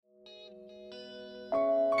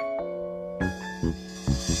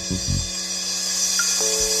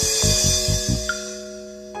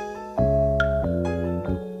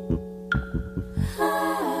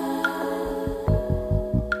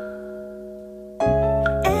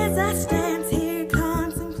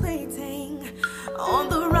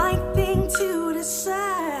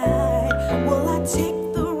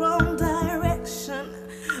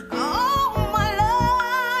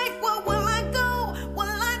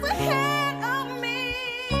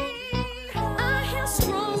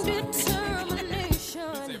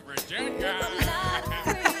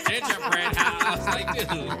was like,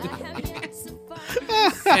 dude.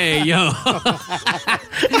 Hey, yo.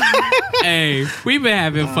 Hey, we've been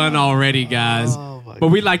having fun already, guys. But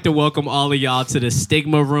we'd like to welcome all of y'all to the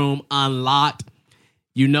Stigma Room Unlocked.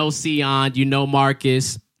 You know Sion, you know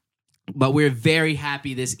Marcus. But we're very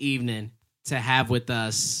happy this evening to have with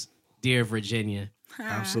us dear Virginia.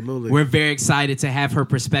 Absolutely. We're very excited to have her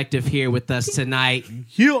perspective here with us tonight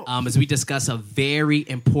as we discuss a very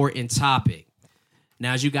important topic.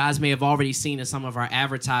 Now, as you guys may have already seen in some of our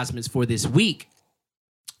advertisements for this week,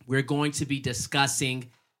 we're going to be discussing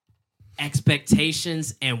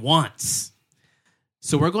expectations and wants.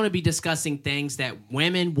 So we're going to be discussing things that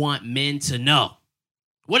women want men to know.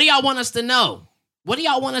 What do y'all want us to know? What do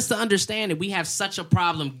y'all want us to understand that we have such a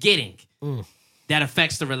problem getting that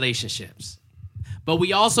affects the relationships? But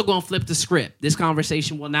we also going to flip the script. This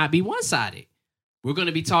conversation will not be one-sided. We're going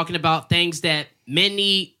to be talking about things that men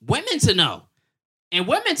need women to know and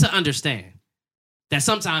women to understand that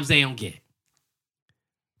sometimes they don't get.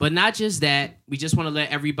 But not just that, we just want to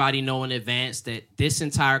let everybody know in advance that this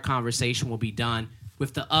entire conversation will be done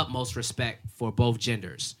with the utmost respect for both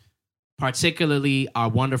genders, particularly our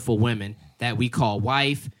wonderful women that we call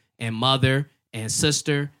wife and mother and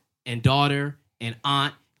sister and daughter and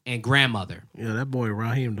aunt and grandmother. Yeah, that boy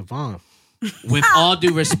Raheem Devon. With all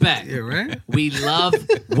due respect. Yeah, right? We love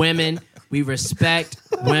women. We respect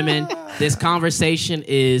women. This conversation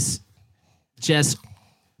is just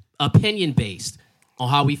opinion-based on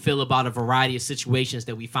how we feel about a variety of situations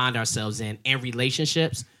that we find ourselves in and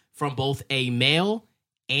relationships from both a male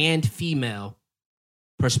and female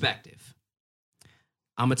perspective.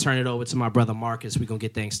 I'm going to turn it over to my brother Marcus. We're going to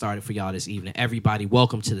get things started for y'all this evening. Everybody,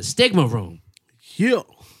 welcome to the Stigma Room. Yeah.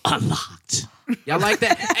 Unlocked. Y'all like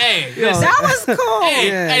that? Hey, listen. That was cool.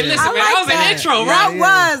 Hey, listen, man, that was an intro, right?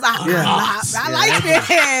 I like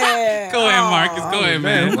it. Go ahead, Marcus. Go ahead,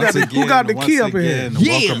 man. Who got the key up here?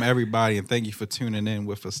 Welcome, everybody, and thank you for tuning in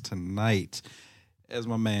with us tonight. As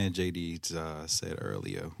my man JD said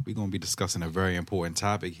earlier, we're going to be discussing a very important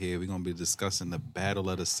topic here. We're going to be discussing the battle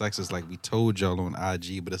of the sexes like we told y'all on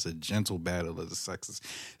IG, but it's a gentle battle of the sexes.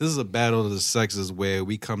 This is a battle of the sexes where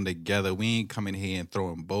we come together. We ain't coming here and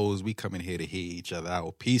throwing bows. We come in here to hear each other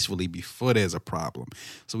out peacefully before there's a problem.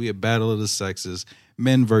 So we a battle of the sexes,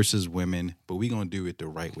 men versus women, but we're going to do it the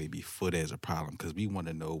right way before there's a problem because we want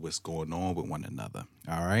to know what's going on with one another,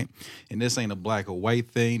 all right? And this ain't a black or white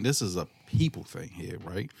thing. This is a people thing here,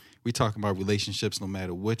 right? We talking about relationships no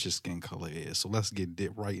matter what your skin color is. So let's get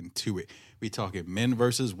right into it. We talking men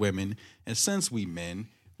versus women. And since we men,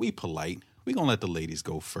 we polite. We going to let the ladies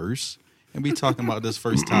go first. And we talking about this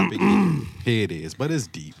first topic here. Here it is, but it's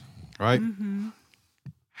deep, right? Mm-hmm.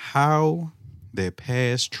 How their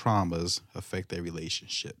past traumas affect their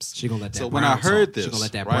relationships. She gonna let that. So brown when I heard talk. this, She gonna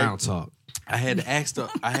let that right, brown talk. I had to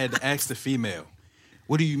ask the female,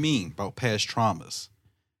 "What do you mean about past traumas?"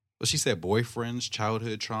 Well, she said boyfriends,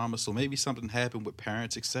 childhood trauma. So maybe something happened with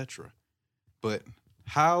parents, etc. But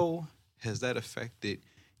how has that affected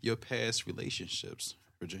your past relationships,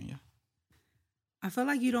 Virginia? I feel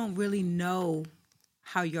like you don't really know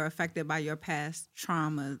how you're affected by your past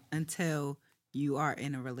trauma until you are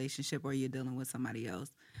in a relationship or you're dealing with somebody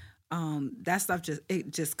else. That stuff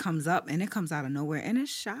just comes up and it comes out of nowhere. And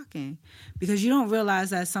it's shocking because you don't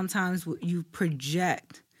realize that sometimes you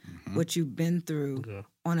project what you've been through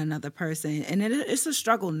on another person. And it's a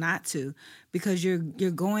struggle not to, because you're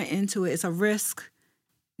going into it. It's a risk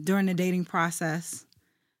during the dating process.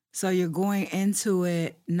 So you're going into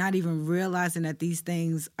it not even realizing that these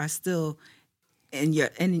things are still in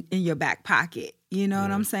your back pocket. You know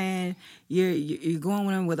what I'm saying? You're going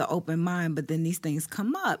in with an open mind, but then these things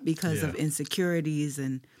come up because of insecurities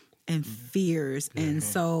and fears. And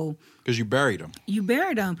so... Because you buried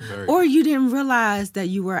them. Or you didn't realize that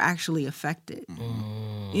you were actually affected.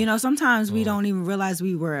 You know, sometimes we don't even realize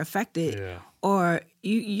we were affected. Yeah. Or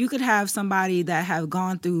you could have somebody that have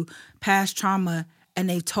gone through past trauma and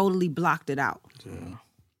they've totally blocked it out.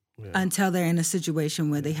 Until they're in a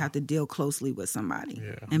situation where they have to deal closely with somebody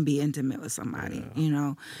and be intimate with somebody, you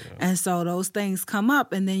know? And so those things come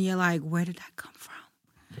up and then you're like, where did that come from?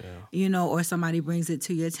 You know, or somebody brings it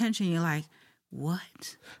to your attention. You're like, what?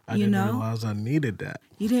 I didn't realize I needed that.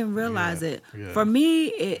 You didn't realize it. Yeah. For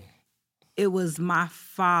me, it was my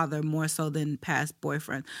father more so than past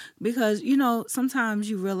boyfriend. Because, you know, sometimes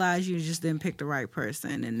you realize you just didn't pick the right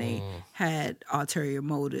person and they had ulterior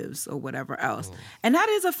motives or whatever else. And that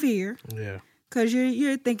is a fear. Yeah. Because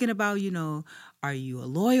you're thinking about, you know, are you a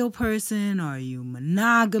loyal person? Are you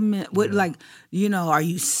monogamous? What, like, you know, are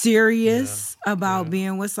you serious about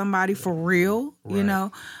being with somebody for real? Right. You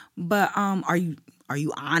know? But are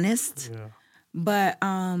you honest? Yeah. But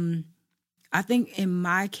I think in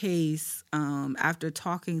my case, after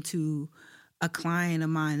talking to a client of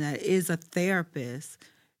mine that is a therapist,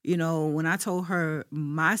 you know, when I told her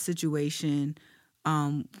my situation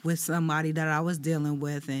with somebody that I was dealing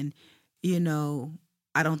with, and, you know,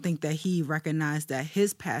 I don't think that he recognized that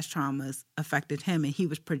his past traumas affected him and he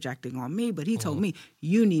was projecting on me, but he told me,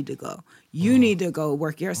 you need to go. You need to go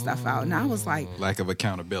work your stuff out. And I was like, lack of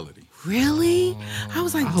accountability. Really? I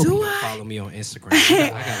was like, do I? Follow me on Instagram.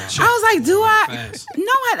 I was like, do I? Fast.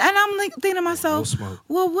 No, and I'm like thinking to myself,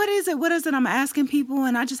 well, what is it? What is it? I'm asking people,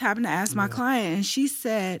 and I just happened to ask my client, and she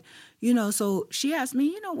said, you know, so she asked me,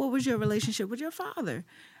 you know, what was your relationship with your father?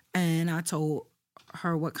 And I told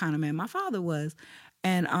her what kind of man my father was,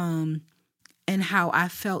 and how I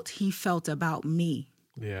felt he felt about me.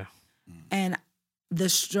 Yeah. And the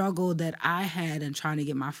struggle that I had in trying to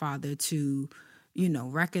get my father to, you know,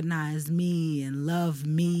 recognize me and love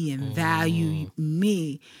me and value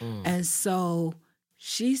me. And so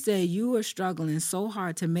she said, you were struggling so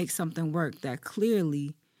hard to make something work that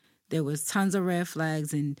clearly there was tons of red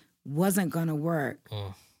flags and wasn't going to work.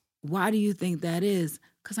 Why do you think that is?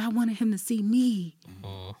 Because I wanted him to see me.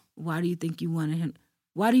 Why do you think you wanted him?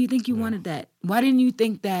 Why do you think you wanted that? Why didn't you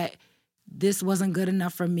think that this wasn't good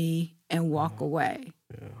enough for me and walk away?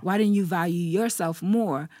 Why didn't you value yourself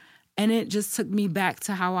more? And it just took me back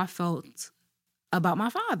to how I felt about my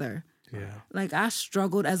father. Yeah. Like, I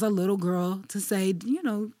struggled as a little girl to say, you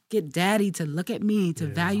know, get daddy to look at me, to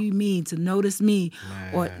value me, to notice me,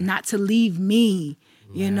 or not to leave me,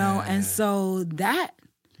 you know? And so that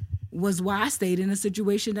was why I stayed in a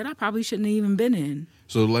situation that I probably shouldn't have even been in.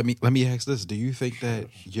 So let me ask this. Do you think that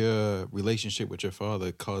your relationship with your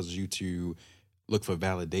father caused you to look for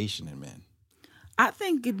validation in men? I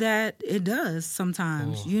think that it does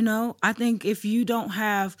sometimes, you know? I think if you don't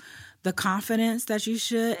have the confidence that you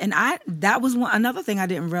should, and that was another thing I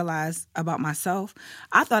didn't realize about myself.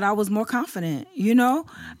 I thought I was more confident, you know?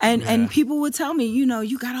 And people would tell me, you know,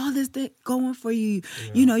 you got all this thing going for you.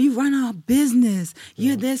 You know, you run a business.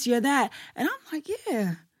 You're this, you're that. And I'm like,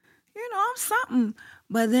 yeah, you know, I'm something.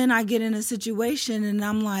 But then I get in a situation and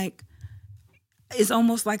I'm like, it's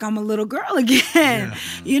almost like I'm a little girl again,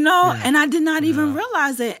 you know? And I did not even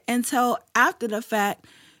realize it until after the fact,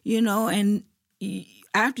 you know, and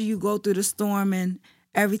after you go through the storm and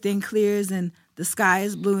everything clears and the sky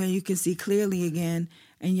is blue and you can see clearly again,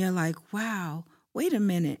 and you're like, wow, wait a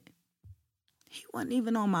minute. He wasn't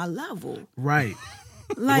even on my level. Right.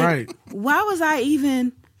 Like, why was I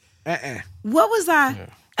even, what was I,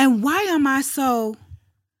 and why am I so,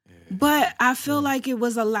 but I feel like it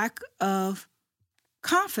was a lack of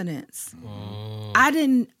confidence.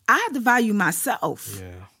 I had to value myself.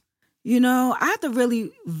 Yeah. You know, I have to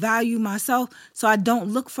really value myself so I don't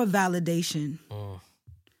look for validation.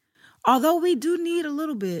 Although we do need a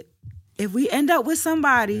little bit. If we end up with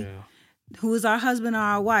somebody who is our husband or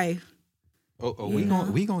our wife. We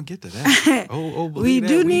gonna get to that. We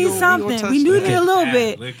do need something. We do need a little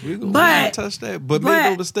bit. We gonna touch that. But make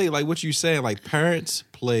no mistake, like what you saying, like parents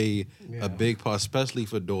play a big part, especially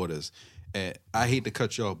for daughters. And I hate to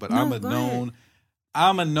cut you off, but I'm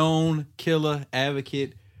a known killer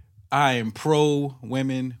advocate. I am pro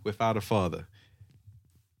women without a father.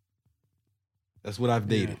 That's what I've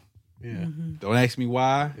dated. Yeah. Mm-hmm. Don't ask me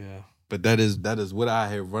why. Yeah. But that is what I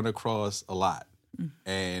have run across a lot.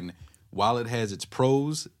 And while it has its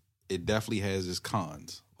pros, it definitely has its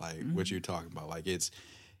cons. Like what you're talking about. Like it's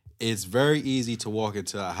very easy to walk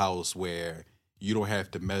into a house where you don't have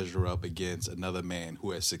to measure up against another man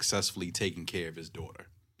who has successfully taken care of his daughter.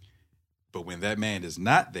 But when that man is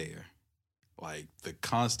not there, like the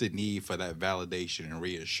constant need for that validation and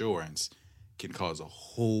reassurance can cause a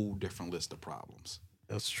whole different list of problems.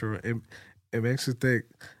 That's true. It makes you think,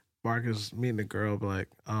 Marcus meeting a girl, be like,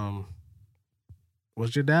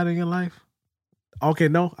 was your dad in your life? Okay,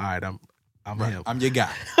 no. All right, I'm right. him. I'm your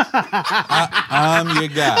guy. I'm your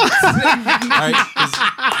guy. All right,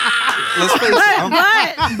 let's face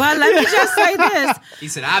it. But let me just say this. He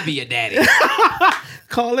said, I'll be your daddy.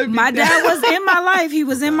 Calling me My dad was in my life. He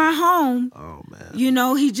was in my home. Oh, man. You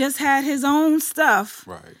know, he just had his own stuff.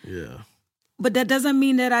 Right. Yeah. But that doesn't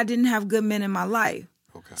mean that I didn't have good men in my life.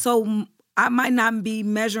 Okay. So I might not be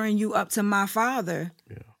measuring you up to my father.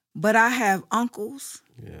 Yeah. But I have uncles.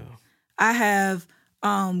 Yeah. I have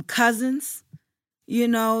cousins, you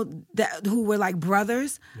know, who were like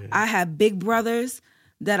brothers. Yeah. I have big brothers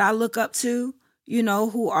that I look up to, you know,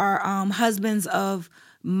 who are husbands of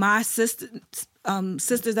my sisters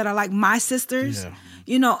that are like my sisters,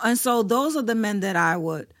 you know. And so those are the men that I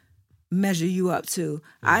would measure you up to.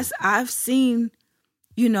 I've seen,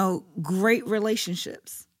 you know, great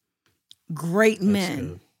relationships, great men.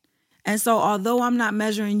 Good. And so although I'm not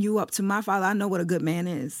measuring you up to my father, I know what a good man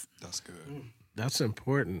is. That's good. That's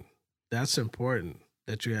important. That's important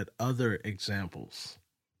that you had other examples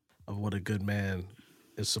of what a good man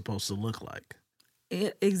is supposed to look like.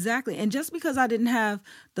 Exactly. And just because I didn't have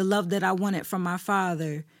the love that I wanted from my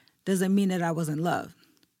father doesn't mean that I wasn't loved.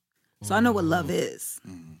 So I know what love is.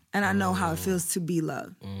 And I know how it feels to be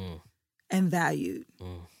loved and valued.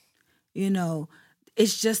 You know,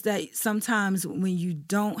 it's just that sometimes when you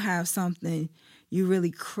don't have something, you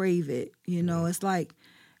really crave it. You know, it's like,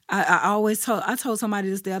 I told somebody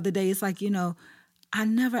this the other day, it's like, you know, I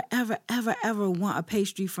never, ever, ever, ever want a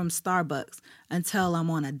pastry from Starbucks until I'm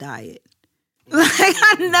on a diet. Like,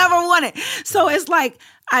 I never want it. So it's like,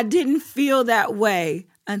 I didn't feel that way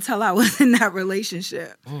until I was in that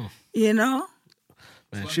relationship. You know?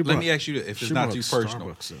 Man, Let me ask you, if it's not too personal,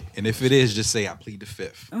 Starbucks in. and if it is, just say I plead the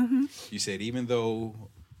fifth. You said, even though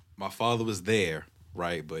my father was there,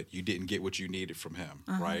 right, but you didn't get what you needed from him,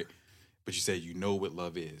 right? But you said you know what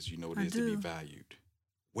love is. You know what it is to be valued.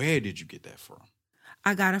 Where did you get that from?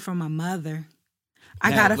 I got it from my mother.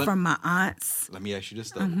 I got it from my aunts. Let me ask you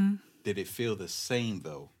this, though. Did it feel the same,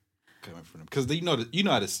 though, coming from them? Because you know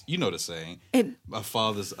the saying,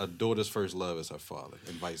 a daughter's first love is her father,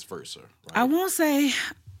 and vice versa. Right? I won't say,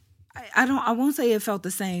 I won't say it felt the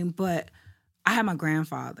same, but I had my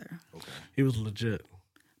grandfather. Okay. He was legit.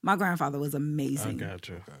 My grandfather was amazing. I got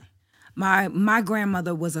you. Okay. My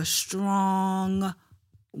grandmother was a strong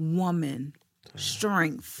woman,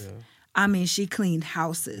 strength. Yeah. I mean, she cleaned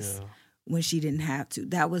houses when she didn't have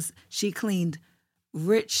to. She cleaned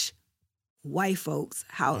rich white folks'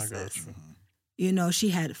 houses. You know, she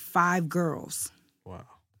had 5 girls. Wow.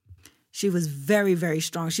 She was very, very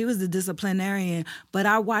strong. She was the disciplinarian, but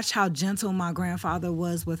I watched how gentle my grandfather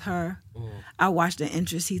was with her. I watched the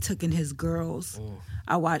interest he took in his girls.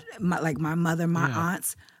 I watched my mother, my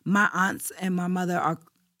aunts. My aunts and my mother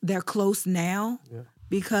they're close now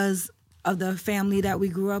because of the family that we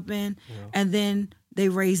grew up in. And then they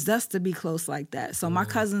raised us to be close like that. So my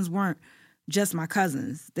cousins weren't just my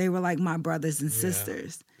cousins. They were like my brothers and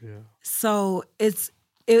sisters. Yeah. So it's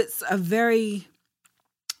a very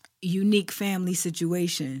unique family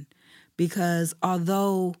situation because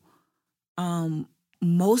although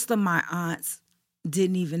most of my aunts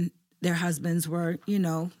their husbands were, you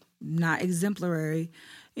know, not exemplary,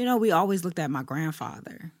 you know, we always looked at my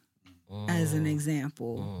grandfather as an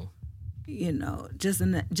example. You know, just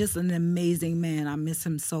an amazing man. I miss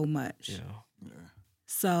him so much. Yeah.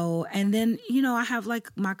 So, and then, you know, I have like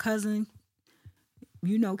my cousin,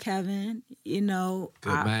 you know, Kevin, you know.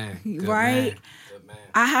 Good man. Good right? Man. Good man.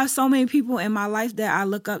 I have so many people in my life that I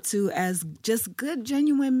look up to as just good,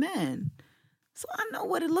 genuine men. So I know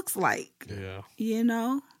what it looks like. Yeah. You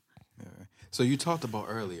know? Yeah. So you talked about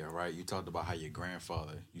earlier, right? You talked about how your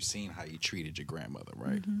grandfather, you seen how he treated your grandmother,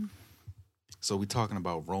 right? So we're talking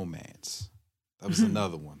about romance. That was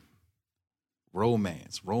another one.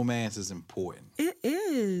 Romance. Romance is important. It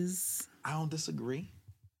is. I don't disagree.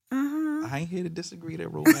 Uh-huh. I ain't here to disagree that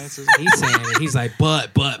romance is He's saying it. He's like,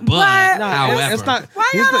 but. What? No, However, it's not. Why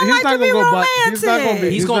he's y'all don't not like to be gonna go butt. He's not gonna be.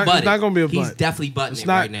 romantic? he's gonna butt It's not gonna be a He's butt. definitely butting It's it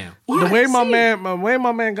not- right now. The way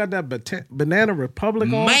my See? man got that Banana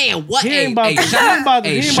Republic on. Man, what? He ain't Hey, about hey, to. He ain't about to.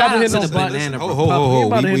 hey, He ain't shout about to out hit to no the butt. Banana He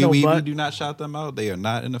about to hit no we butt. do not shout them out. They are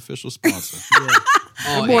not an official sponsor.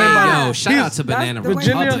 Oh, boy hey, about- yo, shout out He's- to Banana that's the way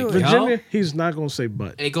Virginia, to do it. Virginia. He's not gonna say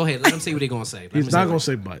butt. Hey, go ahead. Let him see what they're gonna say. Let me He's not see gonna what-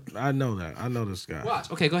 say butt. I know that. I know this guy. Watch.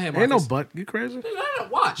 Okay, go ahead, Ain't Marcus. no butt. You crazy? No,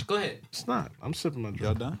 watch. Go ahead. It's not. I'm sipping my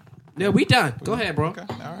Y'all drink. done? Yeah, we done. Go ahead, bro. Okay.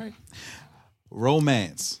 All right.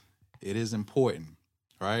 Romance. It is important,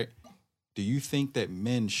 right? Do you think that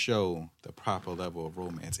men show the proper level of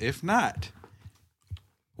romance? If not,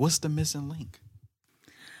 what's the missing link?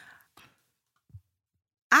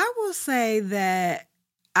 I will say that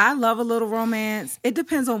I love a little romance. It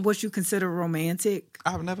depends on what you consider romantic.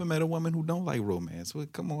 I've never met a woman who don't like romance. Well,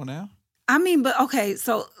 come on now. I mean, but okay,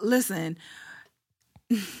 so listen,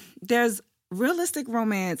 there's realistic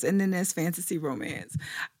romance and then there's fantasy romance.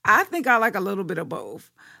 I think I like a little bit of both.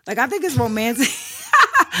 Like, I think it's romantic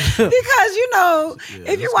because, you know,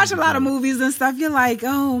 if you watch a lot of movies and stuff, you're like,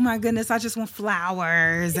 oh my goodness, I just want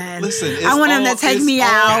flowers and Listen, I want him to take me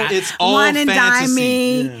out, It's all wine and dine fantasy.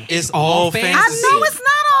 me. Yeah. It's all fantasy. fantasy. I know it's not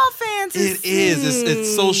all fantasy. It is.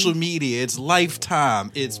 It's social media. It's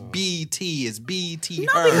Lifetime. It's BT. It's BT. No,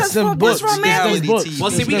 because It's them what's books. romantic? Reality Books. TV. Well,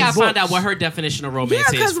 see, It's we them gotta find books. out what her definition of Yeah, romance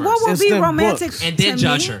is because first. what would It's be them romantic books. And then to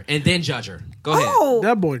judge me? her. And then judge her. Go ahead. Oh,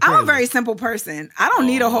 That boy I'm a crazy. very simple person. I don't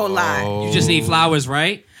need a whole lot. You just need flowers,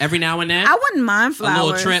 right? Every now and then. I wouldn't mind a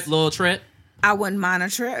flowers. little trip. I wouldn't mind a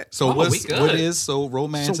trip. So Oh, what's we good. what is so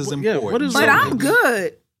romance So is what- yeah, important. what is But So I'm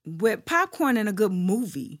good with popcorn and a good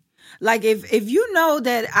movie. Like if you know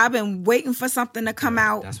that I've been waiting for something to come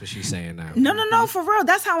out. That's what she's saying now. No, for real.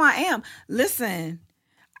 That's how I am. Listen,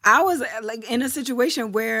 I was like in a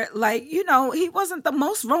situation where, like, you know, he wasn't the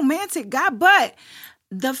most romantic guy, but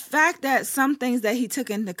the fact that some things that he took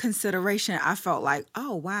into consideration, I felt like,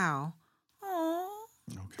 oh wow, oh,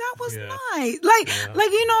 that was nice.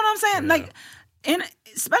 Like you know what I'm saying? Yeah. Like, and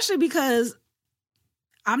especially because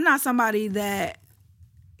I'm not somebody that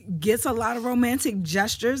gets a lot of romantic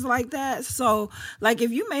gestures like that. So, like,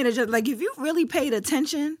 if you made it, like, if you really paid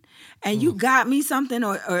attention and you got me something,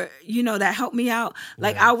 or you know, that helped me out.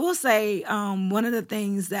 Like, I will say, one of the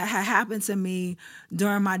things that had happened to me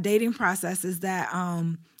during my dating process is that,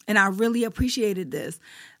 and I really appreciated this.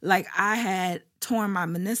 Like, I had torn my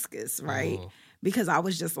meniscus, right? Because I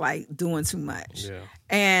was just like doing too much. Yeah.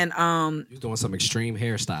 And You're doing some extreme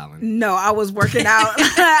hairstyling. no, I was working out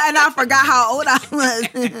and I forgot how old I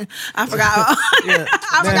was. I forgot.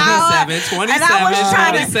 I forgot how old. 27, And I was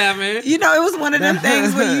trying to, 27. you know, it was one of them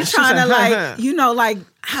things where you trying to, like, you know, like,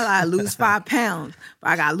 how I lose 5 pounds, but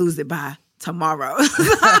I gotta lose it by tomorrow. So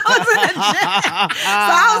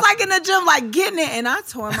I was like in the gym, like getting it, and I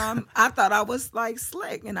thought I was like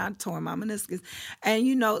slick, and I tore my meniscus. And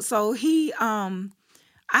you know, so I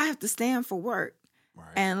have to stand for work. Right.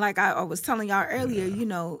 And like I was telling y'all earlier, you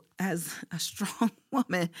know, as a strong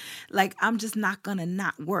woman, like, I'm just not gonna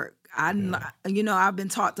not work. You know, I've been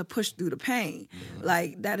taught to push through the pain.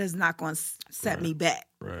 Like, that is not going to set me back.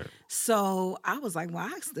 Right. So I was like, well,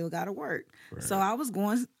 I still got to work. Right. So I was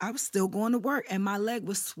still going to work, and my leg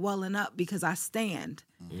was swelling up because I stand.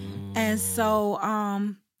 And so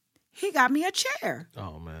he got me a chair.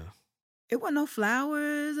 Oh man. It wasn't no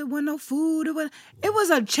flowers. It wasn't no food. It was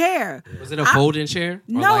a chair. Was it a folding chair?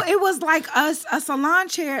 No, it was like a salon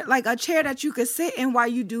chair, like a chair that you could sit in while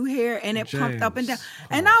you do hair, and it pumped up and down.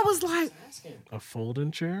 And I was like, a folding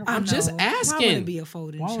chair? I'm just asking. Why would it be a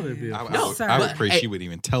folding chair? Why would it be a folding No, chair? I but- would pray hey- she would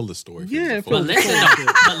even tell the story. Yeah, if it But was listen folding though.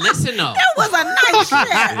 chair. But listen though. It was a nice chair.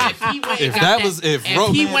 If he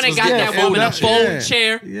romance went and was got getting that folded woman a up, folding yeah.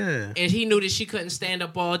 chair, Yeah. and he knew that she couldn't stand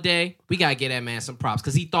up all day, we gotta give that man some props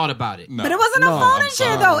because he thought about it. No. But it wasn't No, a folding I'm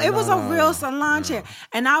chair, sorry. though. It was a No, real salon chair.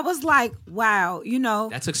 And I was like, wow, you know,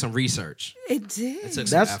 That took some research. it did. It took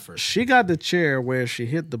some That's effort. she got the chair where she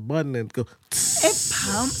hit the button and go. It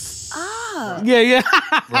pumps up. Yeah.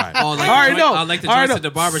 Right. Oh, like, I already know. I like the I already joints at know.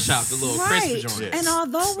 the barbershop, the little Right. crisp joints. And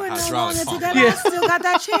although we're no Hydraulic longer pump. together, Yeah. I still got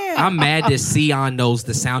that chair. I'm mad that Sion knows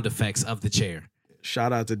the sound effects of the chair.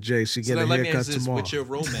 Shout out to Jay. She So get a let me haircut ask this: tomorrow. with your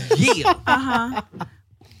romance, Yeah.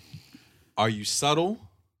 are you subtle,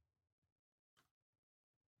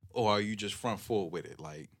 or are you just front forward with it?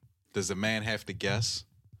 Like, does a man have to guess?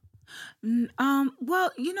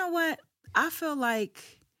 Well, you know what? I feel like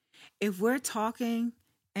if we're talking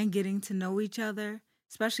and getting to know each other,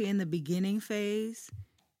 especially in the beginning phase,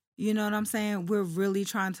 you know what I'm saying? We're really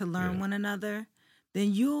trying to learn one another.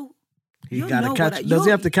 Then you'll He know got to what catch. I- Does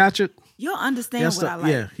he have to catch it? you'll understand Yes, what I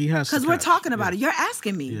like. yeah, he has to Because we're catch. talking about Yeah. it. You're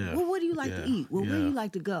asking me, Yeah. well, what do you like to Yeah. eat? Well, where do Yeah. you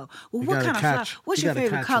like to go? Well, You what gotta kind of catch- flower? What's you your gotta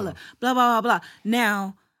favorite catch color? them. Blah, blah, blah, blah.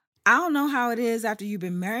 Now, I don't know how it is after you've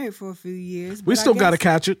been married for a few years. We but I still got to guess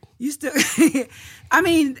catch it. You still, I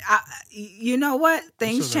mean, you know what?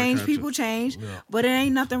 Things still gotta change, catch people it. change, Yeah. but it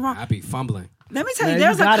ain't nothing wrong. I be fumbling. Let me tell Man, you, you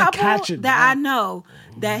there's a gotta couple catch it, that I dog. know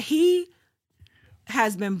that he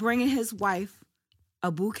has been bringing his wife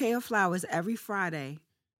a bouquet of flowers every Friday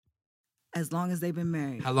as long as they've been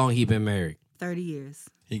married. How long he been married? 30 years.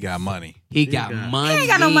 He got money. He got money. He ain't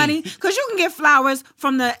got no money because you can get flowers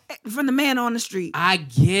from the man on the street I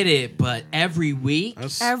get it, but every week,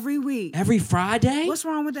 That's, every week. every Friday. What's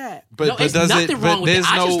wrong with that? But No, it's nothing wrong with it. there's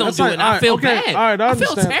I just don't that's do like, it. And I feel bad. All right, I feel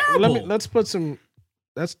understand. terrible. Let's put some.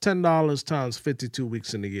 That's $10 times 52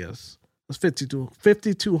 weeks in the year. That's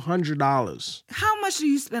 $5,200. How much do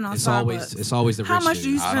you spend on It's Starbucks? always the How rich much do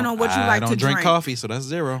you dude. spend on what you I like don't to drink drink? coffee, so that's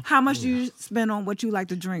zero. How much do you spend on what you like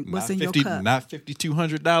to drink? What's in your cup? Not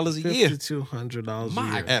 $5,200 a year. $5,200 a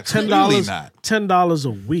My year. Absolutely not. $10 a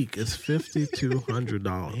week is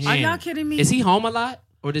 $5,200. Are y'all kidding me? Is he home a lot,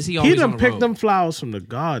 or does he He always on done the picked road? them flowers from the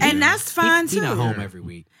garden. and that's fine He too. not home every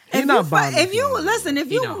week. He If not you, buying if the you flowers. listen,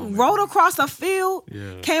 if you not home rode across a field,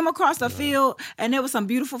 Yeah. came across a field, and there was some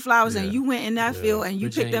beautiful flowers, and Yeah. you went in that field and you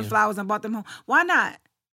picked them Virginia. flowers and brought them home, why not?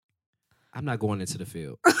 I'm not going into the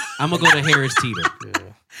field. I'm gonna go to Harris Teeter.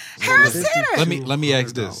 Harris $52. Teeter, Let me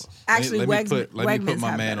ask this. Actually, let me Wegmans put my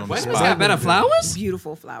have man better on the flowers. Wegmans spot. got better flowers.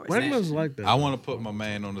 beautiful flowers. Wegmans like that. I want to put my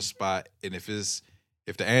man on the spot, and if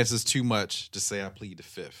the answer's too much, just say I plead the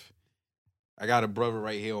fifth. I got a brother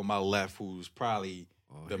right here on my left who's probably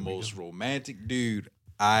the most romantic dude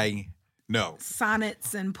I No.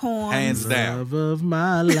 sonnets and poems. Hands down. Love of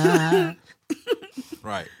my life.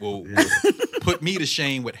 Right. Well, put me to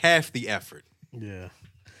shame with half the effort. Yeah.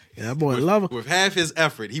 Yeah, that boy Lover. With half his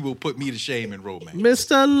effort, he will put me to shame in romance.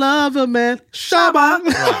 Mr. Lover, man. Shabba.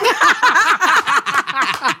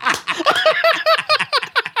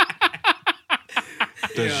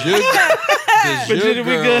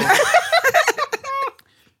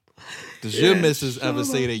 Does your missus ever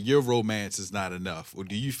say that your romance is not enough? Or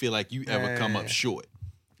do you feel like you ever come up short?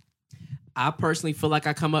 I personally feel like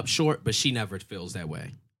I come up short, but she never feels that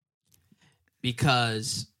way.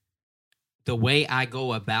 Because the way I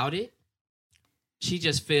go about it, she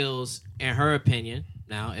just feels, in her opinion,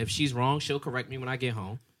 now, if she's wrong, she'll correct me when I get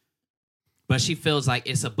home. But she feels like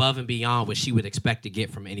it's above and beyond what she would expect to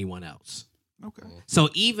get from anyone else. Okay. So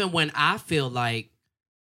even when I feel like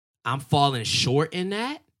I'm falling short in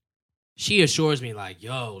that, she assures me like,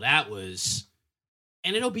 yo, that was...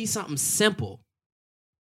 And it'll be something simple.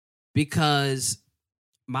 Because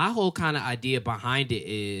my whole kind of idea behind it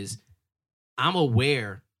is I'm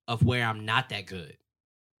aware of where I'm not that good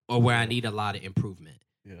or where I need a lot of improvement.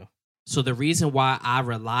 Yeah. So the reason why I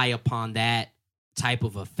rely upon that type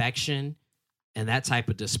of affection and that type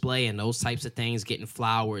of display and those types of things, getting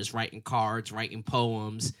flowers, writing cards, writing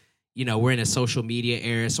poems, you know, we're in a social media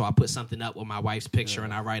era, so I put something up with my wife's picture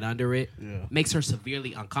and I write under it, makes her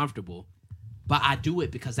severely uncomfortable. But I do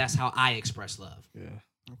it because that's how I express love. Yeah.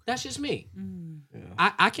 That's just me.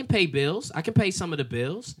 Yeah. I can pay bills. I can pay some of the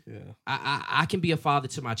bills. Yeah. I can be a father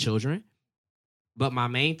to my children. But my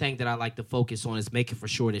main thing that I like to focus on is making for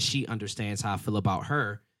sure that she understands how I feel about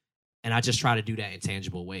her. And I just try to do that in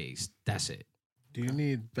tangible ways. That's it. Do you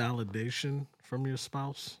need validation from your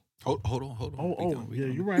spouse? Hold on.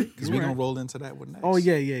 You're right. Because we're going to roll into that one next. Oh,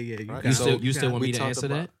 yeah. Right. You still want me to answer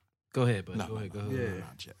that? Go ahead, bud. No, go ahead.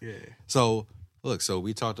 Yeah. So, look,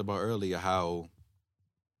 we talked about earlier how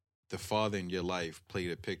the father in your life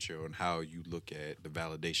played a picture on how you look at the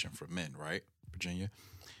validation from men, right, Virginia?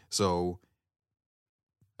 So,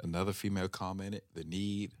 another female commented the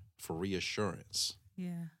need for reassurance.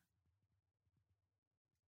 Yeah.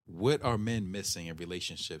 What are men missing in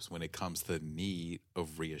relationships when it comes to the need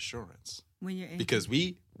of reassurance? When you're in Because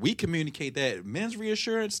we communicate that men's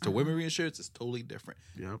reassurance to women reassurance is totally different.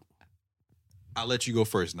 Yep. I'll let you go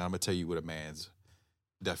first, and I'm going to tell you what a man's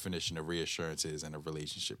definition of reassurance is in a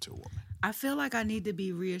relationship to a woman. I feel like I need to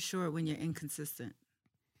be reassured when you're inconsistent.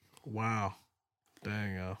 Wow.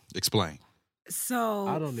 Dang. Explain. So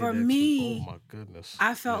I don't for need me, oh my goodness,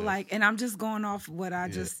 I felt like, and I'm just going off what I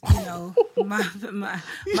just,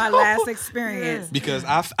 my last experience. Because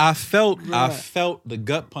I felt the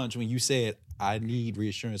gut punch when you said, I need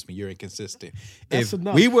reassurance when you're inconsistent. That's if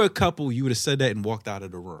enough. we were a couple, you would have said that and walked out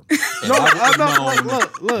of the room. No,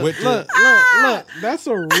 look. That's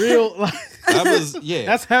a real. That was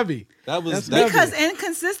That's heavy. That was Because heavy.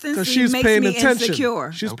 inconsistency she's makes paying me attention.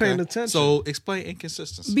 insecure. She's paying attention. So explain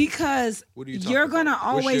inconsistency. Because What are you talking you're about? gonna What's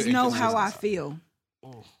always your know how I inconsistency? feel.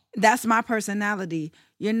 That's my personality.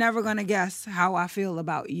 You're never gonna guess how I feel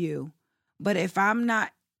about you. But if I'm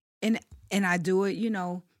not, and I do it,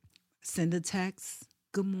 send a text.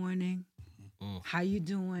 Good morning. How you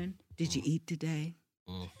doing? Did you eat today?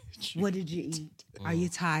 What did you eat? Are you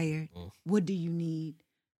tired? What do you need?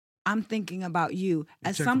 I'm thinking about you.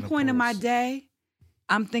 At checking some the point in my pulse. day,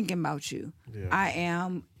 I'm thinking about you. Yeah. I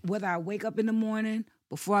am, whether I wake up in the morning,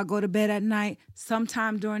 before I go to bed at night,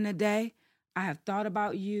 sometime during the day, I have thought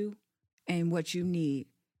about you and what you need.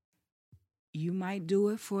 You might do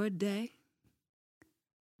it for a day,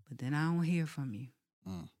 but then I don't hear from you.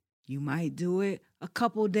 You might do it a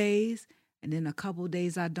couple days, and then a couple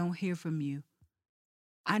days I don't hear from you.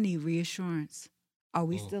 I need reassurance. Are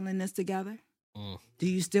we still in this together? Do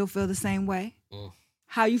you still feel the same way?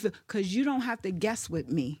 How you feel? Because you don't have to guess with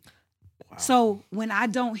me. Wow. So when I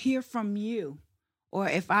don't hear from you, or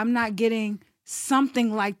if I'm not getting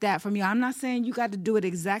something like that from you, I'm not saying you got to do it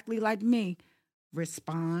exactly like me.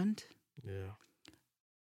 Respond. Yeah.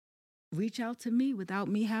 Reach out to me without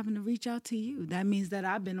me having to reach out to you. That means that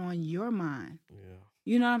I've been on your mind. Yeah.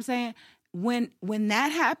 You know what I'm saying? When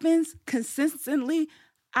that happens consistently,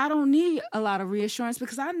 I don't need a lot of reassurance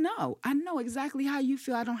because I know exactly how you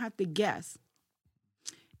feel. I don't have to guess.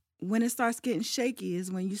 When it starts getting shaky is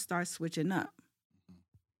when you start switching up.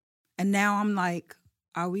 And now I'm like,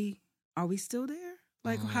 are we still there?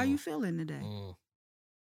 Like, how you feeling today?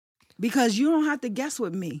 Because you don't have to guess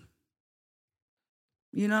with me.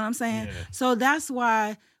 You know what I'm saying? Yeah. So that's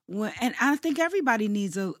why and I think everybody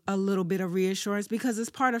needs a little bit of reassurance because it's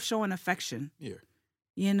part of showing affection.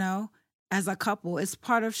 Yeah. As a couple, it's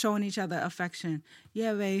part of showing each other affection.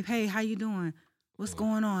 Yeah, babe. Hey, how you doing? What's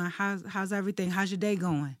going on? How's everything? How's your day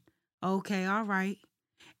going? Okay, all right.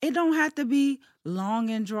 It don't have to be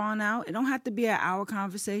long and drawn out. It don't have to be an hour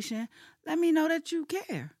conversation. Let me know that you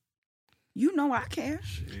care. You know I care.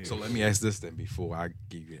 So let me ask this then before I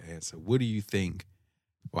give you an answer. What do you think,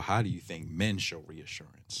 or how do you think men show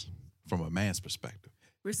reassurance from a man's perspective?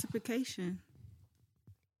 Reciprocation.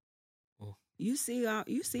 Oh. You see,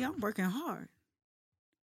 I'm working hard.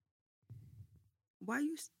 Why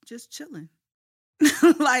you just chilling?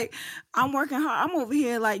 Like, I'm working hard. I'm over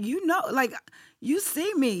here, like, like, you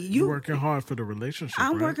see me. You're working hard for the relationship.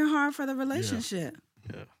 I'm right? working hard for the relationship.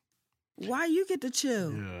 Yeah. Why you get to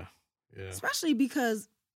chill? Yeah. Yeah. Especially because,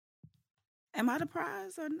 am I the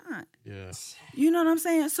prize or not? Yeah. You know what I'm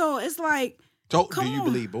saying? So it's like, So come do you on.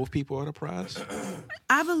 believe both people are the prize?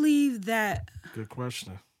 I believe that. Good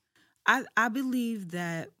question. I believe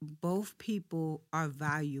that both people are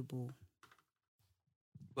valuable.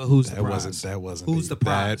 But who's the That prize? wasn't. Who's the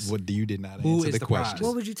prize? What you did not Who answer is the the question. prize?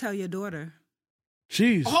 What would you tell your daughter?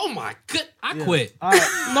 Jeez. Oh my good! I Yeah. quit. All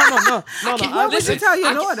right. No. What would you tell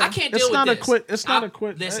your daughter? I can't deal It's with not a this. quit. It's not a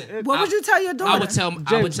quit. Listen, What would you tell your daughter? I would tell.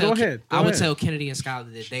 James, go ahead. Go I would ahead. tell Kennedy and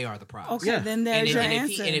Skylar that they are the prize. Okay, Yeah. then there's your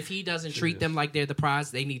answer. And if he doesn't treat them like they're the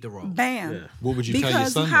prize, they need the role. Bam. Yeah. What would you tell your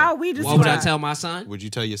Because son? how though? we What would I describe. tell my son? Would you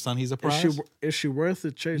tell your son he's a prize? Is she worth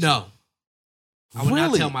it, Chase? No, I would not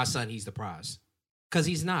Really? tell my son he's the prize because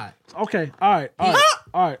he's not. Okay. All right. All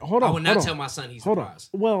right. Hold on. I would not hold tell on. my son he's Hold the on. prize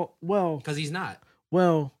Well. because he's not.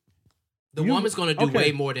 The You- woman's going to do okay.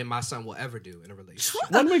 way more than my son will ever do in a relationship.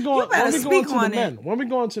 When we go, You better when we go speak into the on men, it. when we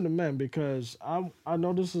go into the men, because I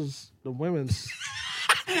know this is the women's.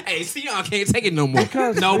 Hey, see, y'all can't take it no more.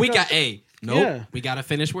 Because- we because- got Nope. Yeah. We got to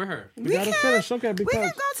finish with her. We gotta finish, okay? We Because can go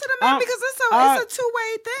to the men because it's a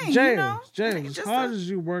two-way thing. James, you know? James, Just how a- does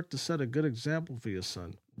you work to set a good example for your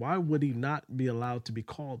son? Why would he not be allowed to be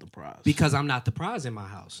called the prize? Because I'm not the prize in my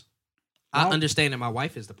house. I Well- understand that my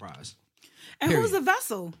wife is the prize. and who's period. the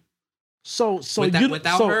vessel? so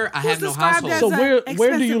Without her, I Who's have no described household. as So a where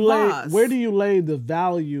do you expensive lay vase? where do you lay the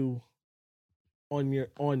value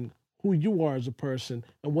on who you are as a person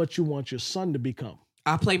and what you want your son to become?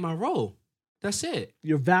 I play my role. That's it.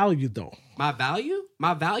 Your value, though. My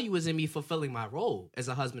value is in me fulfilling my role as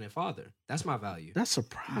a husband and father. That's my value. That's a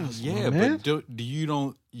prize, Yeah, man. but do you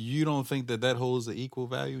don't think that holds an equal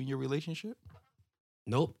value in your relationship?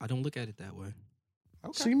 Nope, I don't look at it that way.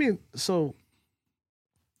 So you mean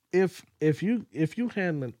if you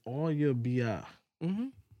handling all your BI, Mm-hmm.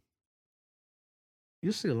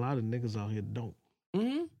 you see a lot of niggas out here don't.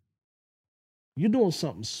 Mm-hmm. You're doing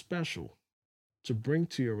something special to bring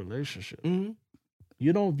to your relationship. Mm-hmm.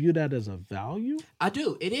 You don't view that as a value? I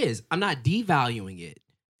do. It is. I'm not devaluing it.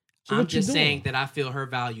 So I'm what you just doing? saying that I feel her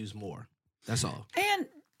values more. That's all. And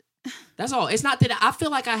That's all. It's not that I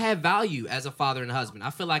feel like I have value as a father and a husband.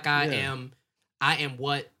 I feel like I Yeah. am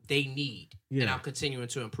what they need. And Yeah. I'm continuing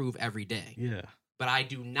to improve every day. Yeah. But I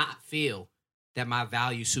do not feel that my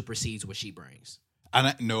value supersedes what she brings.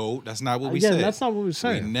 No, that's not what we Yeah, said. that's not what we're We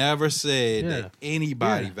saying. never said Yeah. that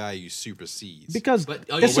anybody Yeah. value supersedes. Because But it's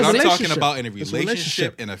what a I'm talking relationship. about in a It's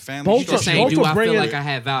relationship, in a family Both You're are- just saying, both do are I feel bringing- like I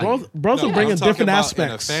have value? both No, are bringing I'm talking different about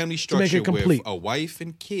aspects in a family to make structure it complete. with a wife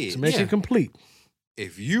and kids. To make Yeah. it complete.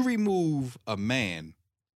 If you remove a man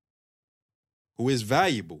who is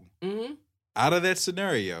valuable Mm-hmm. out of that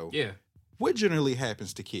scenario, Yeah. what generally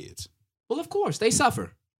happens to kids? Well, of course, they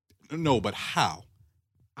suffer. No, but how?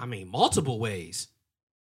 I mean, multiple ways.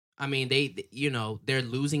 I mean, they're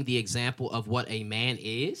losing the example of what a man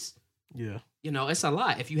is. Yeah. It's a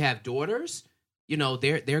lot. If you have daughters,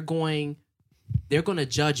 they're going to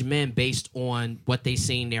judge men based on what they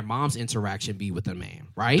seen their mom's interaction be with a man,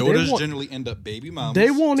 right? Daughters won't- generally end up baby mamas.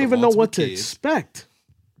 They won't to even know multiple what to kids. expect.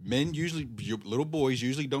 Men usually, your little boys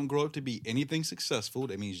usually don't grow up to be anything successful.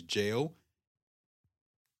 That means jail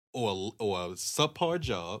or a subpar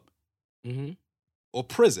job Mm-hmm. or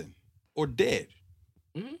prison or dead.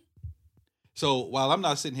 Mhm. So while I'm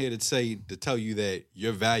not sitting here to tell you that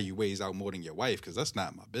your value weighs out more than your wife, because that's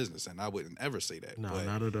not my business, and I wouldn't ever say that. No, but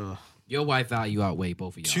not at all. Your wife value outweigh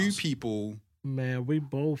both of y'all. two people, Man, we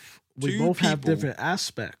both Two have people- different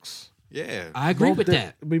aspects. yeah. I agree Both with di-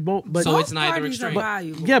 that. We both, but So both it's neither parties extreme. are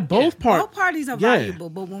valuable. yeah, both parts. Both parties are Yeah. valuable,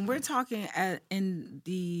 but when we're talking in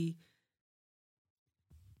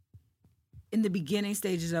the beginning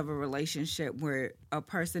stages of a relationship where a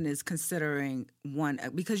person is considering one,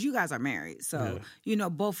 because you guys are married, so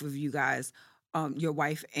both of you guys, your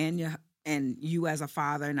wife and you as a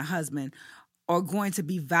father and a husband are going to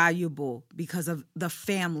be valuable because of the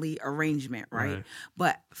family arrangement, right? Right.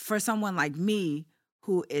 But for someone like me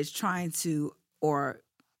who is trying to or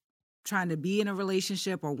trying to be in a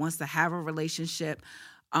relationship or wants to have a relationship,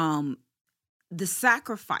 the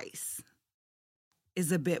sacrifice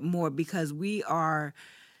is a bit more because we are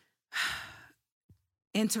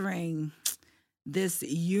entering this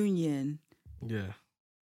union Yeah.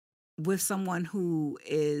 with someone who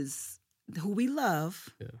we love.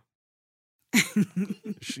 Yeah.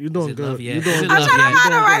 You're doing it good. love yet? You're doing Is it good. I'm love trying to yet?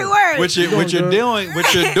 find the right word.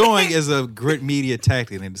 What you're doing is a great media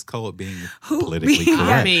tactic, and it's called being politically we- correct.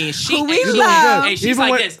 I mean, she Who we hey, love. Hey, she's Even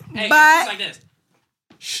like when- this. Hey, But- she's like this.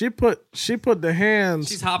 She put the hands.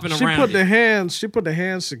 She's hopping She around put it. the hands. She put the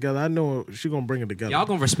hands together. I know she gonna bring it together. Y'all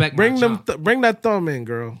gonna respect bring my them. jump. Bring that thumb in,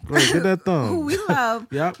 girl. Go ahead, get that thumb. who we love.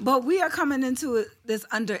 Yep. But we are coming into this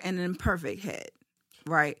under an imperfect head,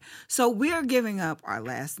 right? So we're giving up our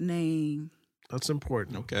last name. That's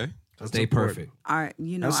important. Okay. That's Stay important. perfect. Our,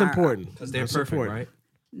 That's our- important. Because they're That's perfect, important. right?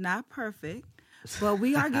 Not perfect, but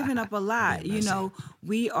we are giving up a lot.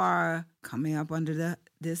 We are coming up under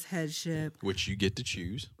this headship, Which you get to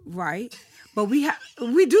choose. right? But we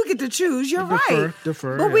do get to choose. You're right.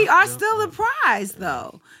 Defer. But we yeah, are yeah. still the prize,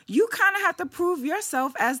 though. You kind of have to prove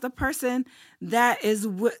yourself as the person that is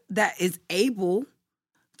able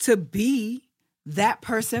to be that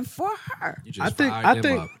person for her. You just I fired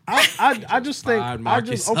them up. just think Fired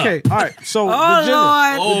Marcus okay. up. All right. So Oh, Virginia,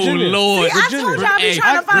 Lord. Oh Virginia. Lord! See, I told y'all I be Hey,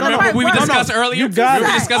 trying to find the remember right we word. discussed earlier? You got we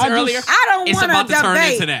it. discussed I just- earlier. I don't It's want about to to turn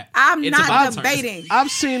debate. into that. I'm It's not about to turn- debating. I've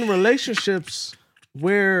seen relationships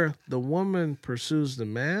where the woman pursues the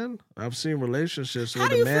man. I've seen relationships How where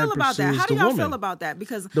do the you man feel about that? pursues How do the y'all woman. feel about that?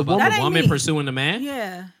 Because The About that the ain't woman me. pursuing the man.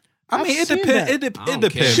 Yeah. I mean, I've it seen depends. that. It I don't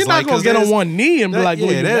depends. care. She's not Like, gonna 'cause get on there's- one knee and be that- like, "Will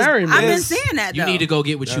yeah, you that's- marry me?" I've been Yes. seeing that, You though. need to go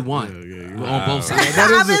get what you want on both sides. That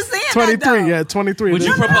I've is been seeing that, 23. though. Yeah, 23. Would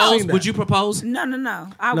you I've seen propose? that. Would you propose? No.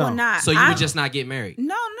 I No. will not. So you I- would just not get married?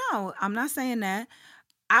 No, I'm not saying that.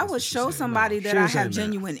 I would show somebody No, that she I ain't have saying that.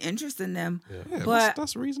 genuine interest in them, Yeah, but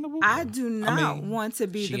that's reasonable. I do not mean, want to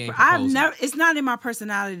be she the. ain't I've proposing. never. It's not in my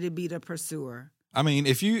personality to be the pursuer. I mean,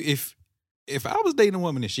 if I was dating a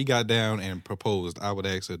woman and she got down and proposed, I would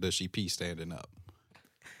ask her, does she pee standing up?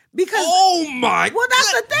 Because my! well,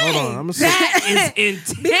 that's the thing. Hold on, I'ma say- That is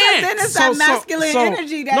intense. Because then it's that masculine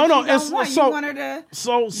energy that no, you don't it's- want. so- You want her to.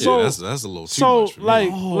 So Yeah, that's a little too so much for me.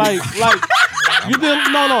 like you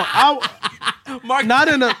did no. Mark,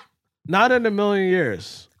 Not in a million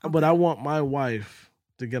years. But I want my wife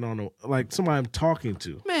to get on somebody I'm talking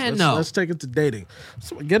to. Man, no. Let's take it to dating.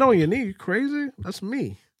 So, get on your knee. You crazy? That's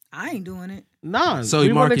me. I ain't doing it. Nah. so we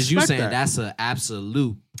wouldn't Marcus, you expect saying that. that's an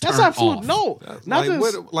absolute? That's turn absolute off. no. That's Not like,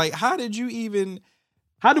 this. what, how did you even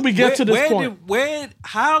How did we get to this point?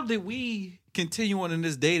 How did we continue on in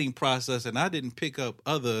this dating process and I didn't pick up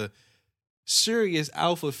other serious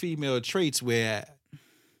alpha female traits where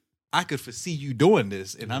I could foresee you doing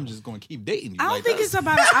this and I'm just going to keep dating you? I don't Like, think that's- it's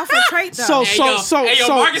about an alpha trait though. So- Hey, yo,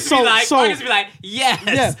 Marcus be like, yes,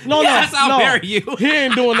 Yeah, no, yes, no, I'll no. marry you. He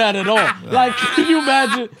ain't doing that at all. Like, can you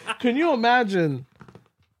imagine? Can you imagine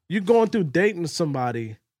you going through dating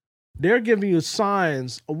somebody? They're giving you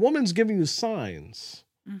signs. A woman's giving you signs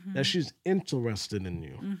that she's interested in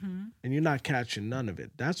you, and you're not catching none of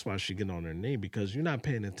it. That's why she get on her knee because you're not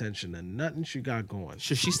paying attention to nothing she got going.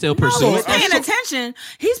 Should she still No, pursue he's it? paying attention.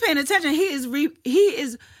 He's paying attention. He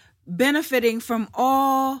is benefiting from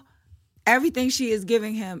everything she is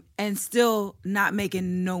giving him and still not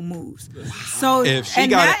making no moves. So If she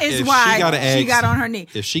and gotta- that is if she why gotta she ask- got on her knee.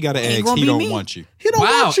 If she got to Ain't ask, gonna he be don't me. want you. He don't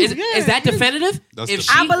Wow, want you. is that definitive? That's If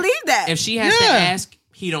definitive. I believe that. If she has to Yeah. ask,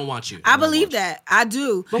 he don't want you. I believe that. I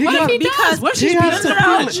do. But what if he does? What if she's he beat has up to to the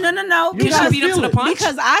feel punch? it. No. You Can gotta she beat up to feel the it. punch?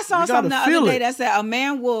 Because I saw You something the gotta other feel day it. that said a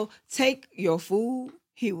man will take your food,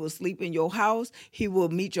 he will sleep in your house, he will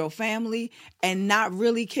meet your family, and not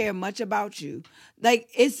really care much about you. Like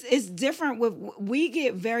it's different with we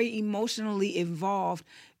get very emotionally involved,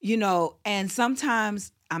 and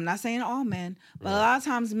sometimes I'm not saying all men, but a lot of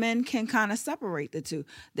times men can kind of separate the two.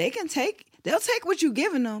 They'll take what you're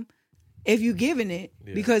giving them. If you're giving it,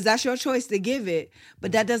 because that's your choice to give it,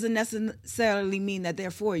 but that doesn't necessarily mean that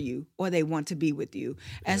they're for you or they want to be with you.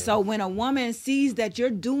 And so when a woman sees that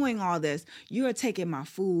you're doing all this, you're taking my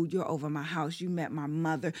food, you're over my house, you met my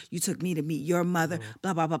mother, you took me to meet your mother,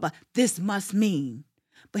 blah, blah, blah, blah. This must mean.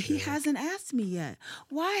 But he hasn't asked me yet.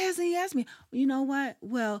 Why hasn't he asked me? You know what?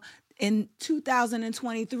 Well, in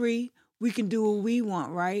 2023, we can do what we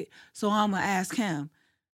want, right? So I'm going to ask him.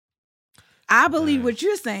 I believe what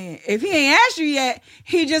you're saying. If he ain't asked you yet,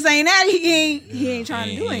 he just ain't at. He ain't trying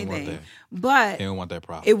to do he ain't want anything. that. But He don't want that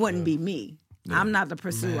problem. it wouldn't be me. I'm not the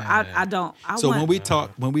pursuer. I don't. So when we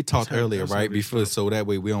talked earlier, right before, so that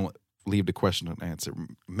way we don't leave the question unanswered.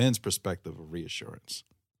 Men's perspective of reassurance.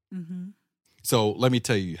 So let me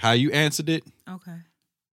tell you how you answered it. Okay.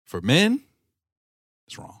 For men,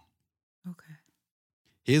 it's wrong. Okay.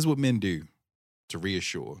 Here's what men do to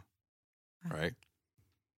reassure, right?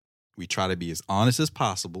 We try to be as honest as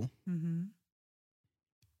possible. Mm-hmm.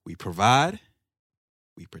 We provide,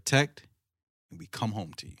 we protect, and we come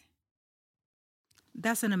home to you.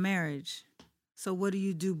 That's in a marriage. So what do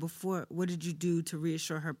you do before? What did you do to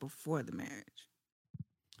reassure her before the marriage?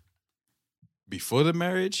 Before the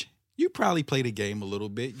marriage, you probably played a game a little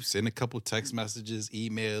bit. You send a couple text messages,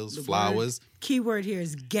 emails, flowers. Keyword here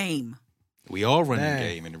is game. We all run a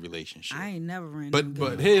game in a relationship. I ain't never ran.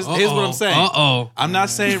 But here's what I'm saying. I'm not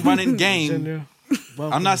saying running game.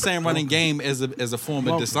 I'm not saying running game as a form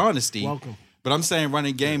of dishonesty. Welcome. But I'm saying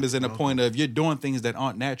running game is in a point of you're doing things that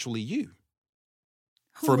aren't naturally you.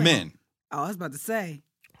 For men. Oh, I was about to say.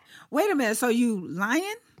 Wait a minute. So you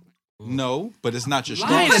lying? No, but it's not your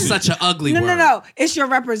strong Lying suit. is such an ugly word. No. It's your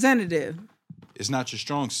representative. It's not your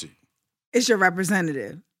strong suit. It's your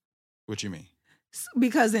representative. What you mean?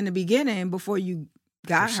 Because in the beginning, before you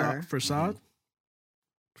got her, Facade?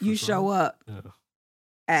 you show up Yeah.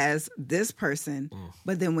 as this person.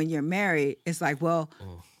 But then when you're married, it's like, well,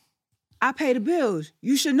 I pay the bills.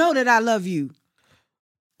 You should know that I love you.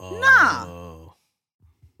 Nah.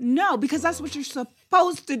 No, because that's what you're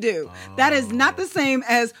supposed to do. That is not the same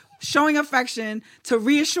as showing affection to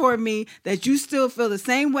reassure me that you still feel the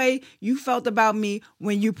same way you felt about me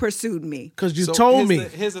when you pursued me. Because you So told me.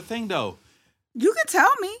 Here's the thing, though. You can tell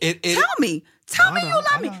me. Tell me. Tell me you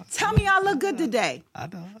love me. Tell me I look good today. I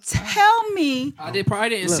know. Tell me. I probably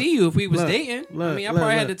didn't see you if we was dating. I look, mean, I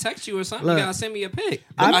probably had to look. text you or something. Look. You gotta send me a pic.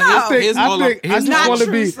 I here's just Not want to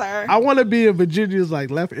true, be. sir. I want to be in Virginia's like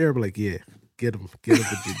left ear, like yeah, get him, Virginia.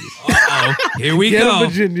 Oh, here we Get go. him,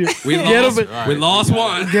 Virginia. We Get lost. him, We lost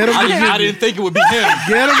one. Get him, I Virginia. didn't think it would be him.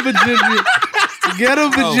 Get him, Virginia. Get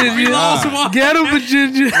him, Virginia. We lost one. Get him,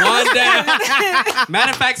 Virginia. One down.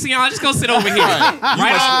 Matter of fact, Sion, just go sit over here,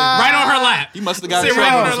 right on her lap. You must have got Sit it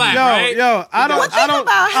right on right. her lap, Yo, right? yo, I don't, Well, I think don't,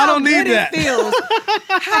 about I how don't need good that. it feels.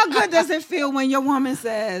 How good does it feel when your woman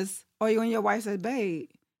says, or when your wife says, babe,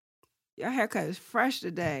 your haircut is fresh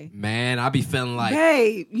today. Man, I be feeling like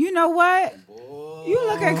Babe, you know what? You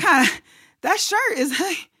looking kind of, that shirt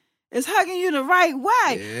is hugging you the right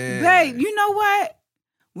way. Yeah. Babe, you know what?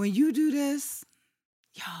 When you do this,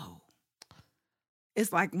 yo,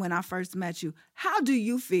 it's like when I first met you. How do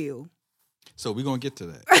you feel? So we're gonna get to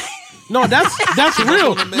that. No, that's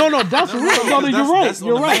real. No, that's real. No, you're right. that's on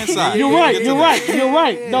You're the right. man's side. You're Yeah, right. get to You're that. right. You're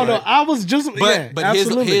right. No, I was just. But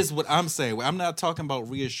absolutely. here's what I'm saying. I'm not talking about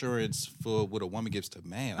reassurance for what a woman gives to a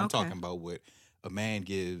man. I'm Okay. talking about what a man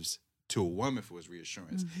gives to a woman for his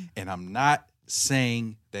reassurance. And I'm not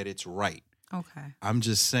saying that it's right. Okay. I'm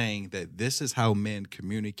just saying that this is how men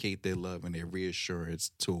communicate their love and their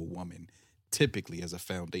reassurance to a woman, typically as a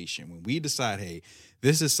foundation. When we decide, hey,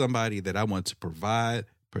 this is somebody that I want to provide,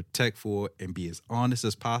 protect for, and be as honest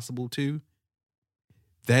as possible to,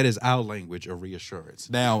 that is our language of reassurance.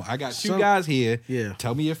 Now, I got two guys here. Yeah.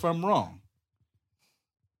 Tell me if I'm wrong.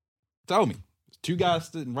 Tell me. Two guys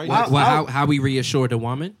sitting right Well, next well, how we reassure the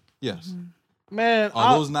woman. Yes. Man,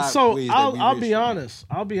 Are those not so ways that we I'll be reassure? honest.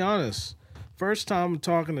 I'll be honest. First time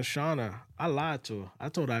talking to Shauna, I lied to her. I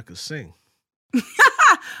told her I could sing.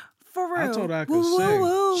 For real. I told her I could Woo, sing.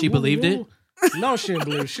 woo, woo. She believed it. No, she didn't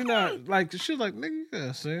believe it. She not like she was like, nigga, you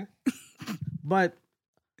can't sing. But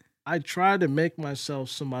I tried to make myself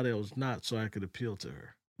somebody else not so I could appeal to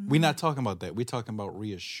her. We're not talking about that. We're talking about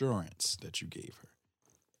reassurance that you gave her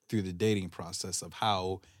through the dating process of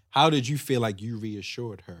how did you feel like you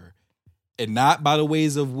reassured her? And not by the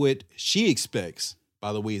ways of what she expects,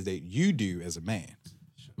 by the ways that you do as a man.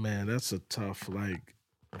 Man, that's a tough like.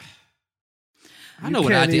 I know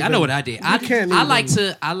what I did. I know what I did. I can't like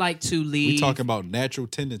even- to leave. We talking about natural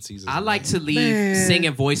tendencies. As I a like man. to leave Man.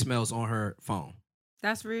 singing voicemails on her phone.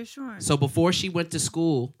 That's reassuring. So before she went to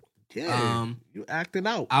school, Yeah, you acting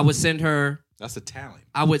out. I would send her. That's a talent.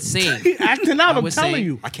 I would sing. He acting out. I I'm was telling saying-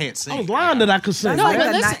 you. I can't sing. I was lying that I could sing. No, man.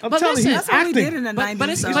 but listen- I'm but telling you, listen, he's That's what we acting. did in the 90s. but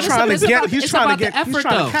it's- though. He's but trying to it's get. about- He's it's trying to about the get. He's effort,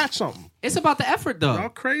 trying though. to catch something. It's about the effort, though. Y'all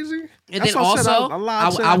crazy? And That's then what I said. also, I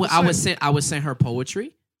lied, said I would send her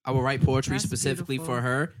poetry. I would write poetry That's specifically beautiful. for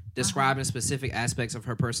her, describing specific aspects of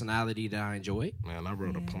her personality that I enjoy, Man, I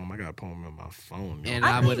wrote a poem. I got a poem in my phone. yo. and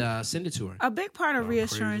I would send it to her. A big part of Y'all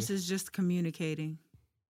reassurance crazy. is just communicating.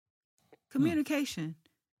 Communication.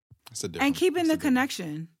 That's a different, And keeping that's the a different-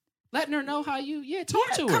 connection. Letting her know how you talk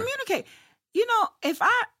Yeah, to her. communicate. You know, if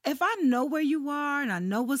I know where you are and I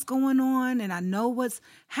know what's going on and I know what's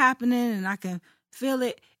happening and I can feel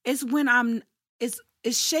it, it's when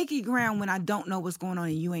it's shaky ground when I don't know what's going on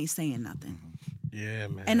and you ain't saying nothing. Yeah,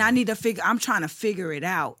 man. And I need to figure. I'm trying to figure it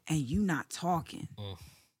out, and you not talking.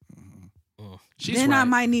 She's Then I right.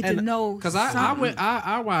 might need to know Because something.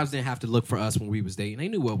 our wives didn't have to look for us when we was dating. They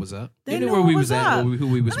knew what was up. They knew knew where what we was was at, up. who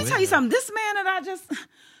we was Let me with. tell you something. This man that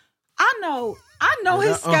I know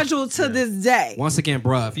his schedule to this day. Once again,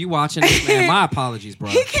 bruh, if you watching this, man, my apologies, bruh.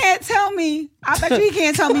 He can't tell me. I bet you he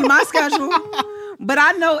can't tell me my schedule. But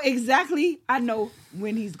I know exactly. I know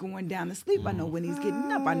when he's going down to sleep. I know when he's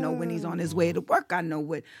getting up. I know when he's on his way to work. I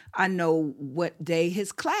know what day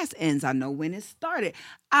his class ends. I know when it started.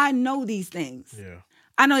 I know these things. Yeah.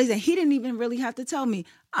 I know he didn't even really have to tell me.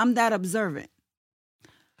 I'm that observant.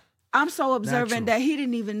 I'm so observant that he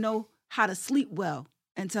didn't even know how to sleep well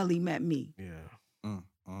until he met me. Yeah.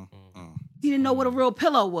 He didn't know what a real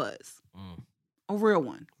pillow was. A real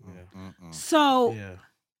one. So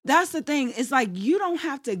that's the thing. It's like you don't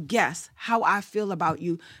have to guess how I feel about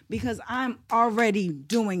you because I'm already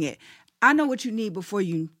doing it. I know what you need before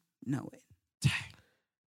you know it.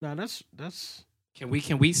 No, that's. Can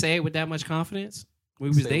we say it with that much confidence? We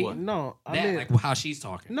was Say dating. what? No, I That, mean, like how she's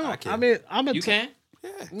talking. no. can. I mean, I'm a. You can.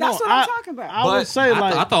 No, That's what I'm talking about. I would But say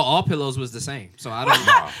like I thought all pillows was the same, so I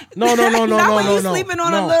don't know. no, Not when you no. sleeping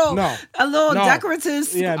on no, a little no.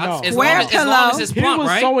 decorative Yeah, no. As square long as pillow. it's He plump, was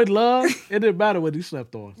right? so in love, it didn't matter what he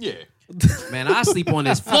slept on. Yeah. Man, I sleep on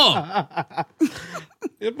this floor.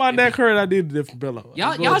 If my neck hurt, I need a different pillow.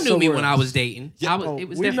 Y'all I'm going knew me somewhere when I else. was dating. Yeah. It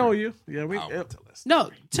was we different. know you. Yeah, I don't tell us. No,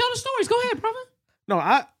 tell the stories. Go ahead, brother. No,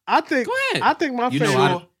 I think. Go ahead. I think my You favorite.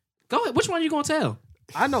 know, go ahead. Which one you gonna tell?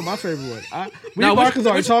 I know my favorite one. No, Marcus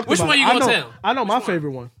already talked which about one it. you I gonna know, tell? I know my Which one?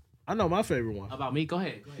 favorite one. I know my favorite one. About me? Go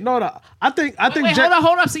ahead. No. I think. Wait, Jay-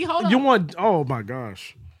 hold up. See, hold up. You want? Oh my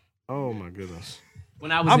gosh. Oh my goodness.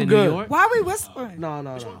 When I was I'm in good. New York. Why are we whispering? No.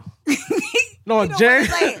 No, You don't Jay. wanna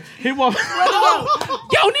say it. He won't. Yo,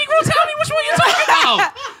 Negro, tell me which one you talking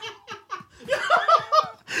about.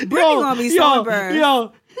 Brittany gonna be so embarrassed.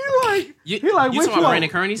 Yo, he like. You, He like, you which talking about one? Brandon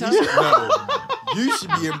Kearney's house? No, you should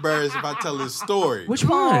be embarrassed if I tell this story. Which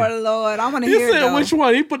one? Oh Lord, I want to He hear it. said though. which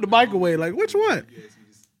one? He put the mic away. Like which one? You guys can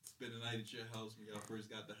just spend the night at your house when y'all first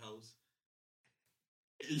got the house.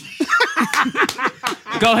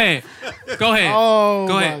 Go ahead. Go ahead. Oh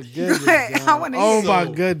Go my ahead. goodness. I dog. wanna Oh hear my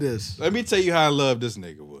it. goodness. Let me tell you how I love this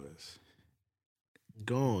nigga was.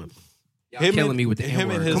 Gone. Y'all killing me with the him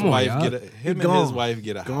N-word. and his Come on, wife y'all. get a him and Gone. his wife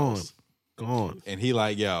get a Gone. house, Gone. and he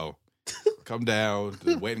like, yo, come down.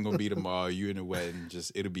 The wedding gonna be tomorrow. You in the wedding.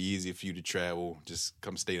 Just it'll be easy for you to travel. Just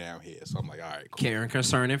come stay down here. So I'm like, all right, cool. Caring,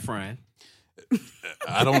 concern, and friend.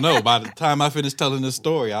 I don't know. By the time I finished telling this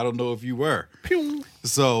story, I don't know if you were. Pew.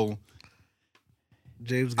 So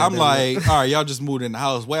James. got I'm that like, all right, y'all just moved in the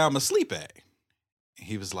house. Where I'm asleep at? And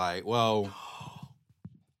he was like, well,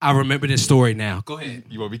 I remember this story now. Go ahead.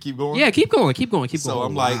 you want me to keep going? Yeah, keep going. Keep going. Keep So going.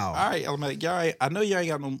 I'm like, wow. all right. I'm like, all right. I know you ain't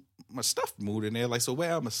got no my stuff moved in there. Like, so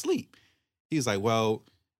where I'm asleep? He's like, well,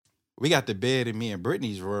 we got the bed in me and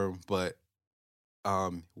Brittany's room, but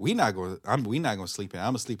we not gonna sleep in. I'm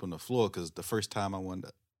gonna sleep on the floor because the first time I want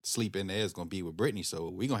to sleep in there is gonna be with Brittany, so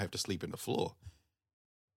we gonna have to sleep in the floor.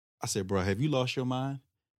 I said, bro, have you lost your mind?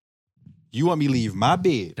 You want me to leave my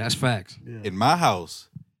bed That's facts. Yeah. in my house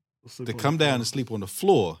Sleep to on come the down floor. and sleep on the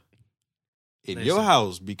floor in your Listen.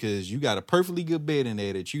 house because you got a perfectly good bed in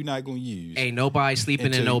there that you're not gonna use? Ain't nobody sleeping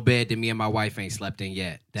in Until- no bed that me and my wife ain't slept in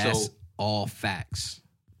yet. That's So- all facts.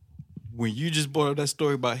 When you just brought up that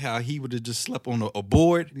story about how he would have just slept on a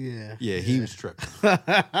board, Yeah. yeah, he was tripping. Do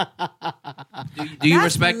you That's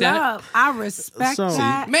respect that? love. I respect So-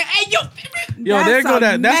 that. Man, hey, yo. Yo, That's there go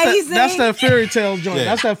that. That's amazing. that fairy tale joint. Yeah.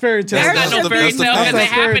 That's that fairy tale. There That's should not no be- fairy that's the- tale that's because the it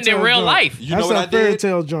fairy happened in tale real joint. life. You know That's what I that fairy did?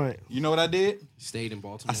 tale joint. You know what I did? Stayed in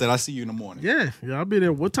Baltimore. I said, I'll see you in the morning. Yeah, I'll be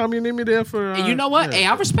there. What time you need me there for? And you know what? Yeah. Hey,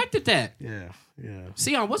 I respected that. Yeah, yeah.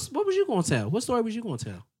 Sion, what was you gonna tell? What story was you gonna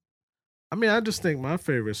tell? I mean, I just think my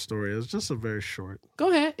favorite story is just a very short.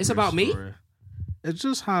 Go ahead. It's about me. story. It's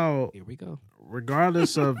just how, Here we go.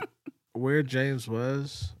 regardless of where James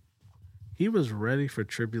was, he was ready for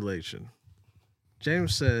tribulation.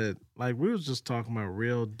 James said, like we was just talking about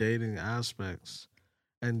real dating aspects,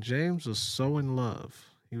 and James was so in love.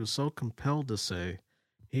 He was so compelled to say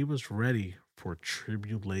he was ready for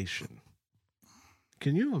tribulation.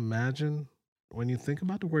 Can you imagine when you think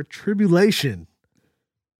about the word tribulation?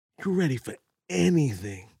 You're ready for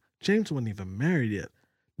anything. James wasn't even married yet.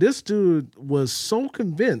 This dude was so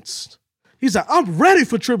convinced. He's like, I'm ready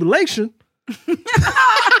for tribulation. He said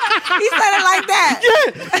it like that.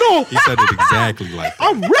 Yeah, no, He said it exactly like that.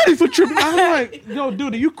 I'm ready for tribulation. I'm like, yo,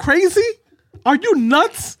 dude, are you crazy? Are you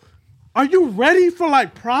nuts? Are you ready for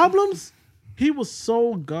like problems? He was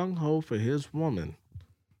so gung ho for his woman.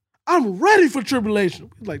 I'm ready for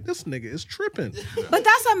tribulation. Like, this nigga is tripping. But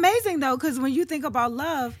that's amazing though, because when you think about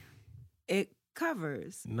love, it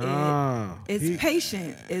covers. Nah. It's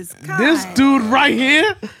patient. It's kind. This dude right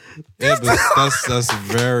here, Yeah, but that's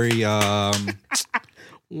very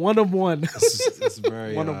one of one. that's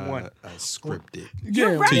very One of one. scripted.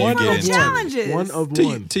 You're Yeah, ready Till you for get the into it. challenges. One of Till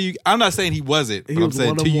one. you, I'm not saying he wasn't, He but I'm was saying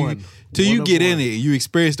one of till you one. till One you of get in one. it, you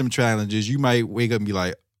experience them challenges. You might wake up and be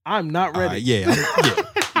like, I'm not all ready. right, yeah.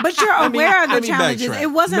 But you're aware of the let me challenges. backtrack. It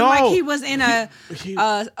wasn't No. like he was in He-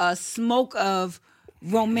 a smoke of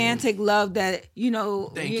romantic love that Thank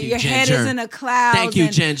you, your head Ginger. is in a cloud. Thank you,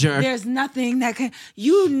 and Ginger. There's nothing that can.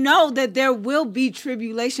 You know that there will be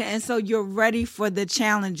tribulation, and so you're ready for the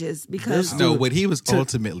challenges because No, what he was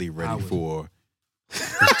ultimately ready for was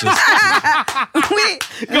just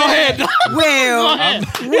Go ahead. well,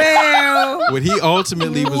 what he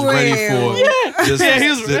ultimately was ready for. Just, Yeah, he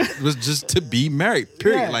was- was just to be married.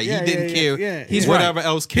 Period. Yeah, like yeah, he didn't yeah, care. yeah. He's whatever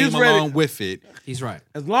else came He's ready. along with it. He's right.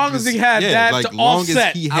 As long as he had Yeah, that like to long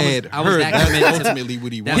offset. as he I was- had I was her, that that's committed to- ultimately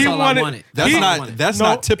what he That's wanted. all wanted- I wanted. That's all I not wanted. that's No,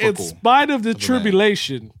 not typical. In spite of the a man.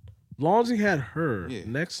 tribulation, as long as he had her Yeah.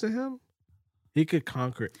 next to him, he could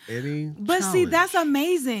conquer any. but see, challenge. that's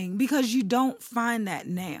amazing because you don't find that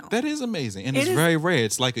now. That is amazing, and It it's is- very rare.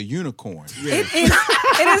 It's like a unicorn.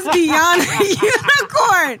 It is beyond a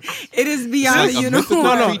unicorn. It is beyond like a a unicorn. mythical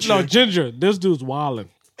no, creature. Ginger. This dude's wilding.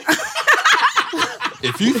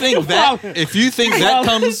 If you think that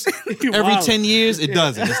comes every wildin'. 10 years, it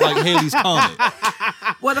doesn't. It's like Haley's Comet.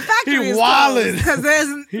 Well, the factory He is wildin'. closed because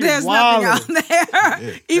there's wildin'. nothing out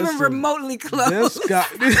there, even Listen, remotely This closed. guy,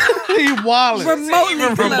 he wilding. Remotely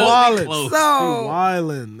Even closed. wilding. close. He So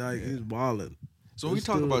wilding. Like he's wilding. So when we This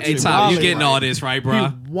talk dude- about Hey, He's Tom, you wildin', getting right? all this right, bro?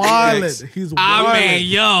 He's wilding. Next. He's Ah, wilding. man,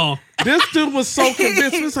 yo. This dude was so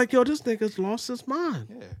convinced. He was like, "Yo, this nigga's lost his mind."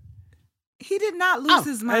 he did not lose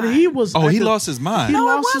his mind. And he was. Oh, at he the- lost his mind. He No,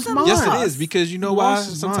 it lost his wasn't mind. Yes, lost. it is, because you know He why? lost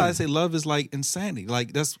his Sometimes mind. I say love is like insanity.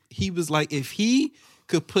 Like he was like, if he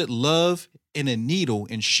could put love in a needle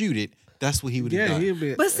and shoot it, that's what he would have Yeah, done. he'd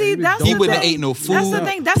be. But see, he'd be that's dope. He the wouldn't have thing. ate no food. That's the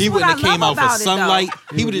thing. That's he what wouldn't I have came love out for about it, though. sunlight.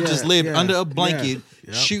 He would have just lived yeah, under a blanket,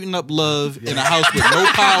 yeah. shooting up love in a house with no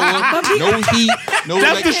power, no heat, no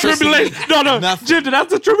That's the electricity. tribulation. No, nothing. Ginger,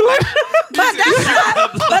 that's the tribulation. But that's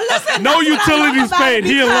not, but listen, No that's what I love utilities about it paid.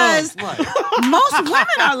 He alone. because most women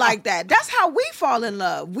are like that. That's how we fall in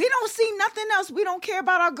love. We don't see nothing else. We don't care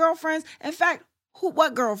about our girlfriends. In fact,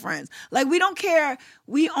 what girlfriends? Like, we don't care.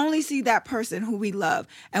 We only see that person who we love,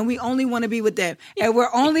 and we only want to be with them, and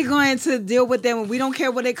we're only going to deal with them. And we don't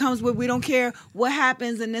care what it comes with. We don't care what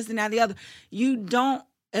happens and this and that and the other. You don't.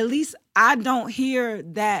 At least I don't hear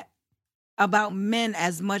that about men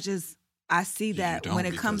as much as I see that You when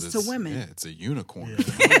don't, it comes because to women. Yeah, it's a unicorn.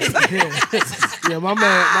 Yeah, my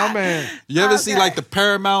man. You ever see Okay. like the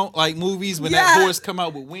Paramount like movies when Yeah. that horse come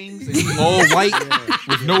out with wings and he's all white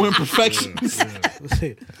with no imperfections?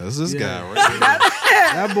 Yeah. That's this Yeah. guy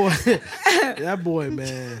right there. That boy,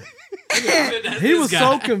 man. He was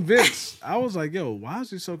so convinced. I was like, "Yo, why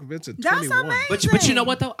is he so convinced at That's 21?" amazing. But you know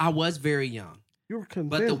what though? I was very young. You were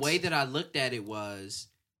convinced. But the way that I looked at it was,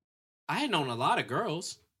 I had known a lot of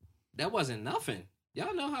girls. That wasn't nothing.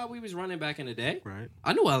 Y'all know how we was running back in the day. right,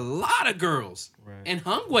 I knew a lot of girls right, and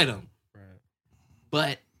hung with them. right.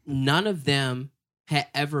 But none of them had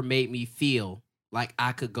ever made me feel like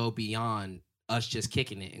I could go beyond us just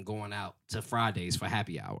kicking it and going out to Fridays for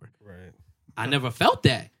happy hour. Right. I never felt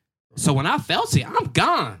that. So when I felt it, I'm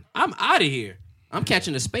gone. I'm out of here. I'm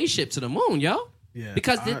catching a spaceship to the moon, yo. Yeah.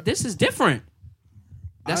 Because this is different.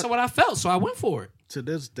 That's what I felt, so I went for it. To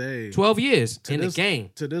this day, 12 years to in this, the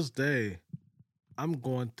game. To this day, I'm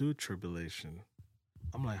going through tribulation.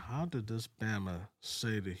 I'm like, how did this Bama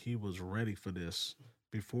say that he was ready for this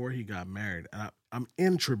before he got married? And I'm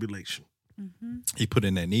in tribulation. He put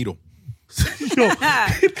in that needle. Yo,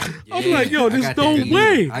 I'm like, yo, I there's got no that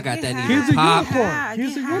way. needle. I got that Get needle He's a pop. unicorn.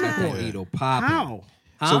 He's a Get I got that unicorn. needle popping. How?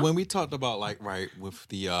 Huh? So when we talked about like with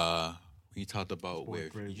the we talked about Fourth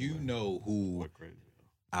with grade you boy. know who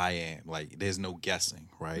I am, like there's no guessing,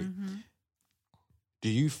 right? Do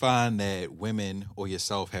you find that women or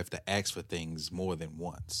yourself have to ask for things more than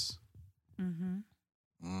once?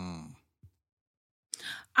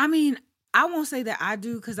 I mean, I won't say that I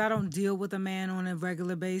do because I don't deal with a man on a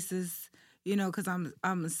regular basis, you know, because I'm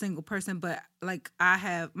a single person. But like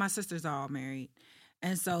my sisters are all married,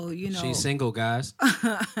 and so you know, She's single, guys.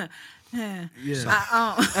 yeah.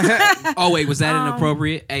 Yeah. Oh, wait, was that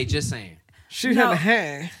inappropriate? Hey, just saying. She No. had a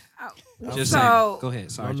hand. Just So- saying. Go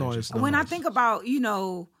ahead. Sorry. No Ginger. noise, no When I noise. think about, you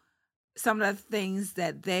know, some of the things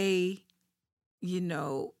that they, you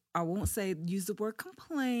know, I won't say use the word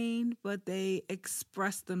complain, but they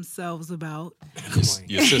express themselves about.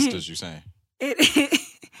 Your sisters, you saying? It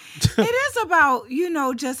is about,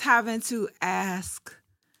 just having to ask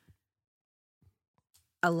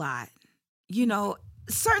a lot.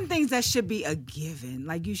 Certain things that should be a given.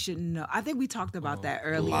 Like you should know. I think we talked about that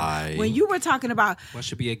earlier. Lie. When you were talking about What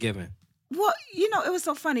should be a given? well, it was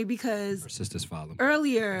so funny because Her sister's father.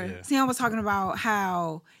 earlier, Sam was talking about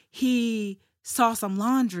how he saw some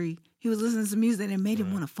laundry. He was listening to music and it made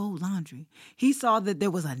him want to fold laundry. He saw that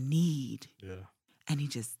there was a need. Yeah. And he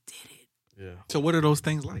just did it. Yeah. So what are those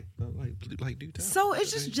things like? Like do tell. So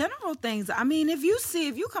it's just general things. I mean, if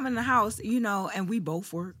you come in the house, and we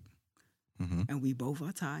both work and we both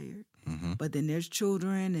are tired, but then there's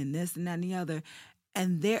children and this and that and the other.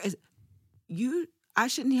 And I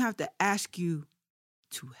shouldn't have to ask you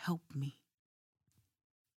to help me.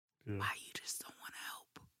 Yeah. Why you just don't want to help?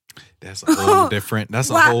 That's a whole different. That's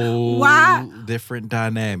a whole different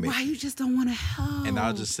dynamic. Why you just don't want to help? And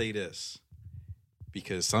I'll just say this,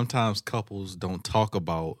 because sometimes couples don't talk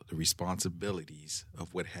about the responsibilities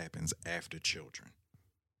of what happens after children.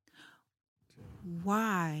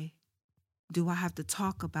 Why do I have to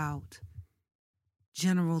talk about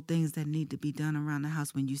general things that need to be done around the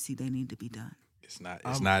house when you see they need to be done? It's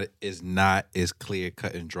not as clear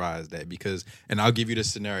cut and dry as that, because, and I'll give you the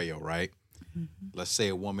scenario, right? Let's say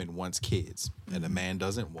a woman wants kids and a man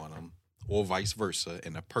doesn't want them, or vice versa,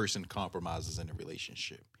 and a person compromises in a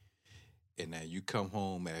relationship. And now you come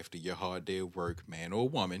home after your hard day of work, man or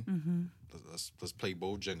woman. Let's play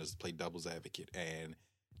both genders, play devil's advocate, and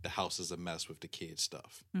the house is a mess with the kid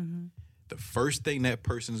stuff. The first thing that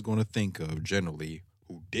person is going to think of, generally,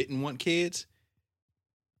 who didn't want kids,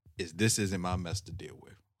 is this isn't my mess to deal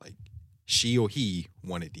with. Like, she or he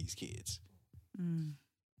wanted these kids.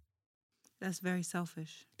 That's very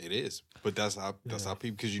selfish. It is, but that's how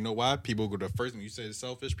people. Because you know why? People go the first when you say it's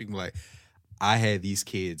selfish. People are like, I had these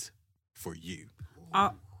kids for you.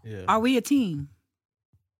 Are we a team?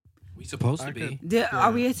 We supposed to be.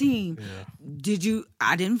 Are we a team? Yeah.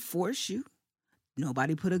 I didn't force you.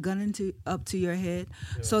 Nobody put a gun up to your head.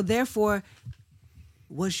 Yeah. So therefore,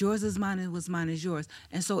 what's yours is mine and what's mine is yours.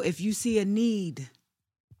 And so if you see a need,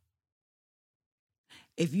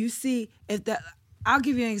 I'll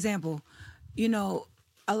give you an example. A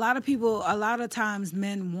lot of times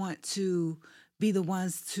men want to be the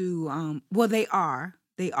ones to, they are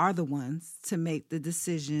the ones to make the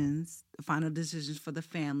decisions, the final decisions for the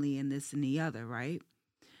family and this and the other, right?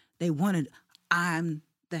 They wanted, I'm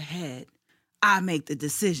the head. I make the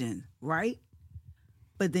decision, right?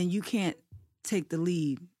 But then you can't take the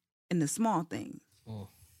lead in the small things.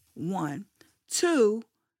 1. 2,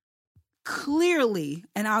 clearly,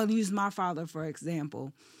 and I'll use my father for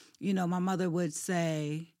example. My mother would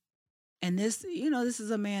say, and this, this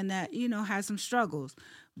is a man that, has some struggles,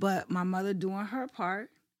 but my mother doing her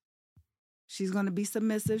part, she's going to be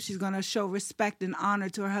submissive. She's going to show respect and honor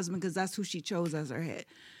to her husband because that's who she chose as her head.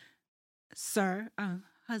 Sir,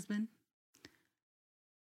 husband,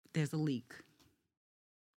 there's a leak.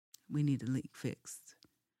 We need the leak fixed.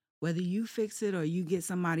 Whether you fix it or you get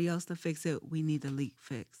somebody else to fix it, we need the leak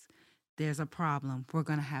fixed. There's a problem. We're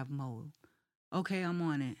going to have mold. Okay, I'm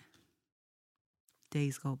on it.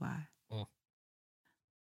 Days go by.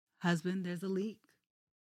 Husband, there's a leak.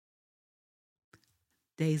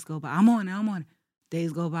 Days go by. I'm on it.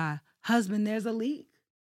 Days go by. Husband, there's a leak.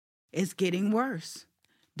 It's getting worse.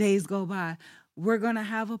 Days go by. We're going to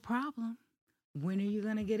have a problem. When are you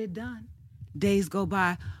going to get it done? Days go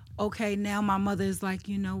by. Okay, now my mother is like,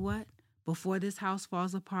 you know what? Before this house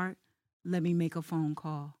falls apart, let me make a phone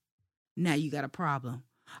call. Now you got a problem.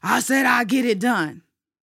 I said I'll get it done.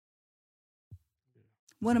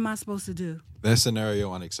 What am I supposed to do? That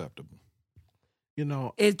scenario unacceptable.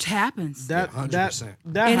 It happens. That 100%.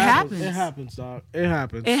 That It happens. It happens, dog. It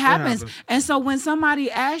happens. It happens. And so when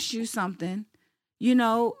somebody asks you something,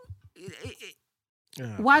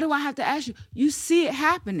 why do I have to ask you? You see it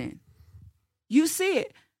happening. You see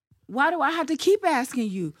it. Why do I have to keep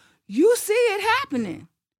asking you? You see it happening.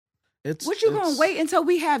 What you gonna wait until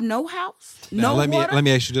we have no house, now, no water? Let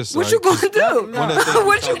me ask you this. What you gonna do? One of the things What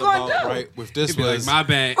we you talked gonna about, do? right, with this Be like, was my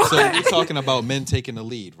bad. So we're talking about men taking the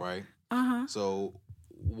lead, right? So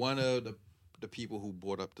one of the people who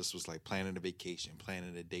brought up this was like planning a vacation,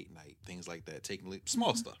 planning a date night, things like that, taking the lead,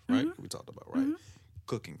 small stuff, right? We talked about, right?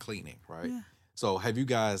 Cooking, cleaning, right? Yeah. So have you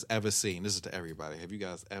guys ever seen? This is to everybody. Have you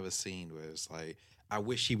guys ever seen where it's like, I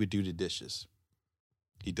wish he would do the dishes.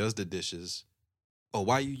 He does the dishes. Oh,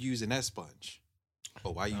 why are you using that sponge?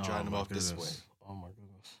 Oh, why are you drying them off this way? Oh my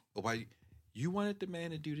goodness. Oh, why you wanted the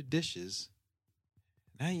man to do the dishes?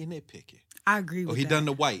 Now you're nitpicking. I agree with Oh, he that. done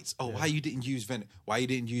the whites. Oh, why you didn't use vinegar? Why you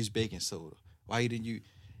didn't use baking soda? Why you didn't use?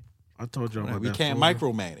 I told y'all about We that can't folder.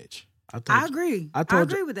 micromanage. I agree. I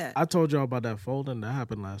agree with that. I told y'all about that folding that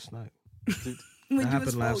happened last night. When that you happened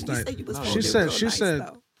was last folding, you night. said you was No, folding She said- real she nice, said-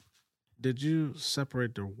 though. Did you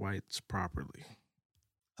separate the whites properly?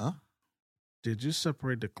 Huh? Did you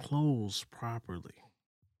separate the clothes properly?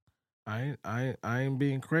 I ain't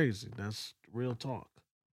being crazy. That's real talk.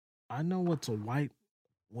 I know what's a white,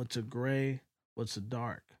 what's a gray, what's a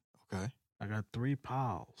dark. Okay. I got 3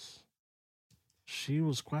 piles. She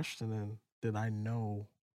was questioning, did I know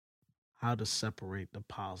how to separate the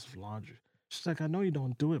piles of laundry? She's like, I know you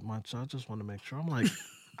don't do it much. So I just want to make sure. I'm like,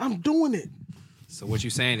 I'm doing it. So what you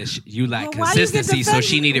saying is you lack Well, why you get consistency, so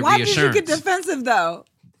she defensive? needed Why reassurance. did you get defensive though?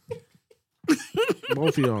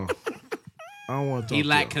 Both of y'all. I don't want to talk He to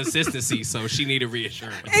lacked y'all. consistency, so she needed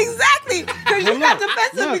reassurance. Exactly, because you Well, got look,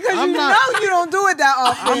 defensive look, because I'm you not- know you don't do it that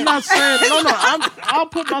often. I'm not saying I'll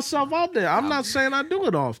put myself out there. I'm not saying I do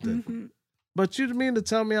it often. But you mean to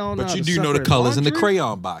tell me I don't know But how you to do know the separate colors in the laundry?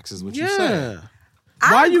 crayon box, is what you Yeah. said.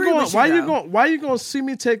 I agree with though. Why you going to see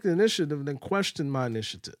me take the initiative and then question my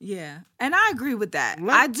initiative? Yeah, and I agree with that.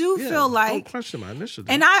 Let- I do yeah, feel don't like, question my initiative.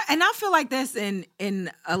 and I feel like that's in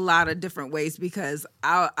a lot of different ways because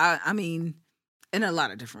I mean, in a lot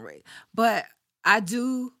of different ways. But I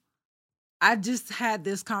just had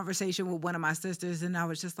this conversation with one of my sisters, and I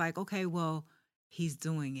was just like, okay, well, he's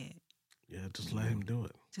doing it. yeah, just let him do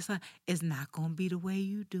it. Just like it's not gonna be the way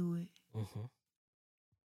you do it. Mm-hmm.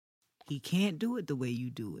 He can't do it the way you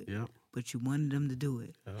do it. Yep. But you wanted him to do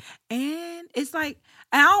it. Yep. And it's like,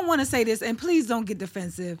 and I don't want to say this, and please don't get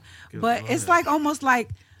defensive, but go it's ahead. like almost like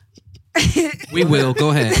We will. Go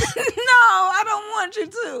ahead. No, I don't want you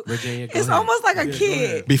to. Virginia, go It's ahead. almost like a Yeah, go kid.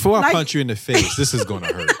 ahead. Before I Like- punch you in the face, this is going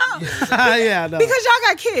to hurt. Yeah, no. Because y'all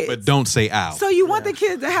got kids. But don't say ow. So you want the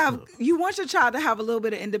kids to have, you want your child to have a little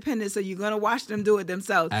bit of independence, so you're going to watch them do it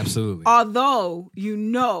themselves. Absolutely. Although you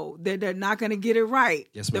know that they're not going to get it right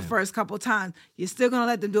Yes, the ma'am. first couple times, you're still going to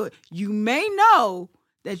let them do it. You may know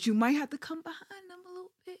that you might have to come behind them a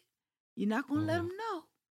little bit. You're not going to let them know.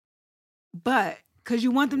 But, because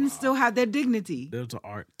you want them to still have their dignity. There's an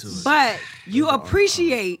art to it. But you There's an art.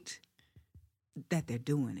 appreciate that they're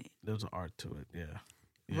doing it. There's an art to it. Yeah.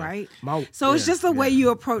 Yeah. Right? So It's just the way you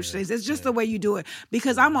approach things. It's just the way you do it.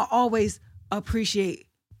 Because I'm going to always appreciate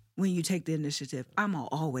when you take the initiative. I'm going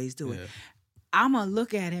to always do it. Yeah. I'm going to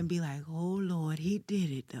look at it and be like, oh, Lord, he did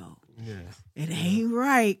it, though. Yeah. It ain't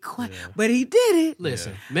right, quite, Yeah. but he did it.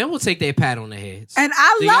 Listen, men will take their pat on the heads. And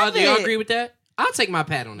I love do y'all it. agree with that? I'll take my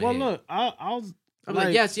pat on the Well, head. look, I'll I'm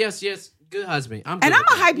like, yes, good husband. I'm good And I'm with going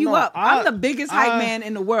to that. hype you No, up. I'm the biggest hype man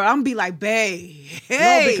in the world. I'm going to be like, babe,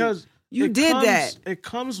 hey, no, because you it did comes- that. It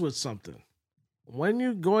comes with something. When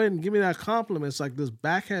you go ahead and give me that compliment, it's like this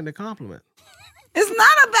backhanded compliment. It's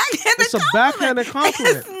not a backhanded It's a compliment. backhanded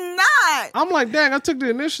compliment. It's not. I'm like, dang, I took the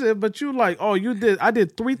initiative, but you like, oh, I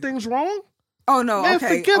did 3 things wrong? Oh, no, Man,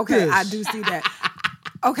 okay, forget okay, this. I do see that.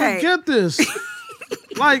 Okay. Forget this.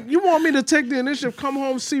 Like, you want me to take the initiative, come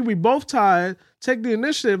home, see we both tired, take the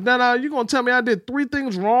initiative, then you going to tell me I did 3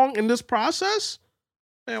 things wrong in this process?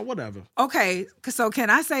 Man, whatever. Okay, so can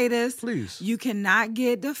I say this? Please. You cannot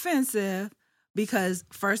get defensive because,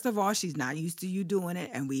 first of all, she's not used to you doing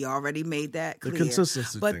it, and we already made that The clear.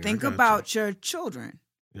 consistency But thing, I think got about your children.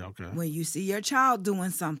 Yeah, okay. When you see your child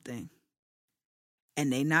doing something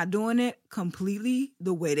and they not doing it completely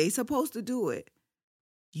the way they supposed to do it,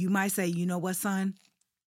 you might say, you know what, son?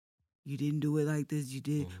 You didn't do it like this. You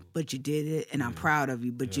did, but you did it, and I'm proud of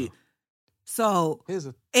you. But Yeah. So Here's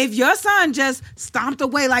a if your son just stomped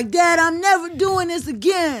away like, Dad, I'm never doing this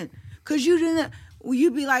again, because you didn't, well,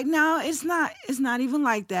 you'd be like, no, it's not even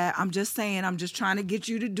like that. I'm just saying, I'm just trying to get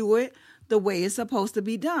you to do it the way it's supposed to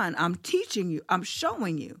be done. I'm teaching you. I'm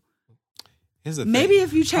showing you. here's the Maybe thing.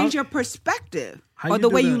 if you change your perspective how or you the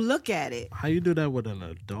do way you that? look at it. How you do that with an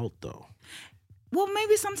adult, though? Well,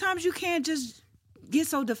 maybe sometimes you can't just get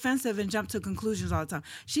so defensive and jump to conclusions all the time.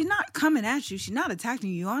 She's not coming at you. She's not attacking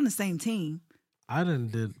you. You're on the same team. I done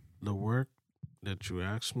did the work that you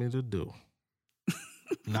asked me to do.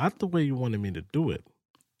 Not the way you wanted me to do it.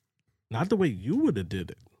 Not the way you would have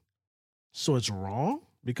did it. So it's wrong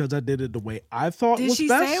because I did it the way I thought Did was she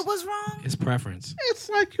best? say it was wrong? It's preference. It's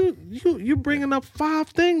like you bringing up 5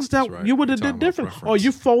 things that That's right. you would have Talking did about different. preference. Or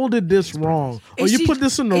you folded this wrong. Or Is you she- put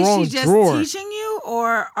this in the wrong Is she just drawer. teaching you,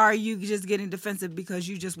 or are you just getting defensive because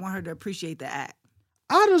you just want her to appreciate the act?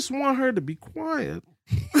 I just want her to be quiet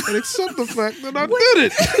and accept the fact that I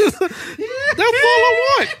did it. That's all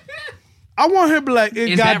I want. I want her to be like,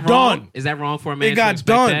 it Is got that wrong? done. Is that wrong for a man It got to expect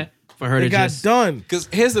done. that For her it to got just done. Because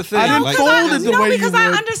here's the thing. I didn't like, fold it the way you because would, I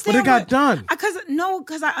understand but it got done.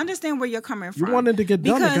 Because I understand where you're coming from. You wanted to get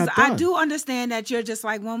done, it Because got I done. do understand that you're just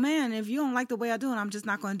like, well, man, if you don't like the way I do it, I'm just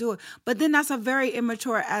not going to do it. But then that's a very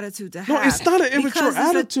immature attitude to have. No, it's not an immature Because it's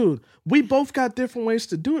attitude. We both got different ways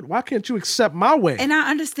to do it. Why can't you accept my way? And I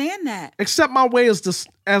understand that. Accept my way as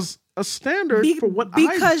a standard for what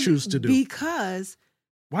I choose to do. Because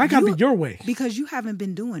Why got to be your way? Because you haven't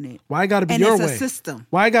been doing it. Why got to be And your it's way? a system.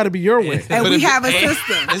 Why got to be your way? And But we if- have a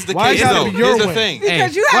system. It's the Why case gotta though. be your Here's the way? thing.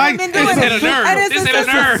 Because you Why- haven't been doing it's it. a system. And it's This a ain't a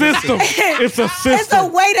system. nerve. System. It's a system. It's the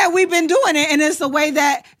way that we've been doing it, and it's the way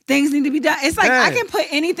that things need to be done. It's like I Dang. can put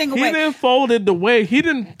anything He away. didn't fold it the way. He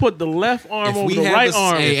didn't put the left arm If over we the have right a-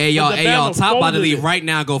 arm. Hey, But the y'all. man Top about to folded leave it. right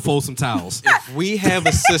now. Go fold some towels. If we have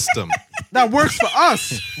a system, That works for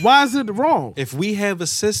us. Why is it wrong? if we have a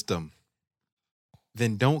system,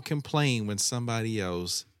 then don't complain when somebody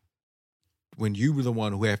else, when you were the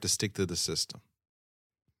one who have to stick to the system.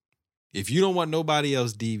 If you don't want nobody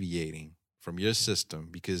else deviating from your system,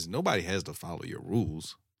 because nobody has to follow your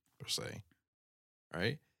rules, per se,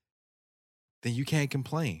 right? Then you can't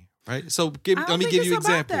complain, right? So let me give you an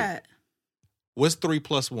example. That. What's 3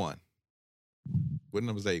 plus 1? What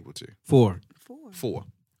number is that equal to? 4. 4.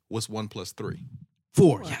 What's 1 plus 3?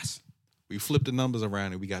 4. Yes. We flipped the numbers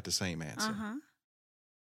around and we got the same answer. Uh-huh.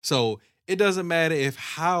 So it doesn't matter if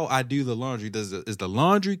how I do the laundry. Is the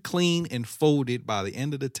laundry clean and folded by the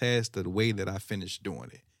end of the task the way that I finished doing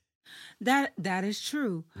it? That is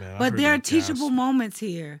true. Man, I but heard there are that teachable gasp. moments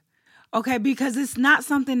here. Okay, because it's not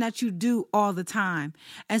something that you do all the time.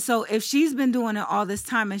 And so if she's been doing it all this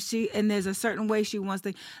time and there's a certain way she wants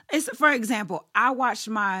to, it's, for example, I watched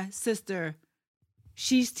my sister,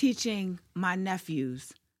 she's teaching my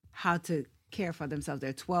nephews how to care for themselves.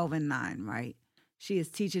 They're 12 and 9, right? She is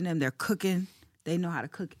teaching them, they're cooking. They know how to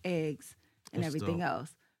cook eggs and That's everything dope.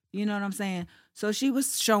 else. You know what I'm saying? So she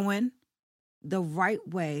was showing the right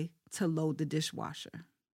way to load the dishwasher.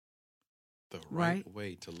 The Right.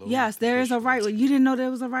 way to load. Yes, the there is a right way. dishwasher. You didn't know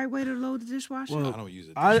there was a right way to load the dishwasher? Well, I don't use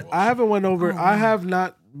it. I haven't went over. Oh, I wow. have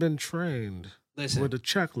not been trained Listen. with a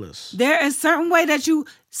checklist. There is certain way that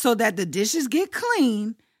so that the dishes get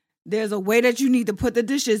clean. There's a way that you need to put the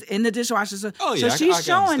dishes in the dishwasher. So, Oh, so yeah, I she's can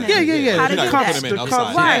showing understand them Yeah, yeah, yeah. how to You're do not gonna that. put them in The upside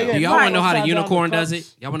cups, down. Right. Do y'all Right. want to know how the Upside down unicorn the does cups.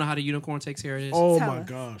 it? Y'all want to know how the unicorn takes care of this? Oh Tell my us.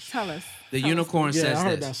 gosh. Tell us. The Tell us. unicorn Yeah, says I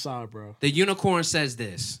heard this. that side, bro. The unicorn says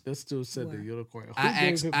this. This dude said the unicorn. Who I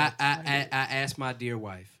gave asked, him I that? asked my dear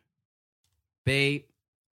wife, babe,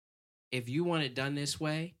 if you want it done this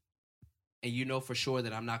way, and you know for sure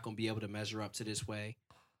that I'm not going to be able to measure up to this way,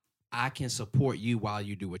 I can support you while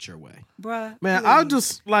you do it your way. Bruh, Man, please. I'll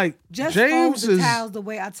just like Just James fold the is. towels the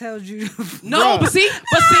way I told you. No, Bruh.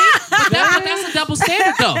 but that's a double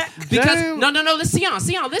standard though. Because James- no, let's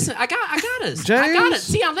Sion, listen, I got us. I got it. James-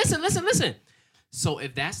 Sion, listen. So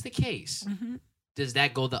if that's the case, Mm-hmm. does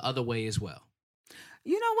that go the other way as well?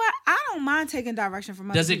 You know what? I don't mind taking direction from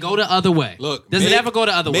other Does it people. go the other way? Look, does it make- ever go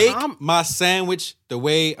the other way? Make my sandwich the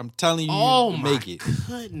way I'm telling you Oh to my make it.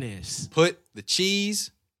 goodness. Put the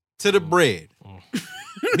cheese to the bread.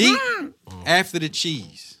 Meat after the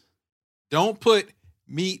cheese. Don't put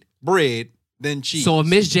meat, bread, then cheese. So if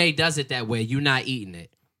Miss J does it that way, you're not eating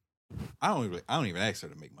it. I don't even ask her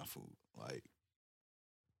to make my food. Like,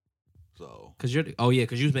 so Because you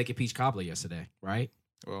was making peach cobbler yesterday, right?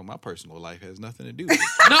 well, my personal life has nothing to do with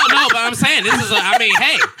it. No, but I'm saying this is.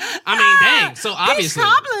 Dang. So obviously,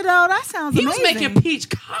 Peach cobbler, though, that sounds he was amazing. making peach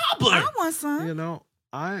cobbler. I want some. You know,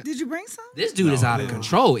 Did you bring some? This dude is out of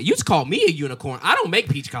control. You just called me a unicorn. I don't make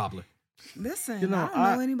peach cobbler. Listen, You know, I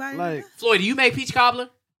don't know anybody. like. Floyd, do you make peach cobbler?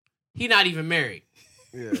 He not even married,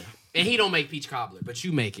 Yeah. and he don't make peach cobbler, but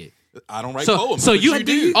you make it. I don't write So, poems. so but you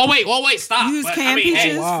do. Oh wait, stop. Use But, canned peaches,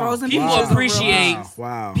 hey, Wow. frozen people peaches. appreciate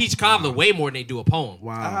Wow. peach cobbler way more than they do a poem.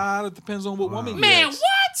 Wow. It depends on what woman you Man, ask.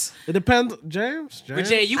 what? It depends, James. But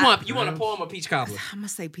Jay, you want a James. poem or peach cobbler? I'm gonna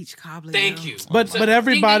say peach cobbler. Thank yo. you. But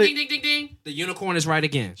everybody. Ding, ding, ding, ding, ding. The unicorn is right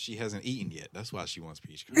again. She hasn't eaten yet. That's why she wants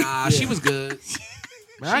peach cobbler. Nah, she was good.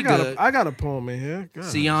 Man, she good. I got a poem in here. God.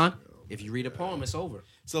 Sion, if you read a poem, it's over.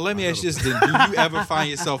 So let me ask you this: then, do you ever find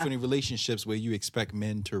yourself in relationships where you expect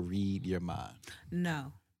men to read your mind?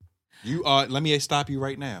 No. You are. Let me stop you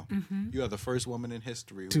right now. Mm-hmm. You are the first woman in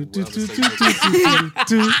history who Do, will do, ever do, say do, that.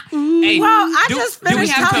 do, do, do. Hey, Well, I do- just do we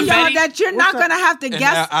finished have telling y'all confetti? that you're not What's gonna have to And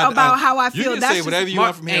guess about how I You feel. can That's say just, whatever you Mark,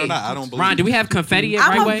 want from here hey, on out. I don't believe. Ron, do we it. have confetti at I'm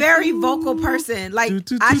right a way? very vocal person. Like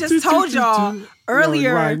I just told y'all Yo,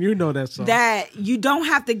 earlier Ryan, you know that song. that you don't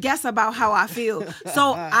have to guess about how I feel.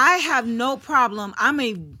 So I have no problem. I'm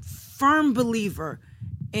a firm believer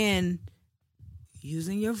in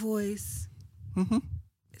using your voice,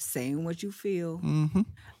 saying what you feel. Mm-hmm.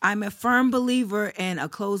 I'm a firm believer in a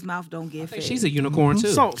closed mouth don't get fed. She's a unicorn too.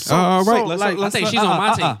 So, All right, like, I think she's on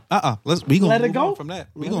my team. We gonna Let it move go? on from that.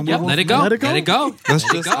 We gonna Yep, move let on it from go. Let it go? Let it go. Let's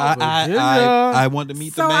Let it just. go. I want to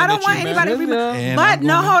meet the So man I don't that want you anybody married. to And But I'm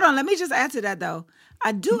no, gonna- hold on. Let me just add to that though.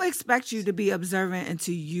 I do expect you to be observant and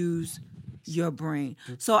to use your brain.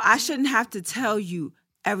 So I shouldn't have to tell you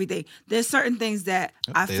everything. There's certain things that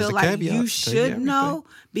I There's feel a like caveat. you Tell you should everything. know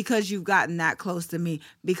because you've gotten that close to me,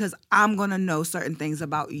 because I'm going to know certain things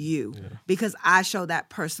about you because I show that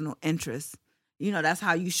personal interest. You know, that's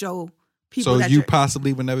how you show people So that you you're...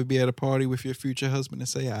 possibly would never be at a party with your future husband and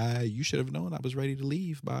say, you should have known I was ready to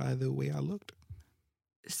leave by the way I looked.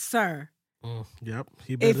 Sir, Yep.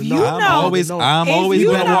 He better If you know. know- I'm always if gonna you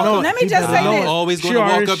walk know, up. let me just say I'm this. always She gonna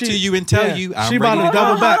walk already- up to she- you and tell yeah. you I'm She ready about to to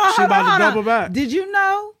double go. back. She about to double back. Did you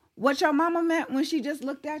know what your mama meant when she just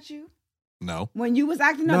looked at you? No. When you was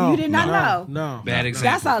acting up, you did not know. No. Bad That's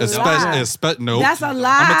example. a lie. No. That's a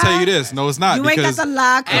lie. I'm gonna tell you this. No, it's not. You ain't got because the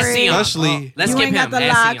lie, Ask Craig. Sion. especially Let's You give ain't got him. the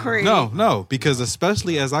Ask lie, Sion. Craig. no, because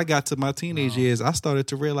especially as I got to my teenage years, I started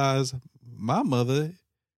to realize my mother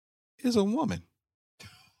is a woman.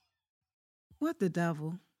 What the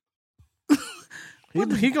devil?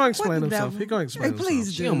 He gonna explain What the himself. devil? He gonna explain Hey, please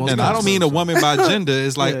himself. She do. almost And I don't mean a woman by gender.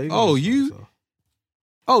 It's like, Yeah, he oh, gonna explain you himself.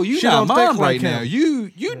 you She not don't mom think right like now.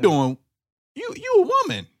 him. You doing you a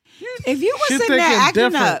woman. If you were She sitting there thinking acting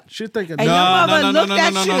different. up, She thinking And your mother no. looked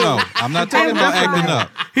at you. I'm not She talking about thinking acting different. up.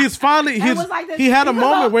 He's finally And was like this, he had a because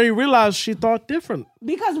moment of- where he realized she thought different.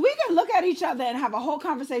 because we can look at each other and have a whole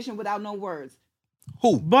conversation without no words.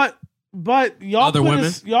 Who? But y'all Other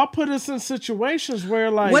women? y'all put us in situations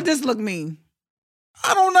where like What does look mean?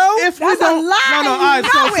 I don't know. if That's we don't a lie, no you all right, know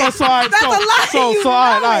so it. so all right, That's a lie, so you all right, know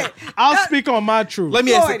all right. it. I'll That- speak on my truth. Let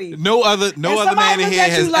me ask Shorty. you, no other If man somebody in look here at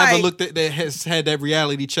you has ever like- looked at that has had that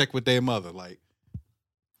reality check with their mother. Like,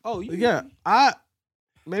 oh Yeah, I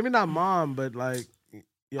maybe not mom, but like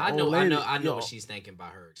your I old know lady, what she's thinking by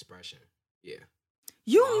her expression. Yeah.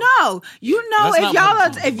 You know That's if not y'all what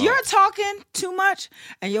I'm are, talking if you're about. talking too much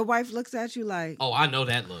and your wife looks at you like, Oh, I know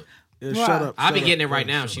that look. Yeah, Right. shut up. I be shut getting up, it right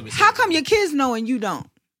yeah, now. shut She up. was. how come your kids know and you don't?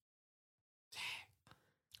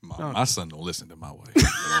 my son don't listen to my wife.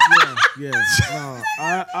 Yeah. No,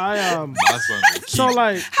 I My son will so keep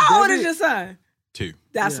like How old there is be- your son? two.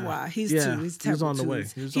 That's Yeah. why he's Yeah. 2. He's He's terrible on the way.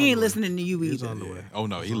 twos. He's He on ain't the way. listening to you He's either. on the way. Oh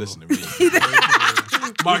no, he listened to me.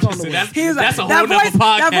 Mark on the way. that's, He's that's a that whole nother voice,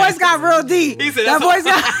 podcast. that voice got real deep. He said that that's voice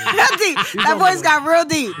got real deep. That on the voice way. got real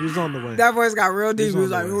deep. He's on the way. That voice got real deep. He's He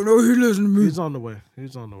was on like, the way. oh no, he listened to me. He's on the way.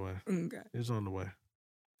 He's on the way. Okay. He's on the way.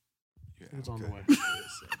 He's on the Okay.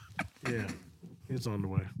 way. Yeah. He's on the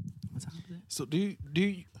way. So do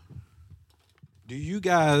you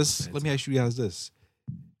guys? Let me ask you guys this: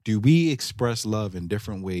 do we express love in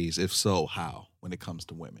different ways? If so, how? When it comes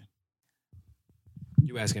to women,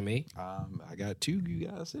 You asking me? I got two you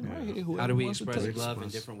guys sitting right here. How Whoever do we wants to express take- love in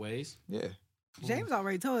different ways? Yeah, James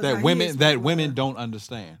already told us that how he women expressed women love. don't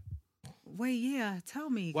understand. Wait, yeah, tell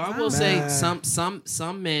me. Well, 'cause I will don't- say Nah.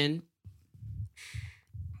 some men,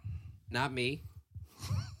 not me.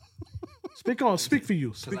 Speak for you. Speak for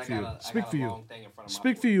you. Speak for you.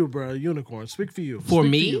 Speak for you, bro. Unicorn. Speak for you. For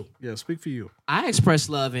Speak me? you. Yeah, speak for you. I express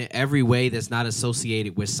love in every way that's not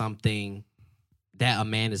associated with something that a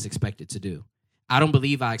man is expected to do. I don't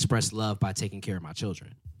believe I express love by taking care of my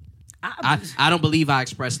children. I don't believe I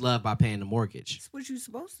express love by paying the mortgage. That's what you're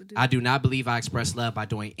supposed to do. I do not believe I express love by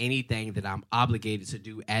doing anything that I'm obligated to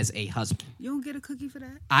do as a husband. You don't get a cookie for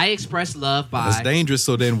that? I express love That's by dangerous.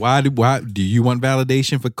 So then, why do you want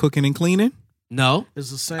validation for cooking and cleaning? no. It's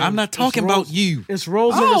the same. I'm not it's talking roles- about you. It's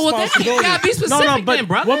roles and Oh, well, then you responsibilities. gotta be specific but then,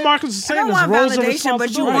 brother. what Marcus is I saying don't is want roles and validation, but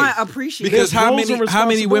you responsibilities. want appreciation. Because There's roles and how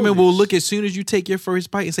many women will responsibilities. look as soon as you take your first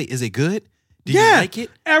bite and say, "Is it good? Do you Yeah, like it?"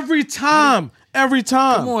 every time. Every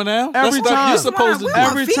time. Come on now. Every That's what time. you're supposed to We do.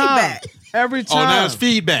 want Every time. feedback. Every Oh, time. now it's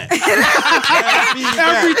feedback. Every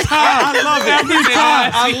time. I love it. Every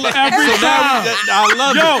time. Every So now time. I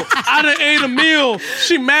love Yo, it. I done ate a meal.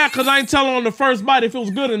 She mad because I ain't tell her on the first bite if it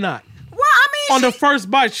was good or not. Well, I mean, On the first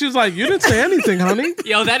bite, she's like, "You didn't say anything, honey."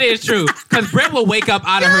 Yo, that is true. Because Brett will wake up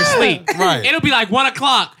out of her sleep. Right. It'll be like 1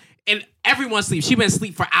 o'clock and everyone sleeps. She been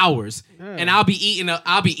asleep for hours. And I'll be eating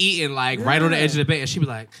like right on the edge of the bed. And she'll be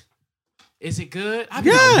like, "Is it good?" I'll be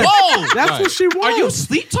Yeah. like, "Whoa. That's Right. what she wants. Are you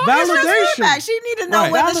sleep talking?" that's just validation. feedback. She need to know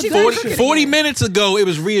Right. whether she Validation. can cook it 40 again. minutes ago, it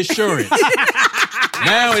was reassurance.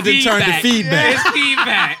 Now it done turned to feedback. It's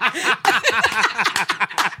feedback.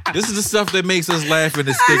 This is the stuff that makes us laugh in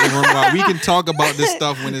the stick room. While we can talk about this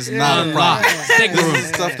stuff when it's not a problem. Stick This room.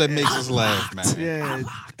 is the stuff that makes us laugh, man. Yeah.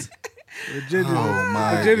 Virginia, Oh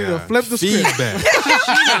my Virginia, God. flip the script. Feedback.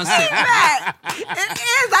 She done said- Feedback. It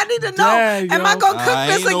is. I need to know. Dang, am I yo. gonna cook I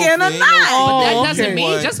this ain't no again or fan, not? Oh, That doesn't okay.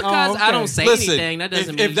 mean just because I don't say Listen, anything. That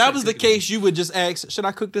doesn't mean if that you was should the cook it. case, you would just ask, "Should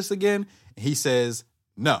I cook this again?" He says,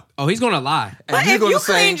 "No." Oh, he's gonna lie. And But you're if gonna you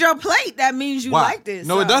say, cleaned your plate, that means you "Why?" like this.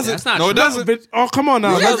 No, it doesn't. That's not No, it true. doesn't. Bitch, oh, come on now.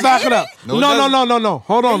 You Let's just back it ate up. it? No, it No.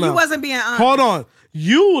 Hold on And you now. wasn't being honest. Hold on.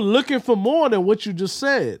 You were looking for more than what you just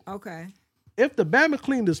said. Okay. If the Bama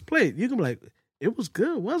cleaned his plate, you can be like, it was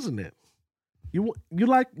good, wasn't it? You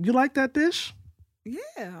like that dish? Yeah.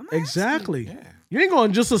 I'm Exactly. You ain't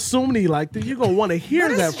gonna just assume he liked it. You're gonna want to hear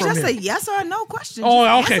But that it's from just him. a yes or a no question. Oh,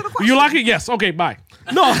 Just okay. answer the question. You like it? Yes. Okay, bye.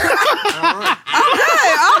 No. Okay.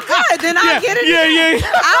 Then I'll get it. Yeah.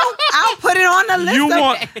 I'll put it on the list. You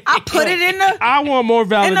want- I'll put it in the. I want more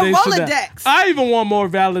validation. Rolodex. I even want more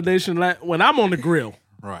validation when I'm on the grill.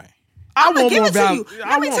 Right. I I'm gonna want give more it to you. I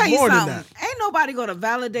Let me want tell you more than something. that. Ain't nobody gonna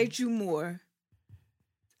validate you more.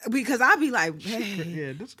 Because I'll be like, hey,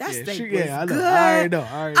 Yeah, that steak she- was I know. good. I already know.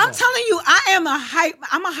 I'm telling you, I'm a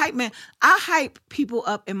hype man. I hype people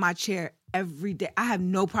up in my chair every day. I have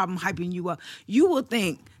no problem hyping you up. You will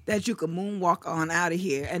think that you could moonwalk on out of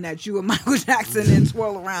here and that you are Michael Jackson and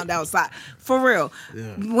swirl around outside. For real.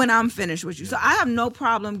 Yeah. When I'm finished with you. So I have no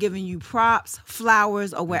problem giving you props,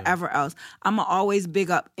 flowers, or wherever else. I'm going to always big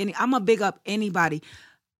up anybody.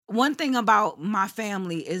 One thing about my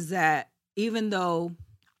family is that even though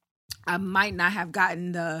I might not have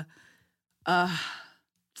gotten the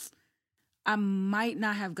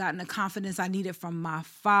confidence I needed from my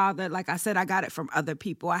father. Like I said, I got it from other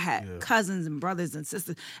people. I had cousins and brothers and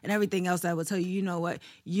sisters and everything else that would tell you, you know what,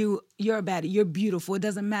 you're a baddie, you're beautiful. It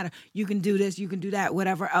doesn't matter. You can do this, you can do that,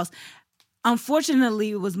 whatever else.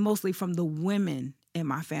 Unfortunately, it was mostly from the women in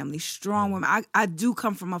my family, strong women. I do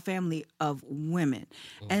come from a family of women.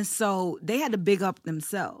 And so they had to big up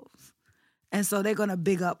themselves. And so they're going to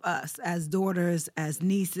big up us as daughters, as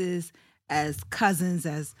nieces, as cousins,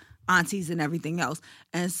 as aunties and everything else.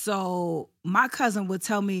 And so my cousin would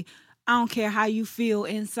tell me, I don't care how you feel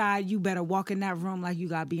inside, you better walk in that room like you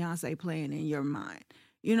got Beyonce playing in your mind.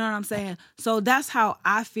 You know what I'm saying? So that's how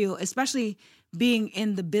I feel, especially being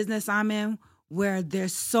in the business I'm in, where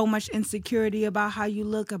there's so much insecurity about how you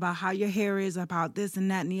look, about how your hair is, about this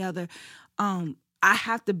and that and the other. I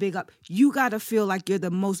have to big up. You got to feel like you're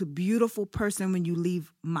the most beautiful person when you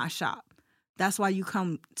leave my shop. That's why you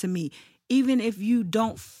come to me. Even if you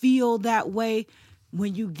don't feel that way,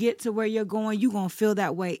 when you get to where you're going, you're going to feel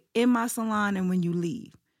that way in my salon and when you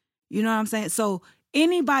leave. You know what I'm saying? So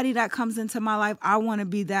anybody that comes into my life, I want to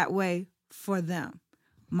be that way for them.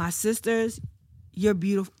 My sisters, you're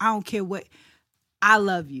beautiful. I don't care what. I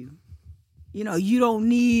love you. You know, you don't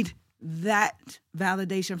need that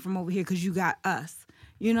validation from over here because you got us.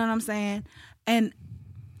 You know what I'm saying? And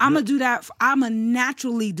I'm going to do that. I'm going to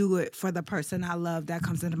naturally do it for the person I love that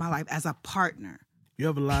comes into my life as a partner. You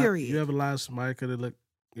ever lied? Period. You ever lied to somebody?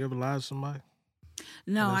 You ever lied to somebody?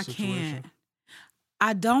 No, in that I situation? can't.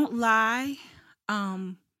 I don't lie,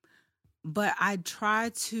 but I try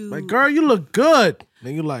to. Like, girl, you look good.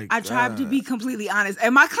 Then you like. I try to be completely honest.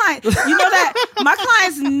 And my client, you know that my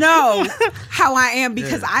clients know how I am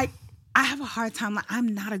because I have a hard time. Like,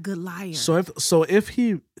 I'm not a good liar. So if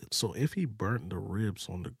he burnt the ribs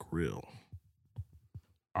on the grill,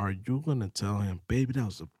 are you gonna tell him, baby, that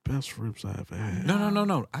was the best ribs I ever had?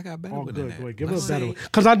 No. I got better Oh, one good. than that. Wait, give her a Let's better say- one.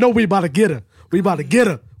 Because I know we about to get her. We about to get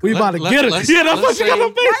her. Yeah, that's what let's she got say- to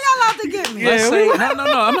face. Why y'all out to get me? Let's Yeah, say,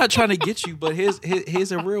 no. I'm not trying to get you, but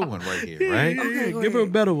here's a real one right here, right? Okay, go Give her a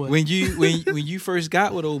ahead. better one. When you first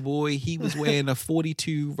got with old boy, he was wearing a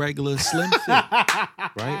 42 regular slim fit, right?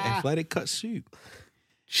 Athletic cut suit.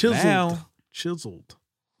 Now- Chiseled.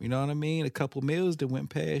 You know what I mean? A couple meals that went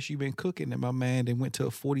past, you been cooking, and my man then went to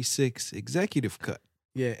a 46 executive cut.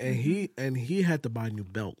 Yeah, and he had to buy a new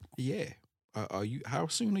belt. Yeah. Are you? How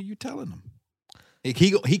soon are you telling him? Like,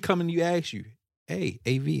 he come and you ask you, hey,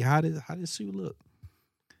 AV, how does suit look?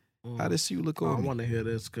 How does suit look I on me? want to hear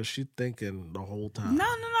this because she's thinking the whole time. No,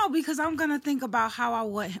 because I'm gonna think about how I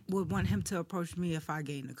would want him to approach me if I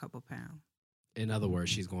gained a couple pounds. In other words,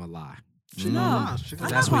 she's gonna lie. She No, gonna lie. She I'm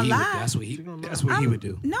gonna That's not what he gonna would. lie. That's what he. She gonna That's lie. what he would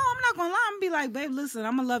do. No, I'm not gonna lie. I'm gonna be like, babe, listen,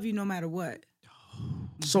 I'm gonna love you no matter what.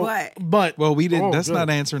 So, But- but Well, we didn't. Oh, that's good. not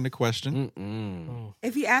answering the question. Mm-mm.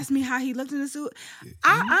 If he asked me how he looked in the suit,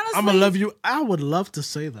 I honestly, I'm gonna love you. I would love to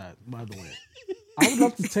say that. By the way, I would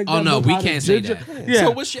love to take. Oh, that no, look we out of can't say ginger- that. Yeah.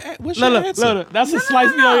 So what's your answer? Look, that's a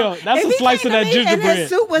slice. Yo, that's if a he slice came of to that me and gingerbread. his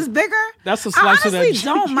suit was bigger, That's a I slice of that honestly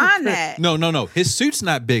don't mind gingerbread. that. No. His suit's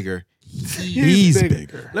not bigger. He's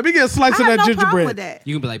bigger. Let me get a slice I of have that no problem with gingerbread. that.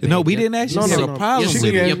 You can be like, No, babe, we your- didn't actually No, have no, a no. problem She with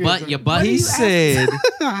can it. get- your butt. He you said,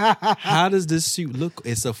 "How does this suit look?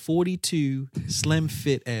 It's a 42 slim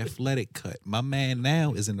fit athletic cut. My man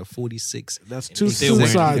now is in the 46. That's two he's still suit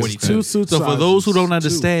wearing sizes. 42. Two suit So sizes. for those who don't Two.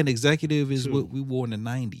 understand, executive is what we wore in the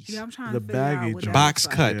 90s. Yeah, I'm trying The to figure out baggy what joint. that Box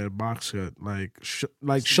looks cut. Yeah, box cut,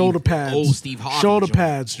 like shoulder pads. old Steve Harvey shoulder joint.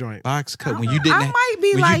 pads joint. Box cut when I you didn't might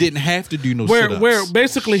be when like- you didn't have to do no Where sit-ups. where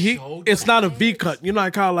basically it's not a V cut. You know,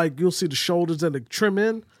 like how like you'll see the shoulders and the trim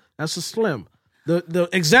in. That's a slim. The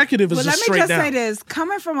executive is But just let me straight just down. say this: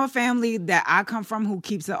 coming from a family that I come from, who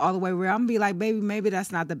keeps it all the way real, I'm gonna be like, baby, maybe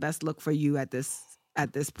that's not the best look for you at this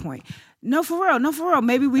point. No, for real.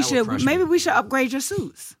 Maybe we That would crush me. should upgrade your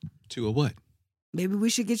suits. to a what? Maybe we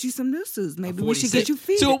should get you some new suits. Maybe we should get 46? you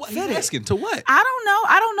feet To a what? You fitted. asking to what? I don't know.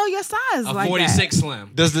 I don't know your size A like 46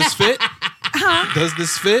 slim. Does this fit? Does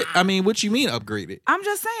this fit? I mean, what you mean upgraded? I'm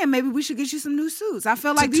just saying, maybe we should get you some new suits. I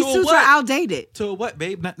feel like To these a suits what? are outdated. To a what,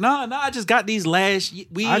 babe? No, I just got these last.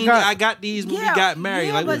 I got these when we got married.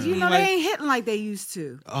 Yeah, like, but what you know mean, they ain't hitting like they used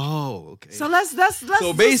to. Oh, okay. So let's So do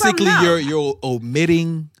something basically, else. you're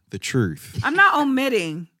omitting the truth. I'm not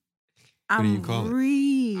omitting. do you I'm call it?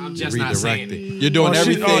 I'm just not saying it. You're doing Oh, she-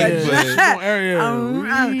 everything, oh, yeah. but She's doing area.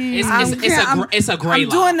 It's a gray I'm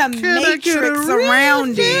doing lock. a Can I get a matrix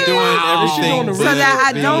around it. doing everything doing So the that I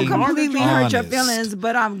Really? don't Being completely hurt your honest. feelings,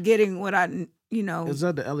 but I'm getting what I, Is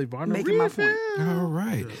that the Ellie Varner? Making my point. All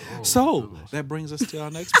right. So that brings us to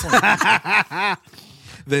our next point.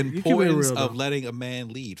 The keep it importance real, of though. letting a man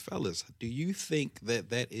lead. Fellas, do you think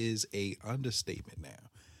that is a understatement now?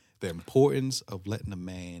 The importance of letting a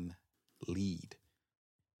man lead.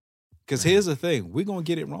 Because here's the thing. We're going to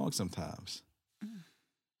get it wrong sometimes.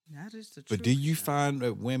 That is the But truth. do you find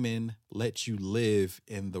that women let you live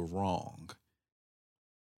in the wrong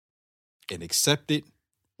and accept it,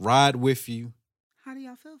 ride with you, How do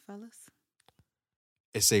y'all feel, fellas?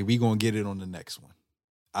 and say, we going to get it on the next one?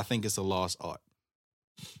 I think it's a lost art.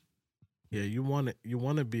 Yeah, you want it. You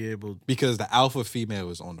want to be able. Because the alpha female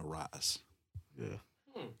is on the rise.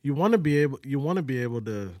 Yeah, you want to be able. You want to be able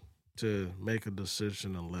to make a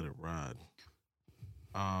decision and let it ride.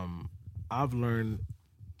 I've learned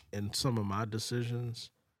in some of my decisions,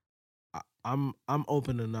 I'm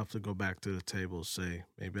open enough to go back to the table and say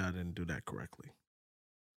maybe I didn't do that correctly.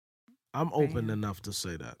 I'm open Bam. enough to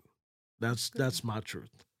say that. That's my truth.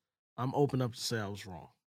 I'm open enough to say I was wrong.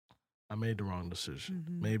 I made the wrong decision.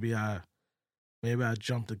 Mhm. Maybe I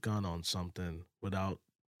jumped the gun on something without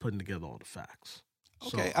putting together all the facts.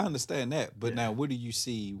 Okay, So, I understand that. But yeah. now what do you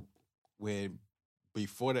see when,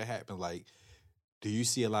 before that happened, like, do you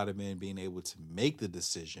see a lot of men being able to make the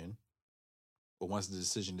decision, but once the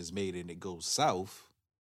decision is made and it goes south,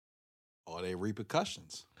 are there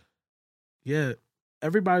repercussions? yeah,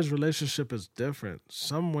 everybody's relationship is different.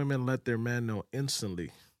 Some women let their man know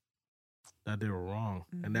instantly that they were wrong,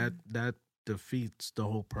 and that defeats the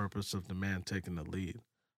whole purpose of the man taking the lead.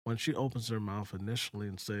 When she opens her mouth initially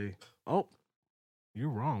and say, "Oh, you're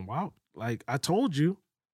wrong," wow, like I told you,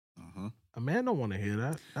 Mm-hmm. a man don't want to hear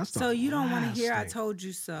that. That's the So you don't want to last hear "I thing. told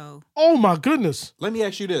you so"? Oh my goodness! Let me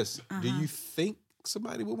ask you this. Do Uh-huh. you think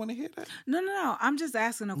somebody would want to hear that? No. I'm just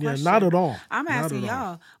asking a Yeah, question. not at all. I'm Not asking at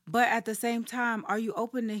all. y'all, but at the same time, are you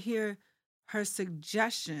open to hear her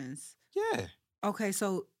suggestions? Yeah. Okay,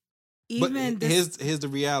 so But even this, here's the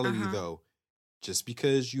reality, Uh-huh. though. Just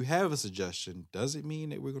because you have a suggestion doesn't mean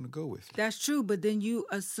that we're going to go with it. that's true, but then you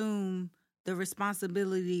assume the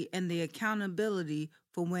responsibility and the accountability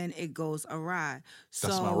for when it goes awry.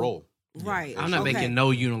 That's So, my role. right? I'm not okay. making no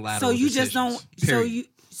unilateral So you just don't. decisions, period.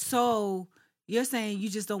 So you're saying you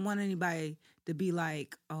just don't want anybody to be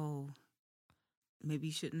like, oh, maybe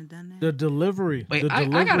you shouldn't have done that. The delivery. Wait, the I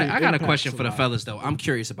got delivery a impacts question for the lot. fellas though. I'm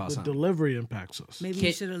curious about The something. delivery impacts us. Maybe Can-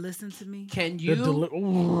 you should have listened to me. Can The you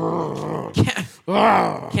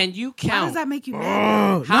can you Why does count? that make you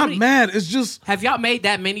mad? How Not many- mad. It's just Have y'all made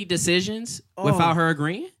that many decisions Oh. without her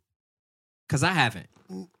agreeing? Because I haven't.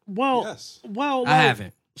 well, Yes. well. I like,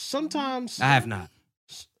 haven't. Sometimes I have not.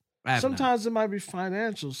 I have not. Sometimes it might be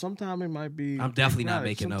financial. Sometimes it might be. I'm definitely not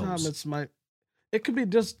pragmatic. making Sometimes those. it's might. It could be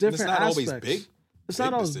just And it's different not aspects. always big. It's not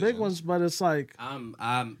big always big decisions. ones, but it's like I'm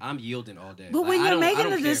yielding all day. But Like, when I you're don't- I making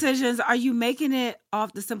don't the care. decisions, are you making it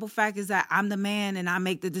off the simple fact is that I'm the man and I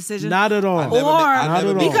make the decision? not at all. I never ma- Or- I Not never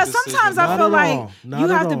at made all. a Because decision. sometimes I Not feel at like all. Not you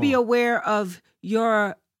at have to be all. aware of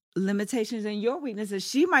your limitations and your weaknesses.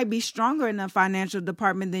 She might be stronger in the financial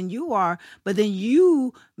department than you are, but then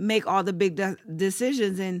you make all the big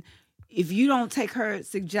decisions. And if you don't take her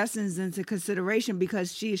suggestions into consideration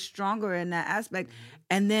because she is stronger in that aspect,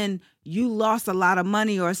 and then you lost a lot of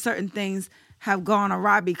money or certain things have gone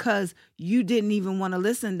awry because you didn't even want to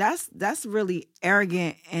listen. That's really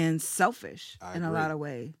arrogant and selfish in a agree. lot of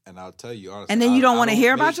ways. And I'll tell you honestly. And then you don't want to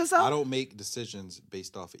hear about make- yourself? I don't make decisions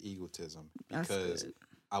based off of egotism That's because good.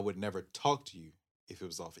 I would never talk to you if it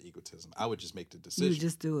was off of egotism. I would just make the You decision.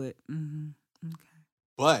 just do it. Okay.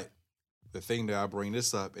 But the thing that I bring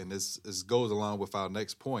this up, and this goes along with our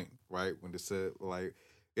next point, right? When it said, like,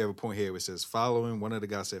 we have a point here where it says one of the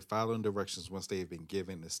guys said, following directions once they have been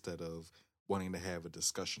given instead of wanting to have a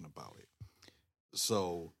discussion about it.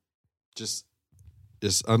 So just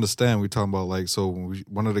understand we're talking about, like, so when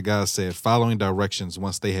one of the guys said, following directions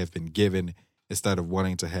once they have been given instead of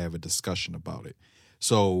wanting to have a discussion about it.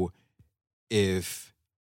 So if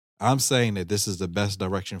I'm saying that this is the best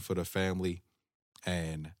direction for the family,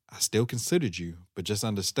 and I still considered you, but just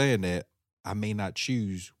understand that I may not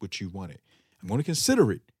choose what you wanted. I'm going to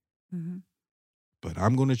consider it, but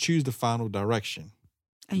I'm going to choose the final direction.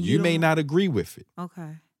 And You may don't- not agree with it,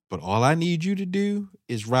 Okay. but all I need you to do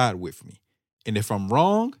is ride with me. And if I'm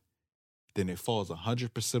wrong, then it falls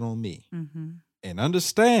 100% on me. Mm-hmm. And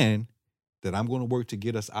understand that I'm going to work to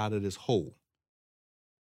get us out of this hole.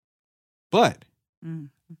 But Mm.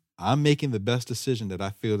 I'm making the best decision that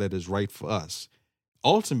I feel that is right for us.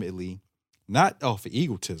 Ultimately, not off of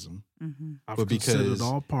egotism, Mm-hmm. I've but considered because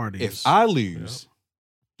all parties. if I lose,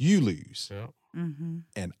 you lose. Yep. Mm-hmm.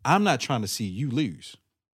 And I'm not trying to see you lose.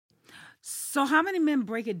 So how many men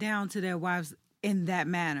break it down to their wives in that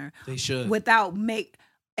manner They should. without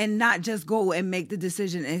and not just go and make the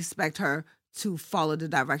decision and expect her to follow the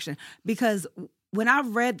direction? Because when I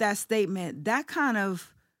read that statement, that kind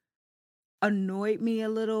of annoyed me a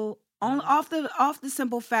little off the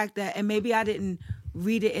simple fact that, and maybe I didn't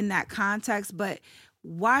read it in that context, but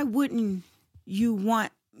why wouldn't you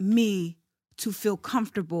want me to feel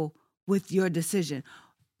comfortable with your decision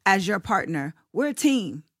as your partner? We're a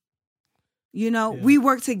team. You know, we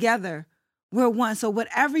work together. We're one. So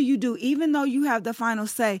whatever you do, even though you have the final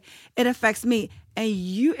say, it affects me. And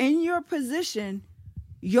you, in your position,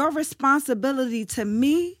 your responsibility to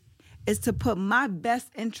me is to put my best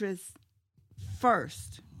interests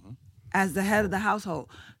first as the head of the household.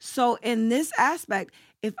 So in this aspect,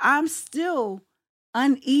 if I'm still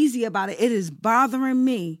uneasy about it, it is bothering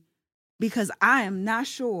me because I am not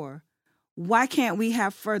sure. Why can't we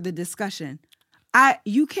have further discussion?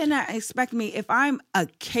 You cannot expect me, if I'm a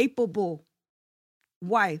capable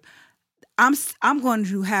wife, I'm going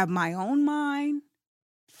to have my own mind,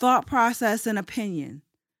 thought process, and opinion.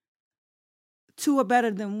 Two are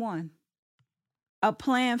better than one. A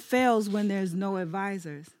plan fails when there's no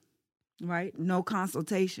advisors, right? No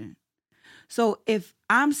consultation. So if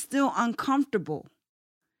I'm still uncomfortable,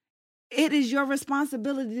 it is your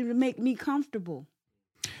responsibility to make me comfortable.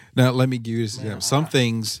 Now, let me give you this example. Some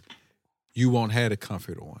things you won't have the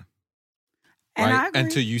comfort on. And right? I agree.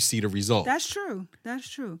 Until you see the result. That's true. That's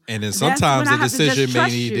true. And then That's sometimes when I a have to just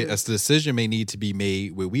trust you. decision may need to be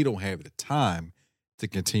made where we don't have the time to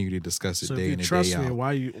continue to discuss it So if day you in and trust day me, out.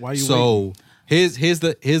 why you So here's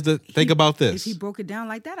the think about If this. he broke it down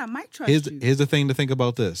like that, I might trust you. Here's the thing to think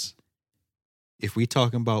about this. If we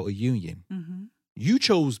talking about a union, Mm-hmm. you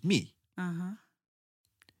chose me. Uh-huh.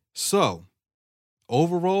 So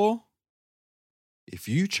overall, if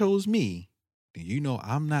you chose me, then you know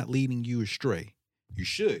I'm not leading you astray. You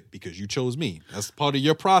should, because you chose me. That's part of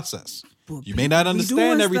your process. But You may not people be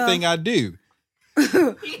doing understand everything stuff. I do.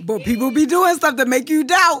 But people be doing stuff to make you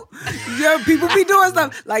doubt. Yeah, people be doing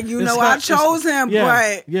stuff like I not- chose him, yeah,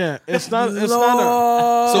 but yeah. It's not a. So who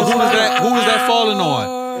is that? Who is that falling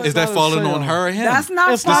on? Is that not a falling on sale. her or him? That's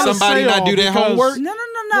not It's Did not a somebody not sale do their because- homework? No.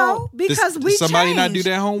 Well, Because did we somebody not do changed.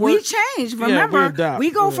 their homework? We changed. we Remember, adapt.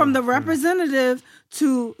 we go Yeah, from the yeah. representative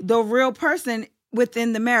to the real person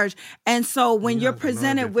within the marriage. And so when You you're have to know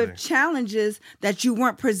presented with everything. challenges that you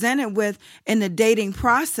weren't presented with in the dating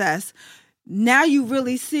process, now you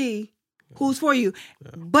really see who's for you.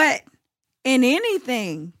 But in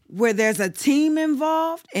anything where there's a team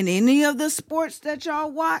involved, in any of the sports that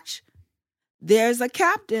y'all watch, there's a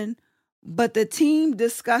captain, but the team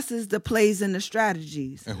discusses the plays and the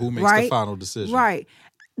strategies. And who makes right? the final decision? Right.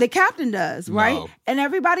 The captain does, right? No. And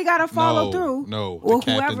everybody got to follow No, through. no, the Well,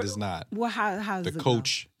 captain does not. Well, how does The it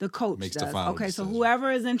coach go? The coach makes the does. final Okay, so decision.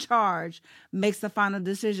 whoever is in charge makes the final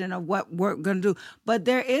decision of what we're going to do. But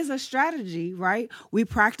there is a strategy, right? We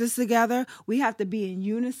practice together. We have to be in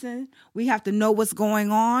unison. We have to know what's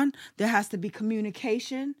going on. There has to be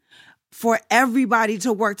communication for everybody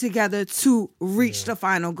to work together to reach the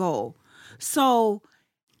final goal. So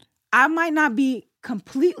I might not be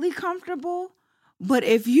completely comfortable, but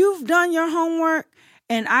if you've done your homework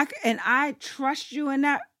and I trust you in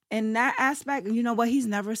in that aspect, you know what? He's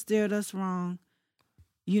never steered us wrong.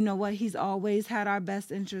 You know what? He's always had our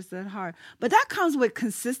best interests at heart. But that comes with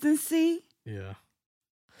consistency. Yeah.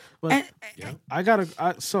 But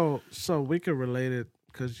so we can relate it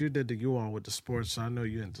because you did the U-on with the sports. So I know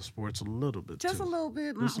you're into sports a little bit Just too. a little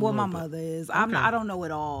bit. Just a Well, little my bit. mother is. Okay. I don't know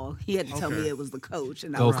it all. He had to tell me it was the coach.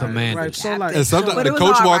 And I Go was like, Commanders. Right. So like, And sometimes But the it was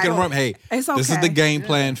coach all walking right. around, hey, It's this is okay. the game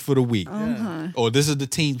plan for the week. Uh-huh. Or this is the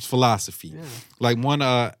team's philosophy. Like one,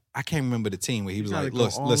 I can't remember the team where he was gotta like, go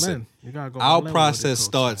look, all listen, in. You gotta go our all in with process what the coach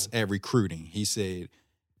starts said. at recruiting. He said,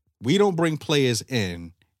 we don't bring players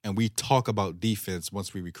in and we talk about defense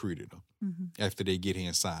once we recruited them after they get here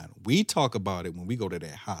and sign. We talk about it when we go to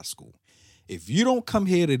that high school. If you don't come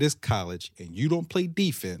here to this college and you don't play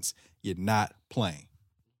defense, you're not playing.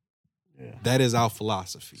 Yeah. That is our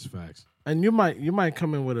philosophy. It's facts. And you might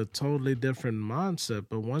come in with a totally different mindset,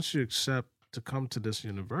 but once you accept to come to this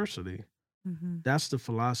university, that's the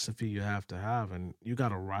philosophy you have to have, and you got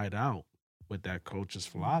to ride out with that coach's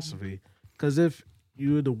philosophy. Because if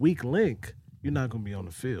you're the weak link, you're not going to be on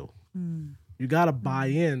the field. You got to buy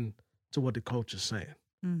in to what the coach is saying,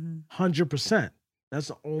 100%. That's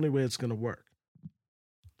the only way it's going to work.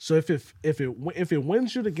 So if it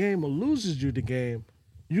wins you the game or loses you the game,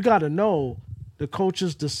 you got to know the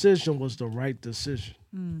coach's decision was the right decision,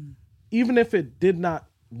 even if it did not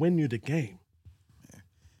win you the game.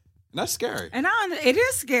 And that's scary. And it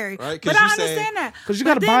is scary, Right, 'cause but I you say- understand that. 'Cause you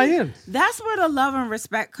But gotta then buy in. That's where the love and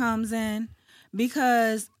respect comes in,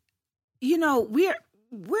 because you know we're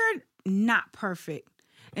not perfect,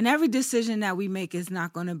 and every decision that we make is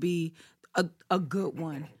not going to be a good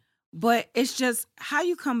one. But it's just how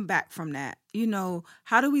you come back from that. You know,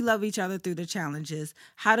 how do we love each other through the challenges?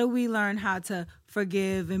 How do we learn how to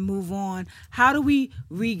forgive and move on? How do we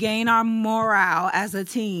regain our morale as a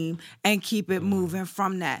team and keep it moving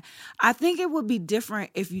from that? I think it would be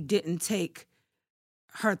different if you didn't take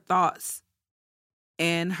her thoughts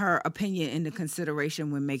and her opinion into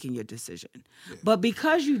consideration when making your decision. But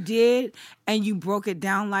because you did and you broke it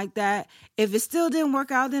down like that, if it still didn't work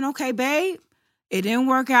out, then okay, babe. It didn't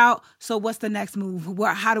work out, so what's the next move?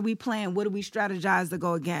 How do we plan? What do we strategize to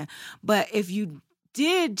go again? But if you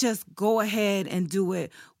did just go ahead and do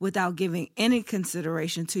it without giving any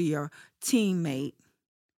consideration to your teammate,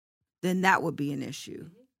 then that would be an issue.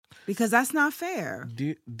 Because that's not fair.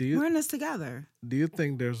 We're in this together. Do you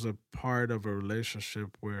think there's a part of a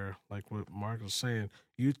relationship where, like what Mark was saying,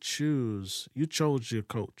 you chose your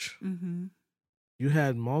coach? Mm-hmm. You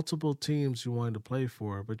had multiple teams you wanted to play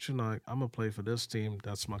for, but you're like, I'm gonna play for this team.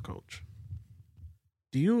 That's my coach.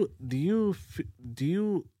 Do you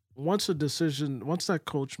once that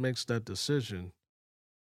coach makes that decision,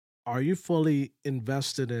 are you fully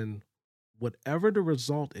invested in whatever the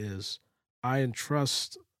result is? I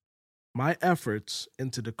entrust my efforts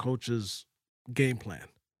into the coach's game plan.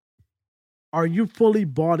 Are you fully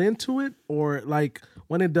bought into it, or like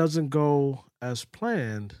when it doesn't go as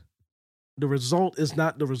planned, the result is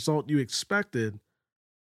not the result you expected,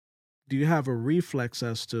 do you have a reflex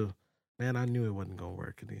as to, man, I knew it wasn't going to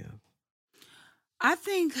work in the end? I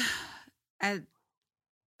think at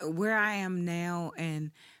where I am now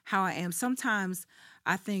and how I am, sometimes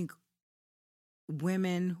I think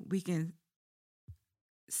women, we can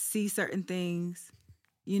see certain things.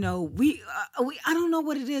 You know, we I don't know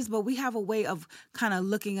what it is, but we have a way of kind of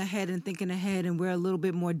looking ahead and thinking ahead, and we're a little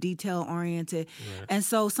bit more detail oriented. Right. And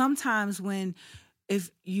so sometimes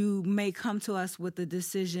if you may come to us with a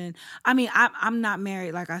decision, I mean, I'm not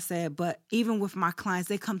married, like I said, but even with my clients,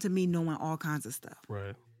 they come to me knowing all kinds of stuff.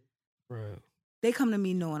 Right. They come to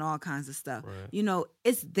me knowing all kinds of stuff. Right. You know,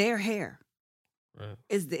 it's their hair. Right.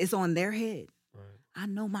 It's on their head. Right. I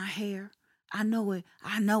know my hair. I know it.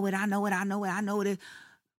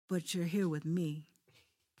 But you're here with me.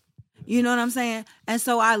 You know what I'm saying? And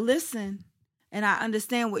so I listen and I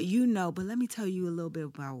understand what you know, but let me tell you a little bit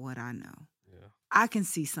about what I know. Yeah. I can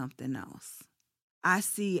see something else. I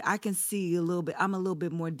can see a little bit. I'm a little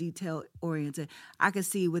bit more detail oriented. I can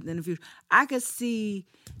see within the future. I can see,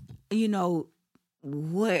 you know,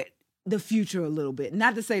 what the future a little bit.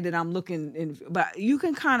 Not to say that I'm looking in, but you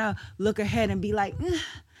can kind of look ahead and be like,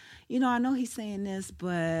 you know, I know he's saying this,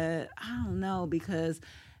 but I don't know because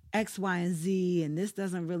X, Y, and Z, and this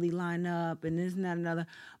doesn't really line up, and this and that and another.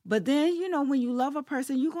 But then, you know, when you love a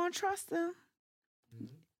person, you're going to trust them.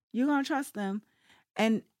 Mm-hmm. You're going to trust them.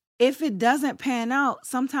 And if it doesn't pan out,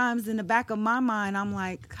 sometimes in the back of my mind, I'm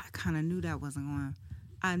like, I kind of knew that wasn't going.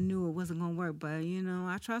 I knew it wasn't going to work, but, you know,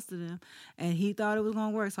 I trusted him. And he thought it was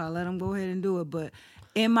going to work, so I let him go ahead and do it. But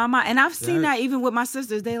in my mind, and I've seen that even with my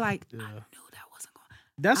sisters, they like, I knew that wasn't going.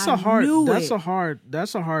 That's I a hard. knew That's it. a hard.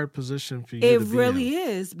 That's a hard position for you. It to be really in.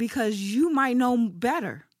 is, because you might know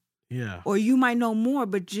better Yeah. or you might know more,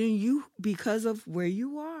 but you because of where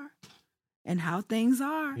you are and how things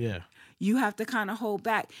are, Yeah. you have to kind of hold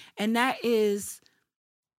back. And that is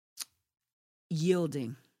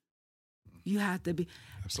yielding. You have to be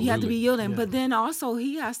Absolutely. you have to be yielding. Yeah. But then also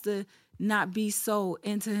he has to not be so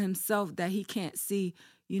into himself that he can't see,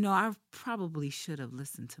 I probably should have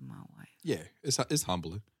listened to my wife. Yeah, it's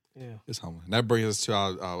humbling. Yeah. It's humbling. And that brings us to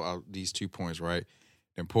our these 2 points, right?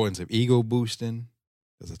 The importance of ego boosting,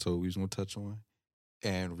 as I told you we was going to touch on,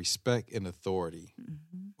 and respect and authority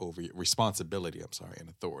over responsibility. And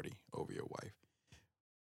authority over your wife.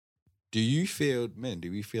 Do you feel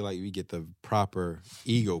like we get the proper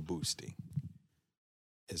ego boosting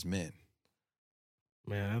as men?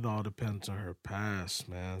 Man, it all depends on her past,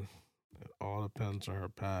 man. It all depends on her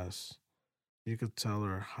past. You could tell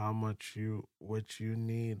her what you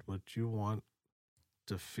need, what you want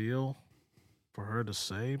to feel for her to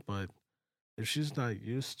say, but if she's not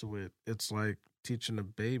used to it, it's like teaching a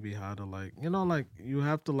baby how to you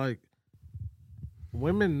have to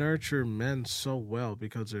women nurture men so well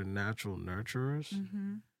because they're natural nurturers.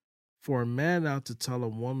 Mm-hmm. For a man out to tell a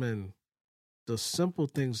woman the simple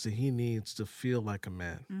things that he needs to feel like a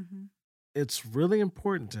man, Mm-hmm. it's really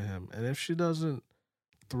important to him. And if she doesn't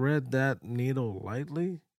thread that needle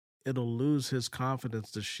lightly, it'll lose his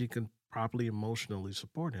confidence that she can properly emotionally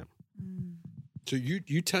support him. Mm. So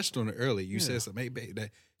you touched on it earlier. You Yeah. said something, hey, babe,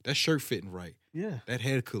 that shirt fitting right. Yeah. That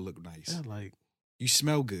hair could look nice. Yeah, You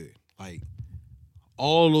smell good.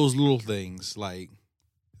 All those little things,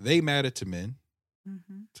 they matter to men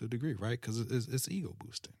Mm-hmm. to a degree, right? Because it's ego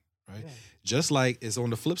boosting, right? Yeah. Just like it's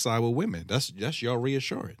on the flip side with women. That's your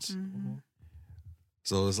reassurance. Mm-hmm.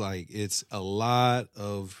 So it's a lot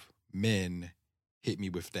of men hit me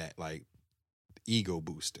with that, ego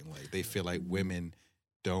boosting. They feel like women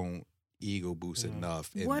don't ego boost Yeah.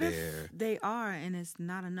 enough in What their. if they are and it's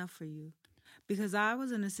not enough for you? Because I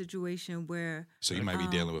was in a situation where, So you might be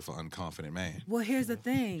dealing with an unconfident man. well, here's the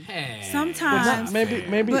thing. Hey, Sometimes- Well,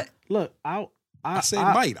 maybe. But- Look, I said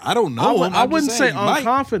might. I don't know. I wouldn't say might.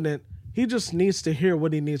 unconfident. He just needs to hear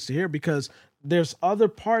what he needs to hear because there's other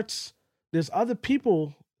parts. There's other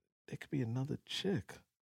people. There could be another chick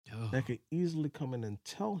that could easily come in and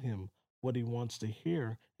tell him what he wants to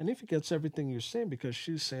hear, and if he gets everything you're saying because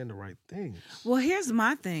she's saying the right things. Well, here's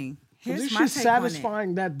my thing. Because Here's she's my take on it.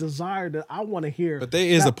 satisfying that desire that I want to hear. But there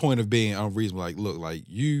is a point of being unreasonable. Look,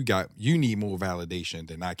 you need more validation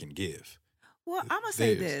than I can give. Well, I'm gonna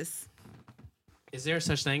say There's- this. Is there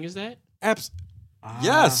such thing as that?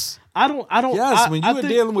 Yes. I don't. Yes, when you I are think-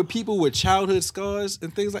 dealing with people with childhood scars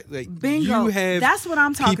and things like that, Bingo. you have That's what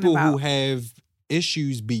I'm talking people about. who have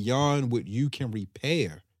issues beyond what you can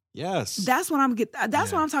repair. Yes. That's what I'm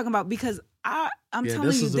talking about because I'm Yeah, telling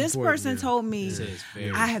this you, is this important, person yeah. told me This is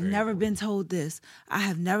very, I have very never been told this. I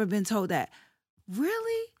have never been told that.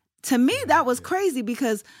 Really? To me, that was crazy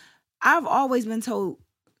because I've always been told,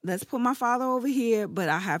 let's put my father over here, but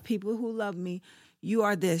I have people who love me. You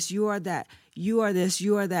are this, you are that, you are this,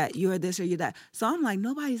 you are that, you are this, or you're that. So I'm like,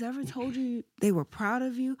 nobody's ever told you they were proud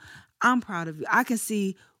of you. I'm proud of you. I can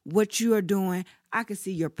see what you are doing. I can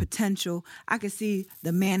see your potential. I can see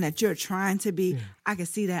the man that you're trying to be. I can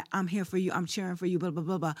see that I'm here for you. I'm cheering for you, blah, blah,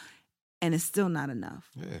 blah, blah. And it's still not enough.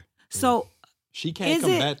 Yeah. So She can't Is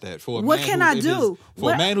combat it- that. For a what man can who's I in do? his- for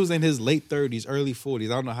What- a man who's in his late 30s, early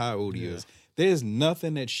 40s, I don't know how old he is. There's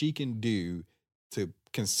nothing that she can do to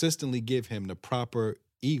consistently give him the proper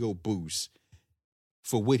ego boost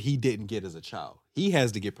for what he didn't get as a child. He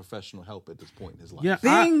has to get professional help at this point in his life. Yeah,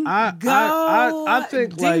 Bingo. I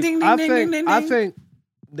think Ding, like ding, ding, I ding, think ding, I ding. think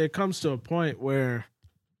there comes to a point where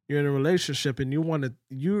you're in a relationship and you want to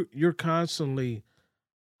you're constantly.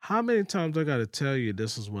 How many times I got to tell you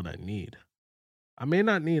this is what I need? I may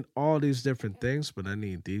not need all these different things, but I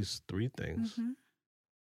need these 3 things. Mhm.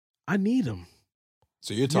 I need them.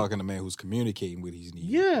 So you're talking to a man who's communicating what he's needing.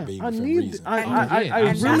 Yeah, being I within need. reason. I yeah, really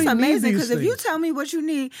And that's need amazing these because if you things. tell me what you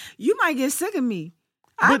need, you might get sick of me.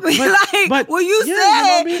 I'd But- be but- like, but- well, you yeah, said you know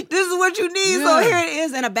what I mean? this is what you need, so Yeah. here it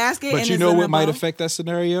is in a basket. But and you it's know in what a might bowl. affect that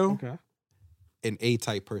scenario? Okay. An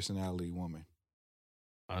A-type personality woman.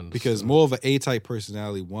 Understood. Because more of an A-type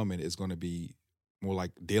personality woman is going to be more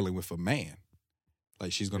like dealing with a man.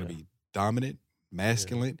 Like she's going to Yeah. be dominant,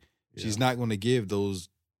 masculine. Yeah. She's not going to give those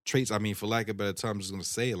traits. I mean, for lack of a better term, I'm just going to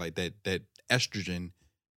say it like that estrogen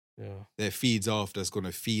Yeah. that feeds off, that's going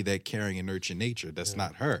to feed that caring and nurturing nature. That's Yeah.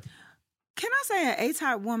 not her. Can I say an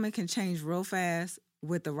A-type woman can change real fast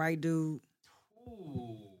with the right dude?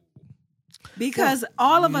 Because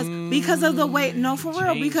all of us, because of the way, no, for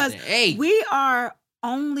real, Change because the A. we are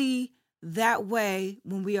only that way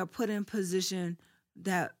when we are put in position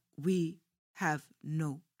that we have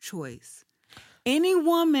no choice. Any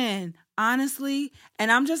woman, honestly,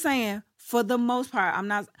 and I'm just saying for the most part, I'm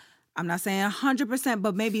not saying 100%,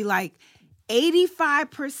 but maybe like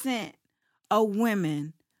 85% of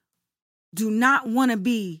women do not want to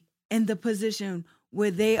be in the position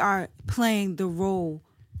where they are playing the role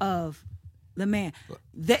of the man.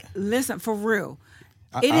 Listen, for real.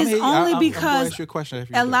 It is only because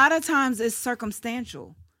a lot of times it's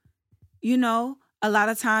circumstantial. You know, a lot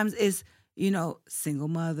of times it's, single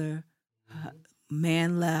mother,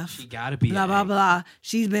 man left. She gotta be blah blah blah.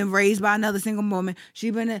 She's been raised by another single woman.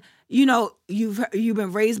 She's been, you've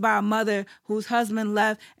been raised by a mother whose husband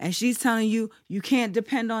left, and she's telling you can't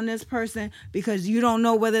depend on this person because you don't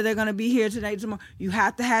know whether they're gonna be here today, tomorrow. You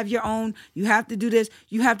have to have your own. You have to do this.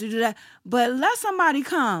 You have to do that. But let somebody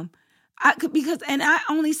come. I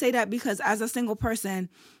only say that because as a single person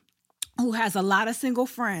who has a lot of single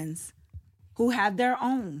friends who have their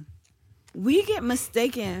own, we get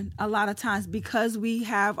mistaken a lot of times because we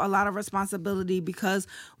have a lot of responsibility, because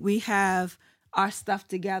we have our stuff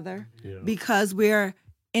together, because we're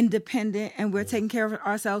independent and we're taking care of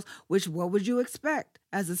ourselves, which what would you expect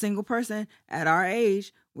as a single person at our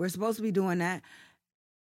age? We're supposed to be doing that.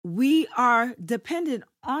 We are dependent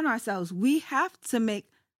on ourselves. We have to make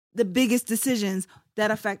the biggest decisions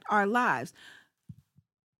that affect our lives.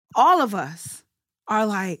 All of us are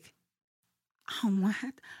like, I don't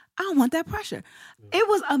want that pressure. It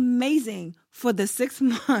was amazing for the 6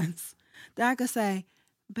 months that I could say,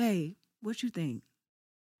 babe, what you think?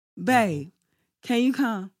 Babe, can you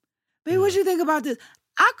come? Babe, what you think about this?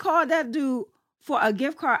 I called that dude for a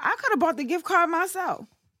gift card. I could have bought the gift card myself.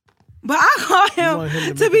 But I called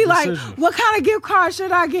him to be like, what kind of gift card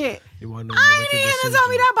should I get? I ain't even to tell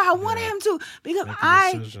me that, but I wanted him to because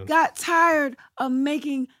I got tired of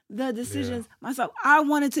making the decisions myself. I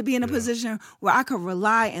wanted to be in a position where I could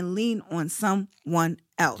rely and lean on someone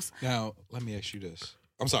else. Now, let me ask you this.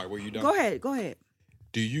 I'm sorry, were you done? Go ahead.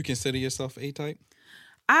 Do you consider yourself A-type?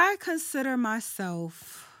 I consider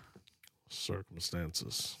myself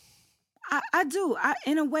circumstances. I do.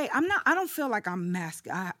 In a way, I don't feel like I'm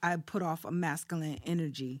masculine. I put off a masculine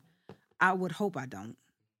energy. I would hope I don't.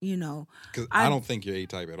 Because I don't think you're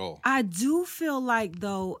A-type at all. I do feel like,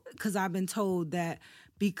 though, because I've been told that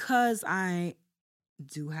because I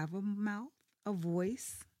do have a mouth, a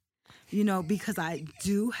voice, because I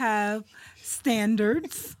do have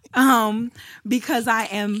standards, because I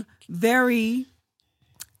am very,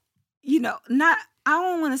 I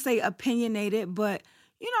don't want to say opinionated, but,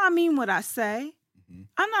 I mean what I say.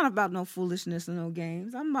 I'm not about no foolishness and no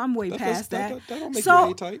games. I'm way past that. That don't make you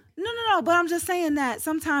A-type. No. But I'm just saying that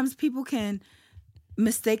sometimes people can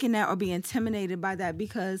mistake that or be intimidated by that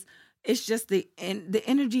because it's just the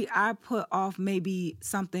energy I put off may be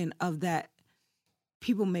something of that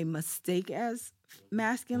people may mistake as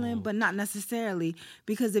masculine, but not necessarily.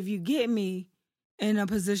 Because if you get me in a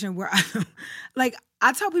position where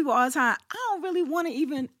I tell people all the time, I don't really want to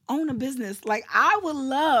even own a business. Like, I would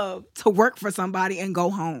love to work for somebody and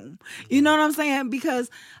go home. You know what I'm saying? Because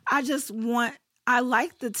I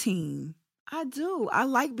like the team. I do. I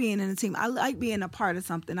like being in a team. I like being a part of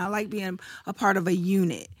something. I like being a part of a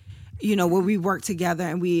unit, where we work together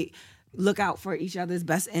and we look out for each other's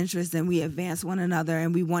best interests and we advance one another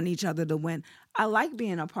and we want each other to win. I like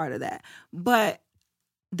being a part of that. But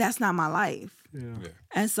that's not my life. Yeah.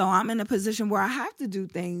 And so I'm in a position where I have to do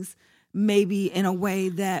things maybe in a way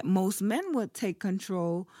that most men would take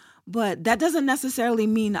control, but that doesn't necessarily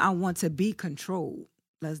mean I want to be controlled.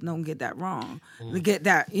 Let's don't get that wrong. Get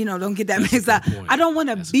that, don't get that mixed up. I don't want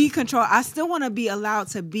to be controlled. I still want to be allowed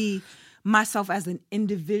to be myself as an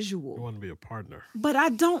individual. You want to be a partner. But I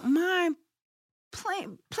don't mind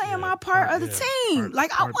playing my part of the team.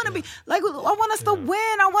 I want to be I want us to win.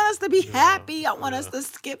 I want us to be happy. I want us to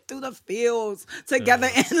skip through the fields together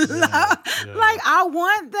in love. I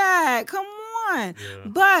want that. Come on.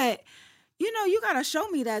 But you gotta show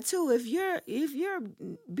me that too. If you're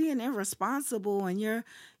being irresponsible and you're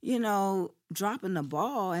dropping the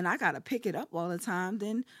ball and I gotta pick it up all the time,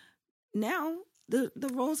 then now the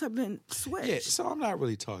roles have been switched. Yeah, so I'm not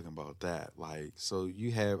really talking about that.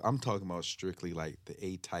 I'm talking about strictly the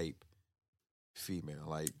A-type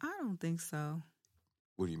female. I don't think so.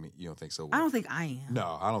 What do you mean? You don't think so? I don't think I am.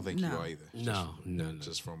 No, I don't think you are either. No.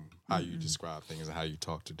 Just from how you describe things and how you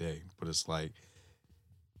talk today. But it's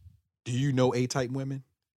do you know A-type women?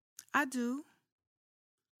 I do.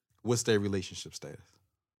 What's their relationship status?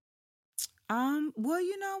 Well,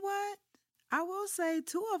 you know what? I will say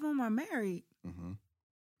 2 of them are married. Mm-hmm.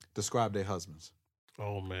 Describe their husbands.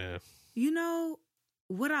 Oh, man.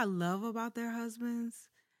 what I love about their husbands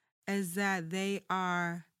is that they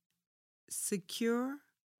are secure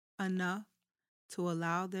enough to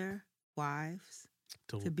allow their wives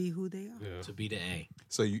to be who they are. Yeah. To be the A.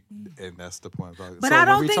 So you, and that's the point. But so I when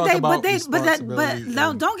don't we think talk they. about But no,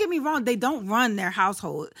 responsibility don't get me wrong. They don't run their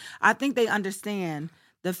household. I think they understand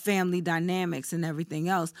the family dynamics and everything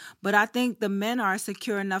else. But I think the men are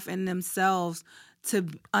secure enough in themselves to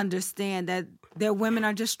understand that their women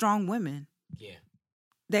are just strong women. Yeah.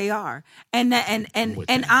 They are, and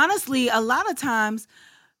honestly, a lot of times,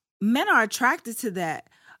 men are attracted to that.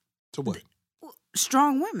 to what?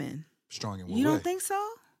 Strong women. Strong in what You don't way? think so?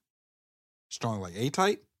 Strong like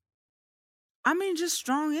A-type? I mean, just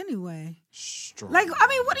strong anyway. Strong. Like, I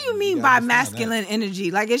mean, what do you mean gotta by define masculine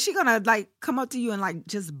energy? Like, is she gonna like come up to you and like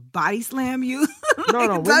just body slam you? No,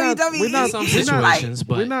 no, Like we're not- WWE? we're not- Some we're not- situations,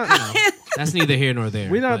 but we're not- you know, that's neither here nor there.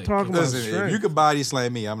 We're not But- talking about Listen, if strength. you could body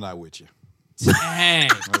slam me, I'm not with you. Dang.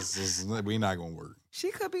 We're not gonna work.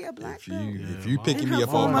 She could be a black If belt. you well, picking In me her up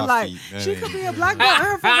off former my life, feet, she that could be a ain't- black belt in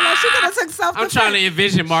her former life. She could have took self I'm trying to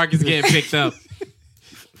envision Marcus getting picked up.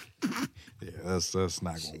 Yeah, that's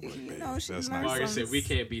not gonna work, You babe. know, she That's learned not Marcus some- said, we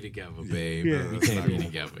can't be together, babe. Yeah. We That's can't not be gonna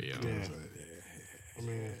together, yo. Yeah. I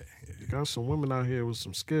mean, you got some women out here with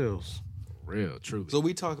some skills. Real, truly. So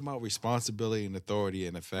we talk about responsibility and authority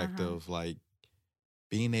and the fact of like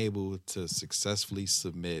being able to successfully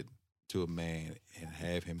submit to a man and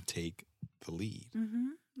have him take the lead. Mm-hmm.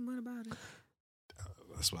 What about it?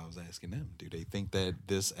 That's why I was asking them. Do they think that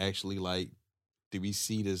this actually like? Do we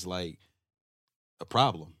see this like a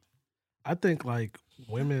problem? I think like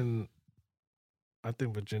women, I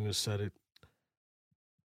think Virginia said it.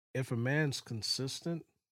 If a man's consistent,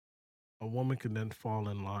 a woman can then fall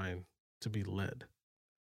in line to be led.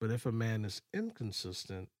 But if a man is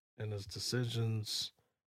inconsistent in his decisions,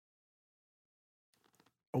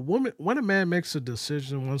 when a man makes a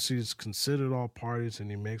decision, once he's considered all parties and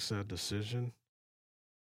he makes that decision,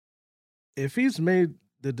 if he's made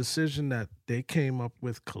the decision that they came up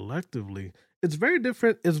with collectively, it's very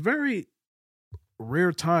different. It's very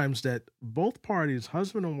rare times that both parties,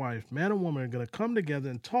 husband and wife, man and woman, are going to come together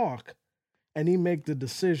and talk, and he make the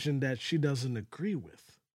decision that she doesn't agree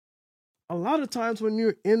with. A lot of times when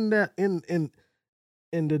you're in that in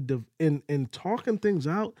talking things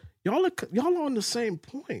out, y'all are on the same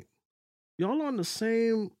point. Y'all are on the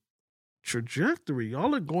same trajectory.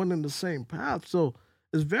 Y'all are going in the same path. So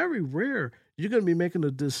it's very rare you're going to be making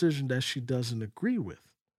a decision that she doesn't agree with.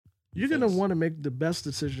 You're going to want to make the best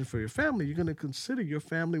decision for your family. You're going to consider your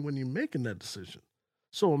family when you're making that decision.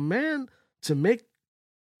 So a man to make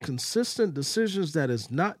consistent decisions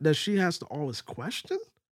that she has to always question,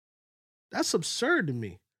 that's absurd to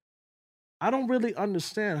me. I don't really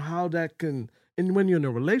understand how that can, and when you're in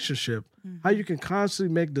a relationship, how you can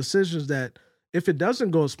constantly make decisions that if it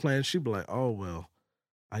doesn't go as planned, she'd be like, oh, well,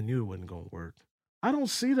 I knew it wasn't going to work. I don't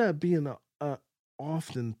see that being a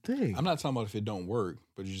often thing. I'm not talking about if it don't work,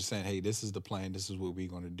 but you're just saying, hey, this is the plan. This is what we're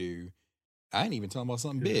going to do. I ain't even talking about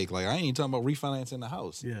something big. Like, I ain't even talking about refinancing the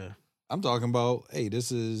house. Yeah. I'm talking about, hey,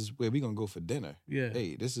 this is where we're going to go for dinner. Yeah.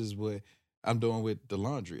 Hey, this is what I'm doing with the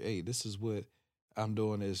laundry. Hey, this is what I'm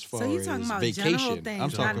doing as far So you're talking as about vacation. general things, I'm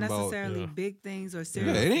not talking about, necessarily big things or yeah,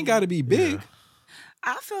 serious. it ain't got to be big. Yeah.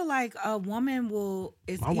 I feel like a woman will.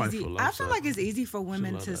 It's My wife easy. will I love feel that. like it's easy for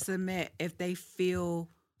women love to that. submit if they feel.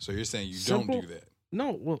 So you're saying you Simple. don't do that.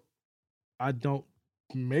 No, well, I don't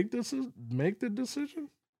make the decision.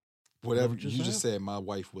 Whatever. Just You just have. said my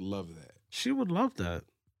wife would love that. She would love that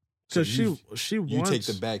So because she You wants. take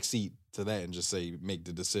the back seat to that and just say, make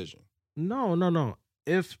the decision. No.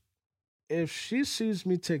 If she sees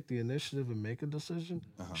me take the initiative and make a decision,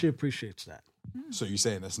 Uh-huh. she appreciates that. So you're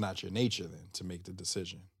saying that's not your nature then to make the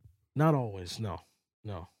decision. Not always. No.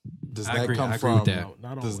 Does I that agree- come I agree from with that. No,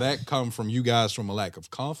 not does always. that come from you guys from a lack of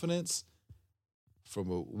confidence?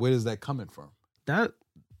 Where is that coming from? That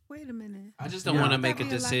Wait a minute. I just don't Yeah. want to make a That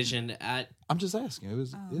be a lack of- decision. I'm just asking. It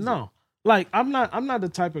was no. Like I'm not the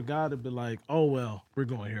type of guy to be like, oh well, we're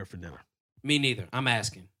going here for dinner. Me neither. I'm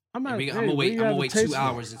asking. I'm not. I'm hey, gonna we wait. I'm have gonna a wait taste 2 of it.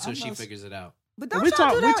 hours until I'm she not- figures it out. But don't We y'all talk-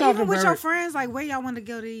 do we that talking even with your very- friends? Like, where y'all want to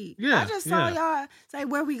go to eat? Yeah, I just saw yeah. y'all say,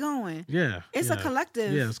 where we going? Yeah, It's yeah. a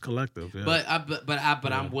collective. Yeah, it's collective. Yeah. But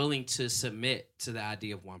Yeah. I'm willing to submit to the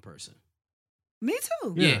idea of one person. Me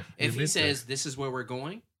too. Yeah. Yeah, If me he too. says this is where we're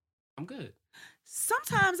going, I'm good.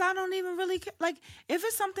 Sometimes I don't even really care. Like, if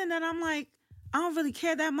it's something that I'm like, I don't really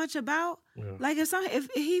care that much about. Yeah. Like, if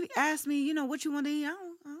he asks me, you know, what you want to eat, I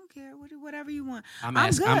don't care. Whatever you want. I'm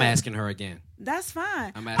good. asking her again. That's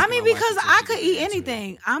fine. I'm I asking mean, my wife because until I she could gives eat me an answer.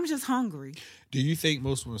 anything. I'm just hungry. Do you think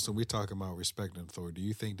most women? So we're talking about respect and authority. Do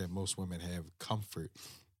you think that most women have comfort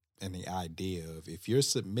and the idea of if you're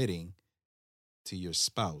submitting to your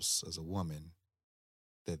spouse as a woman,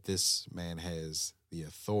 that this man has the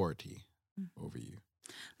authority over you.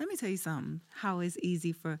 Let me tell you something. How it's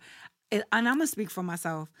easy for, and I'm gonna speak for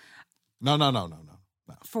myself. No.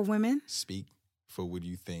 For women, Speak for what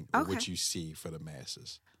you think or what Okay. you see for the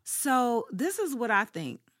masses. So this is what I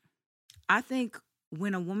think. I think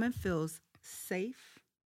when a woman feels safe,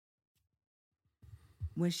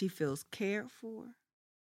 when she feels cared for,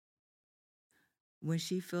 when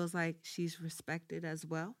she feels like she's respected as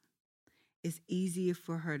well, it's easier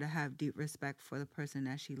for her to have deep respect for the person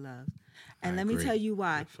that she loves. And I let me agree. tell you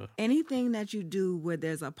why. Yes, sir. Anything that you do where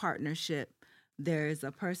there's a partnership, there's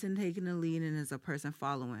a person taking the lead and there's a person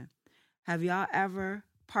following. Have y'all ever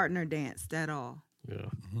partner danced at all? Yeah.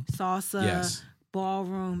 Salsa, Yes.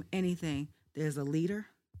 ballroom, anything. There's a leader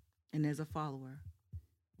and there's a follower.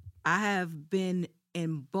 I have been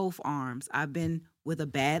in both arms. I've been with a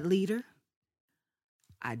bad leader.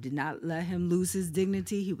 I did not let him lose his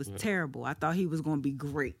dignity. He was terrible. I thought he was going to be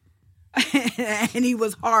great. And he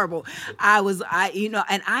was horrible. And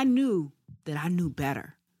I knew that I knew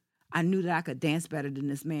better. I knew that I could dance better than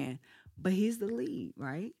this man. But he's the lead,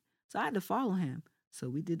 right? So I had to follow him. So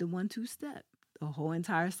we did the 1-2 step, the whole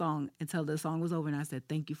entire song until the song was over. And I said,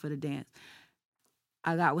 thank you for the dance.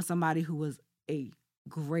 I got with somebody who was a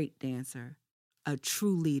great dancer, a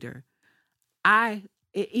true leader.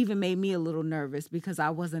 It even made me a little nervous because I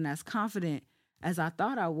wasn't as confident as I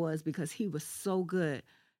thought I was because he was so good.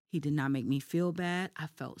 He did not make me feel bad. I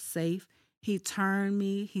felt safe. He turned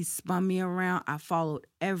me. He spun me around. I followed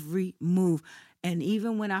every move. And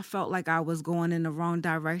even when I felt like I was going in the wrong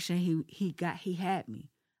direction, he had me.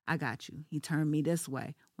 I got you. He turned me this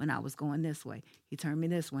way when I was going this way. He turned me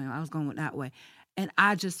this way when I was going that way. And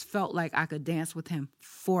I just felt like I could dance with him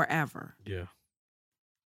forever. Yeah.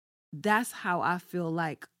 That's how I feel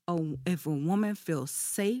like if a woman feels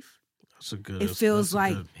safe, That's a good. It feels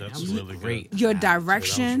like that's you- really great. good. your Yeah, that was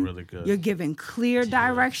direction, really good. you're giving clear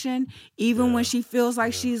direction. Even when Yeah. she feels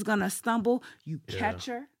like Yeah. she's going to stumble, you Yeah. catch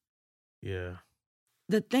her. Yeah.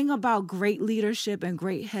 The thing about great leadership and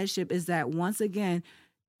great headship is that once again,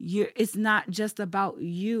 it's not just about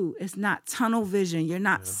you. It's not tunnel vision. You're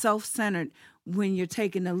not self-centered when you're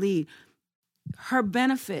taking the lead. Her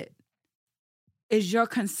benefit is your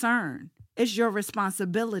concern. It's your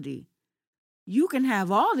responsibility. You can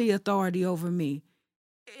have all the authority over me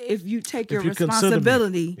if you take your If you consider me.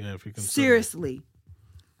 responsibility Yeah, if you consider me. seriously,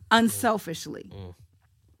 unselfishly. Mm.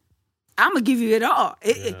 I'm going to give you it all.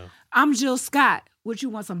 Yeah. I'm Jill Scott. What you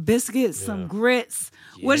want? Some biscuits, some Yeah. grits.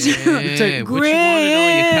 What you take what grits? you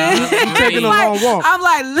wanted on your cup. You taking a long walk. I'm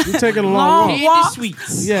like, You taking a long walk. Candy walk.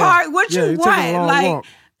 sweets. Yeah. Hard, what Yeah, you you taking a long want? walk.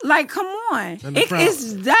 Like, come on. And the crowd-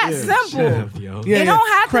 It's that Yeah. simple. Yeah, It don't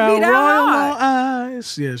have to Crown be that Royal hard. on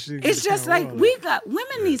ice. Yeah, she It's just Crown like Royal.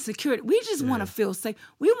 women need security. We just want to feel safe.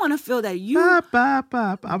 We want to feel that you Bop, bop,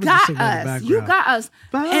 bop. I was just got singing in the us. You background. got us.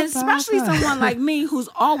 Bop, And bop, especially bop. someone like me who's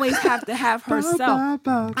always have to have Bop, herself. bop,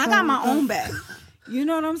 bop, I got my bop, own bop. back. You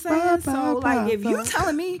know what I'm saying? Bop, So bop, like if you bop.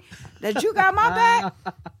 telling me that you got my back,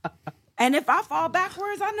 and if I fall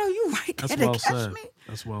backwards, I know you right That's there to well catch said. me.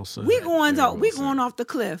 That's well said. We going Very to, well we said. going off the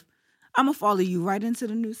cliff. I'm gonna follow you right into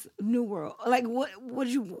the new world. Like what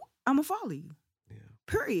you? I'm gonna follow you. Yeah.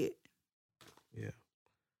 Period.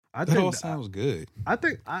 I That all think. sounds good. I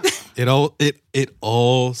think. It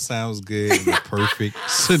all sounds good in the perfect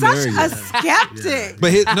Such scenario. a skeptic.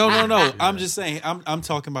 But no. I'm just saying. I'm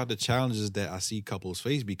talking about the challenges that I see couples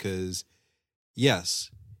face because,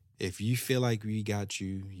 yes, if you feel like we got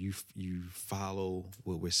you, you follow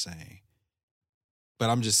what we're saying. But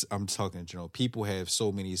I'm talking in general. People have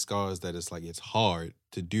so many scars that it's like it's hard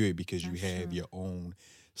to do it because you That's have true. your own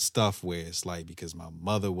stuff where it's like because my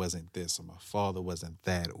mother wasn't this or my father wasn't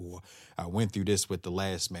that or I went through this with the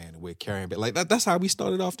last man and we're carrying but like that's how we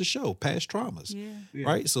started off the show, past traumas. Yeah. Yeah.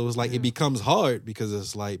 Right? So it's like it becomes hard because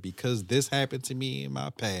it's like because this happened to me in my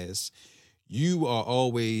past, you are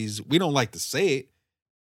always we don't like to say it,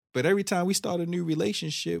 but every time we start a new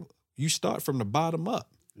relationship, you start from the bottom up.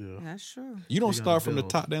 Yeah. That's true. You don't You gotta start from the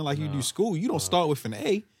build. top down like you No. do school. You don't start with an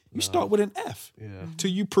A. You start with an F Yeah.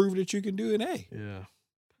 till you prove that you can do an A. Yeah.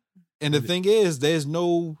 And the thing is, there's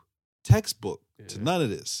no textbook to Yeah. none of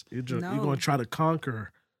this. You're No. going to try to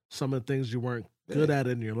conquer some of the things you weren't good at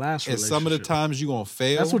in your last And relationship. some of the times you're going to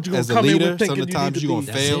fail That's what you're gonna as a come in with leader. Some thinking of the you times need to you're going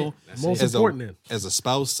to be. That's fail it. That's most it. as a- important. as a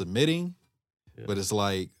spouse submitting. Yeah. But it's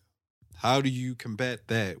like, how do you combat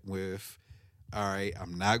that with, all right,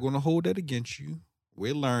 I'm not going to hold that against you.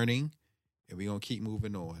 We're learning and we're going to keep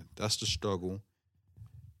moving on. That's the struggle.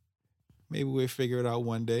 Maybe we'll figure it out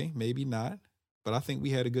one day. Maybe not. But I think we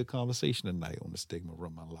had a good conversation tonight on the Stigma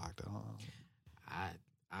Room Unlocked.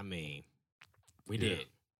 I mean, we did.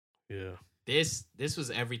 Yeah. This was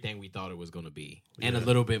everything we thought it was going to be, and a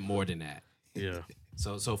little bit more than that. Yeah.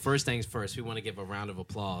 So first things first, we want to give a round of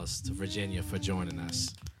applause to Virginia for joining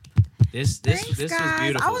us. This Thanks, was guys.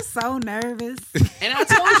 beautiful. I was so nervous. And I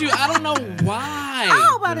told you, I don't know why. I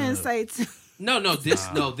hope I didn't say too.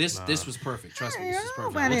 This was perfect. Trust me, this was I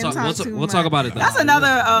hope perfect. I didn't talk too We'll talk much. about it. That's though.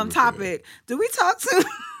 another topic. Do we talk too?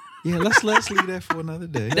 Yeah, let's leave that for another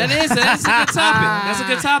day. That's a good topic. That's a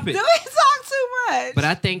good topic. Do we talk too much? But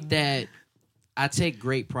I think that I take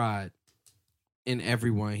great pride in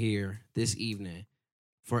everyone here this evening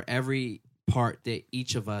for every part that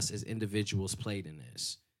each of us as individuals played in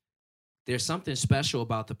this. There's something special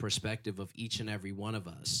about the perspective of each and every one of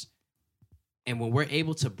us. And when we're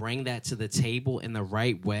able to bring that to the table in the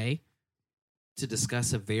right way to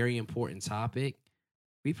discuss a very important topic,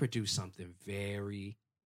 we produce something very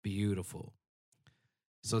beautiful.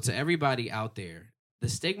 So to everybody out there, the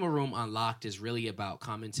Stigma Room Unlocked is really about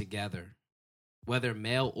coming together, whether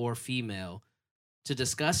male or female, to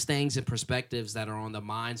discuss things and perspectives that are on the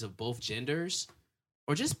minds of both genders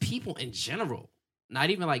or just people in general. Not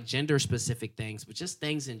even like gender-specific things, but just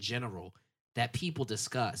things in general that people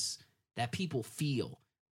discuss, that people feel,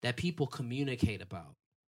 that people communicate about.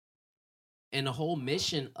 And the whole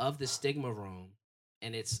mission of the Stigma Room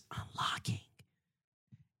and its unlocking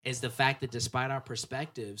is the fact that despite our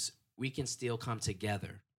perspectives, we can still come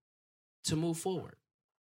together to move forward.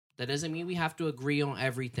 That doesn't mean we have to agree on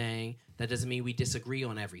everything. That doesn't mean we disagree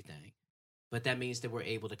on everything. But that means that we're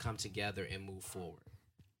able to come together and move forward.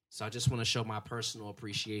 So I just want to show my personal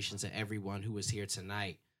appreciation to everyone who is here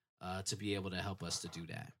tonight to be able to help us to do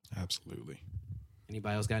that. Absolutely.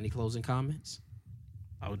 Anybody else got any closing comments?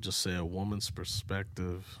 I would just say a woman's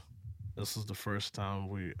perspective. This is the first time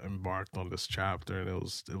we embarked on this chapter, and it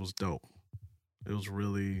was dope. It was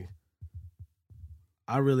really,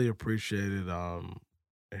 I really appreciated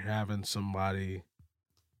having somebody.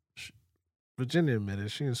 Virginia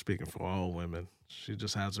admitted she ain't speaking for all women. She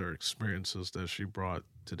just has her experiences that she brought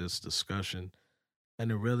to this discussion,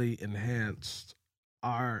 and it really enhanced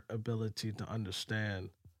our ability to understand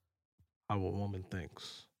how a woman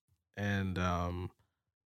thinks. And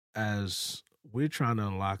as we're trying to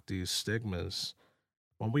unlock these stigmas,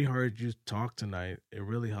 when we heard you talk tonight, it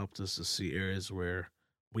really helped us to see areas where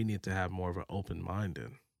we need to have more of an open mind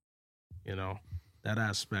in. You know, that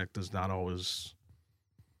aspect is not always,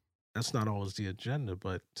 that's not always the agenda,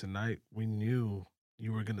 but tonight we knew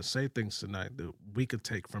you were going to say things tonight that we could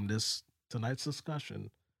take from this tonight's discussion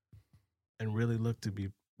and really look to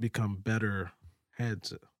become better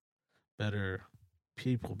heads, better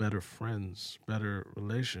people, better friends, better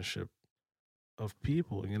relationship of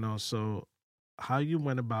people, you know. So how you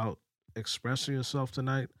went about expressing yourself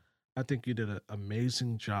tonight, I think you did an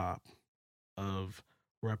amazing job of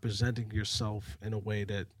representing yourself in a way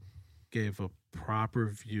that gave a proper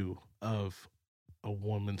view of a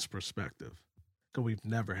woman's perspective. Because we've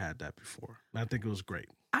never had that before. And I think it was great.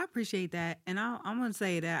 I appreciate that. And I'm going to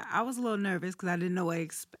say that I was a little nervous because I didn't know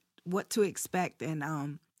what to expect.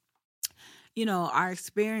 And, you know, our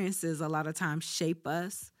experiences a lot of times shape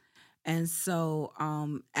us. And so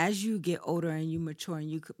as you get older and you mature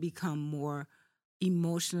and you become more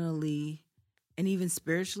emotionally and even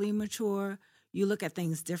spiritually mature, you look at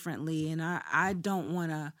things differently. And I don't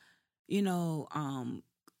want to, you know,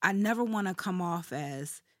 I never want to come off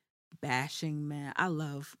as bashing men. I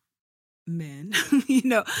love men, you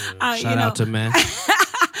know. Shout out to men.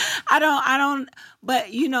 I don't,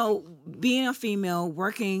 but you know, being a female,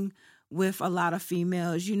 working with a lot of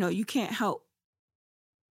females, you know, you can't help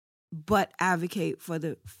but advocate for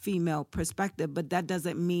the female perspective, but that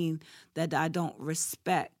doesn't mean that I don't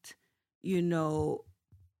respect, you know,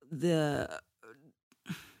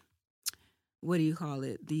 what do you call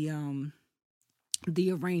it? The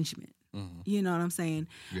arrangement. Mm-hmm. You know what I'm saying?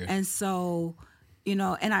 Yeah. And so, you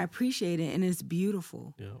know, and I appreciate it, and it's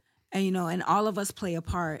beautiful. Yeah. And, you know, and all of us play a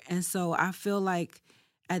part. And so I feel like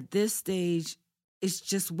at this stage, it's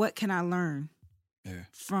just what can I learn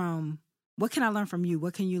from, what can I learn from you?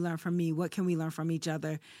 What can you learn from me? What can we learn from each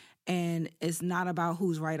other? And it's not about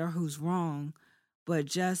who's right or who's wrong, but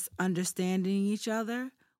just understanding each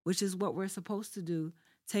other, which is what we're supposed to do,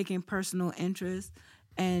 taking personal interest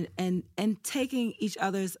and taking each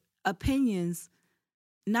other's opinions,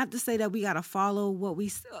 not to say that we got to follow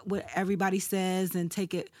what everybody says and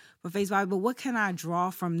take it for face value, but what can I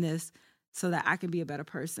draw from this so that I can be a better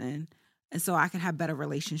person and so I can have better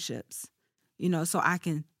relationships, you know, so I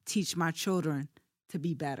can teach my children to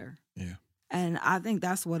be better. Yeah. And I think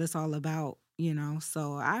that's what it's all about, you know.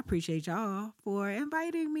 So I appreciate y'all for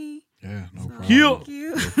inviting me. Yeah, no problem. Thank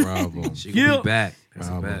you. No problem. She gonna be back. That's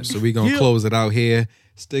the Problem. best. So we're going to close it out here.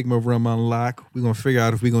 Stigma Room Unlock. We're going to figure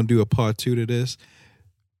out if we're going to do a part 2 to this.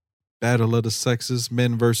 Battle of the Sexes,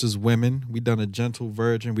 men versus women. We done a gentle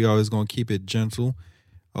virgin. We always going to keep it gentle.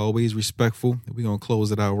 Always respectful. We're going to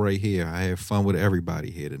close it out right here. I had fun with everybody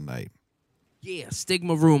here tonight. Yeah,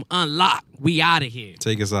 Stigma Room Unlocked. We out of here.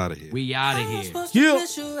 Take us out of here. We out of here. Supposed to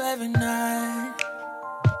miss you every night.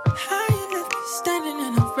 How you left me standing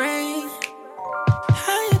in the rain?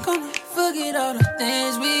 How you gonna forget all the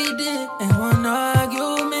things we did and one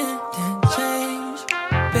argument didn't change,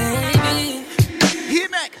 baby?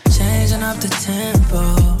 Changing up the tempo.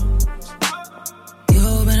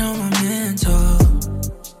 You've been on my mental.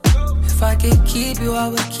 If I could keep you, I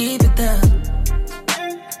would keep it there.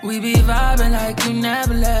 We be vibing like you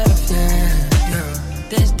never left, yeah.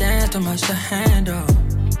 This dance too much to handle,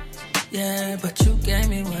 yeah. But you gave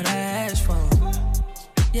me what I asked for,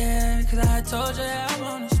 yeah. Cause I told you I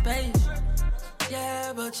wanted space,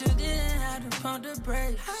 yeah. But you didn't have to pump the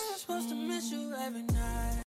brakes. I was supposed to miss you every night.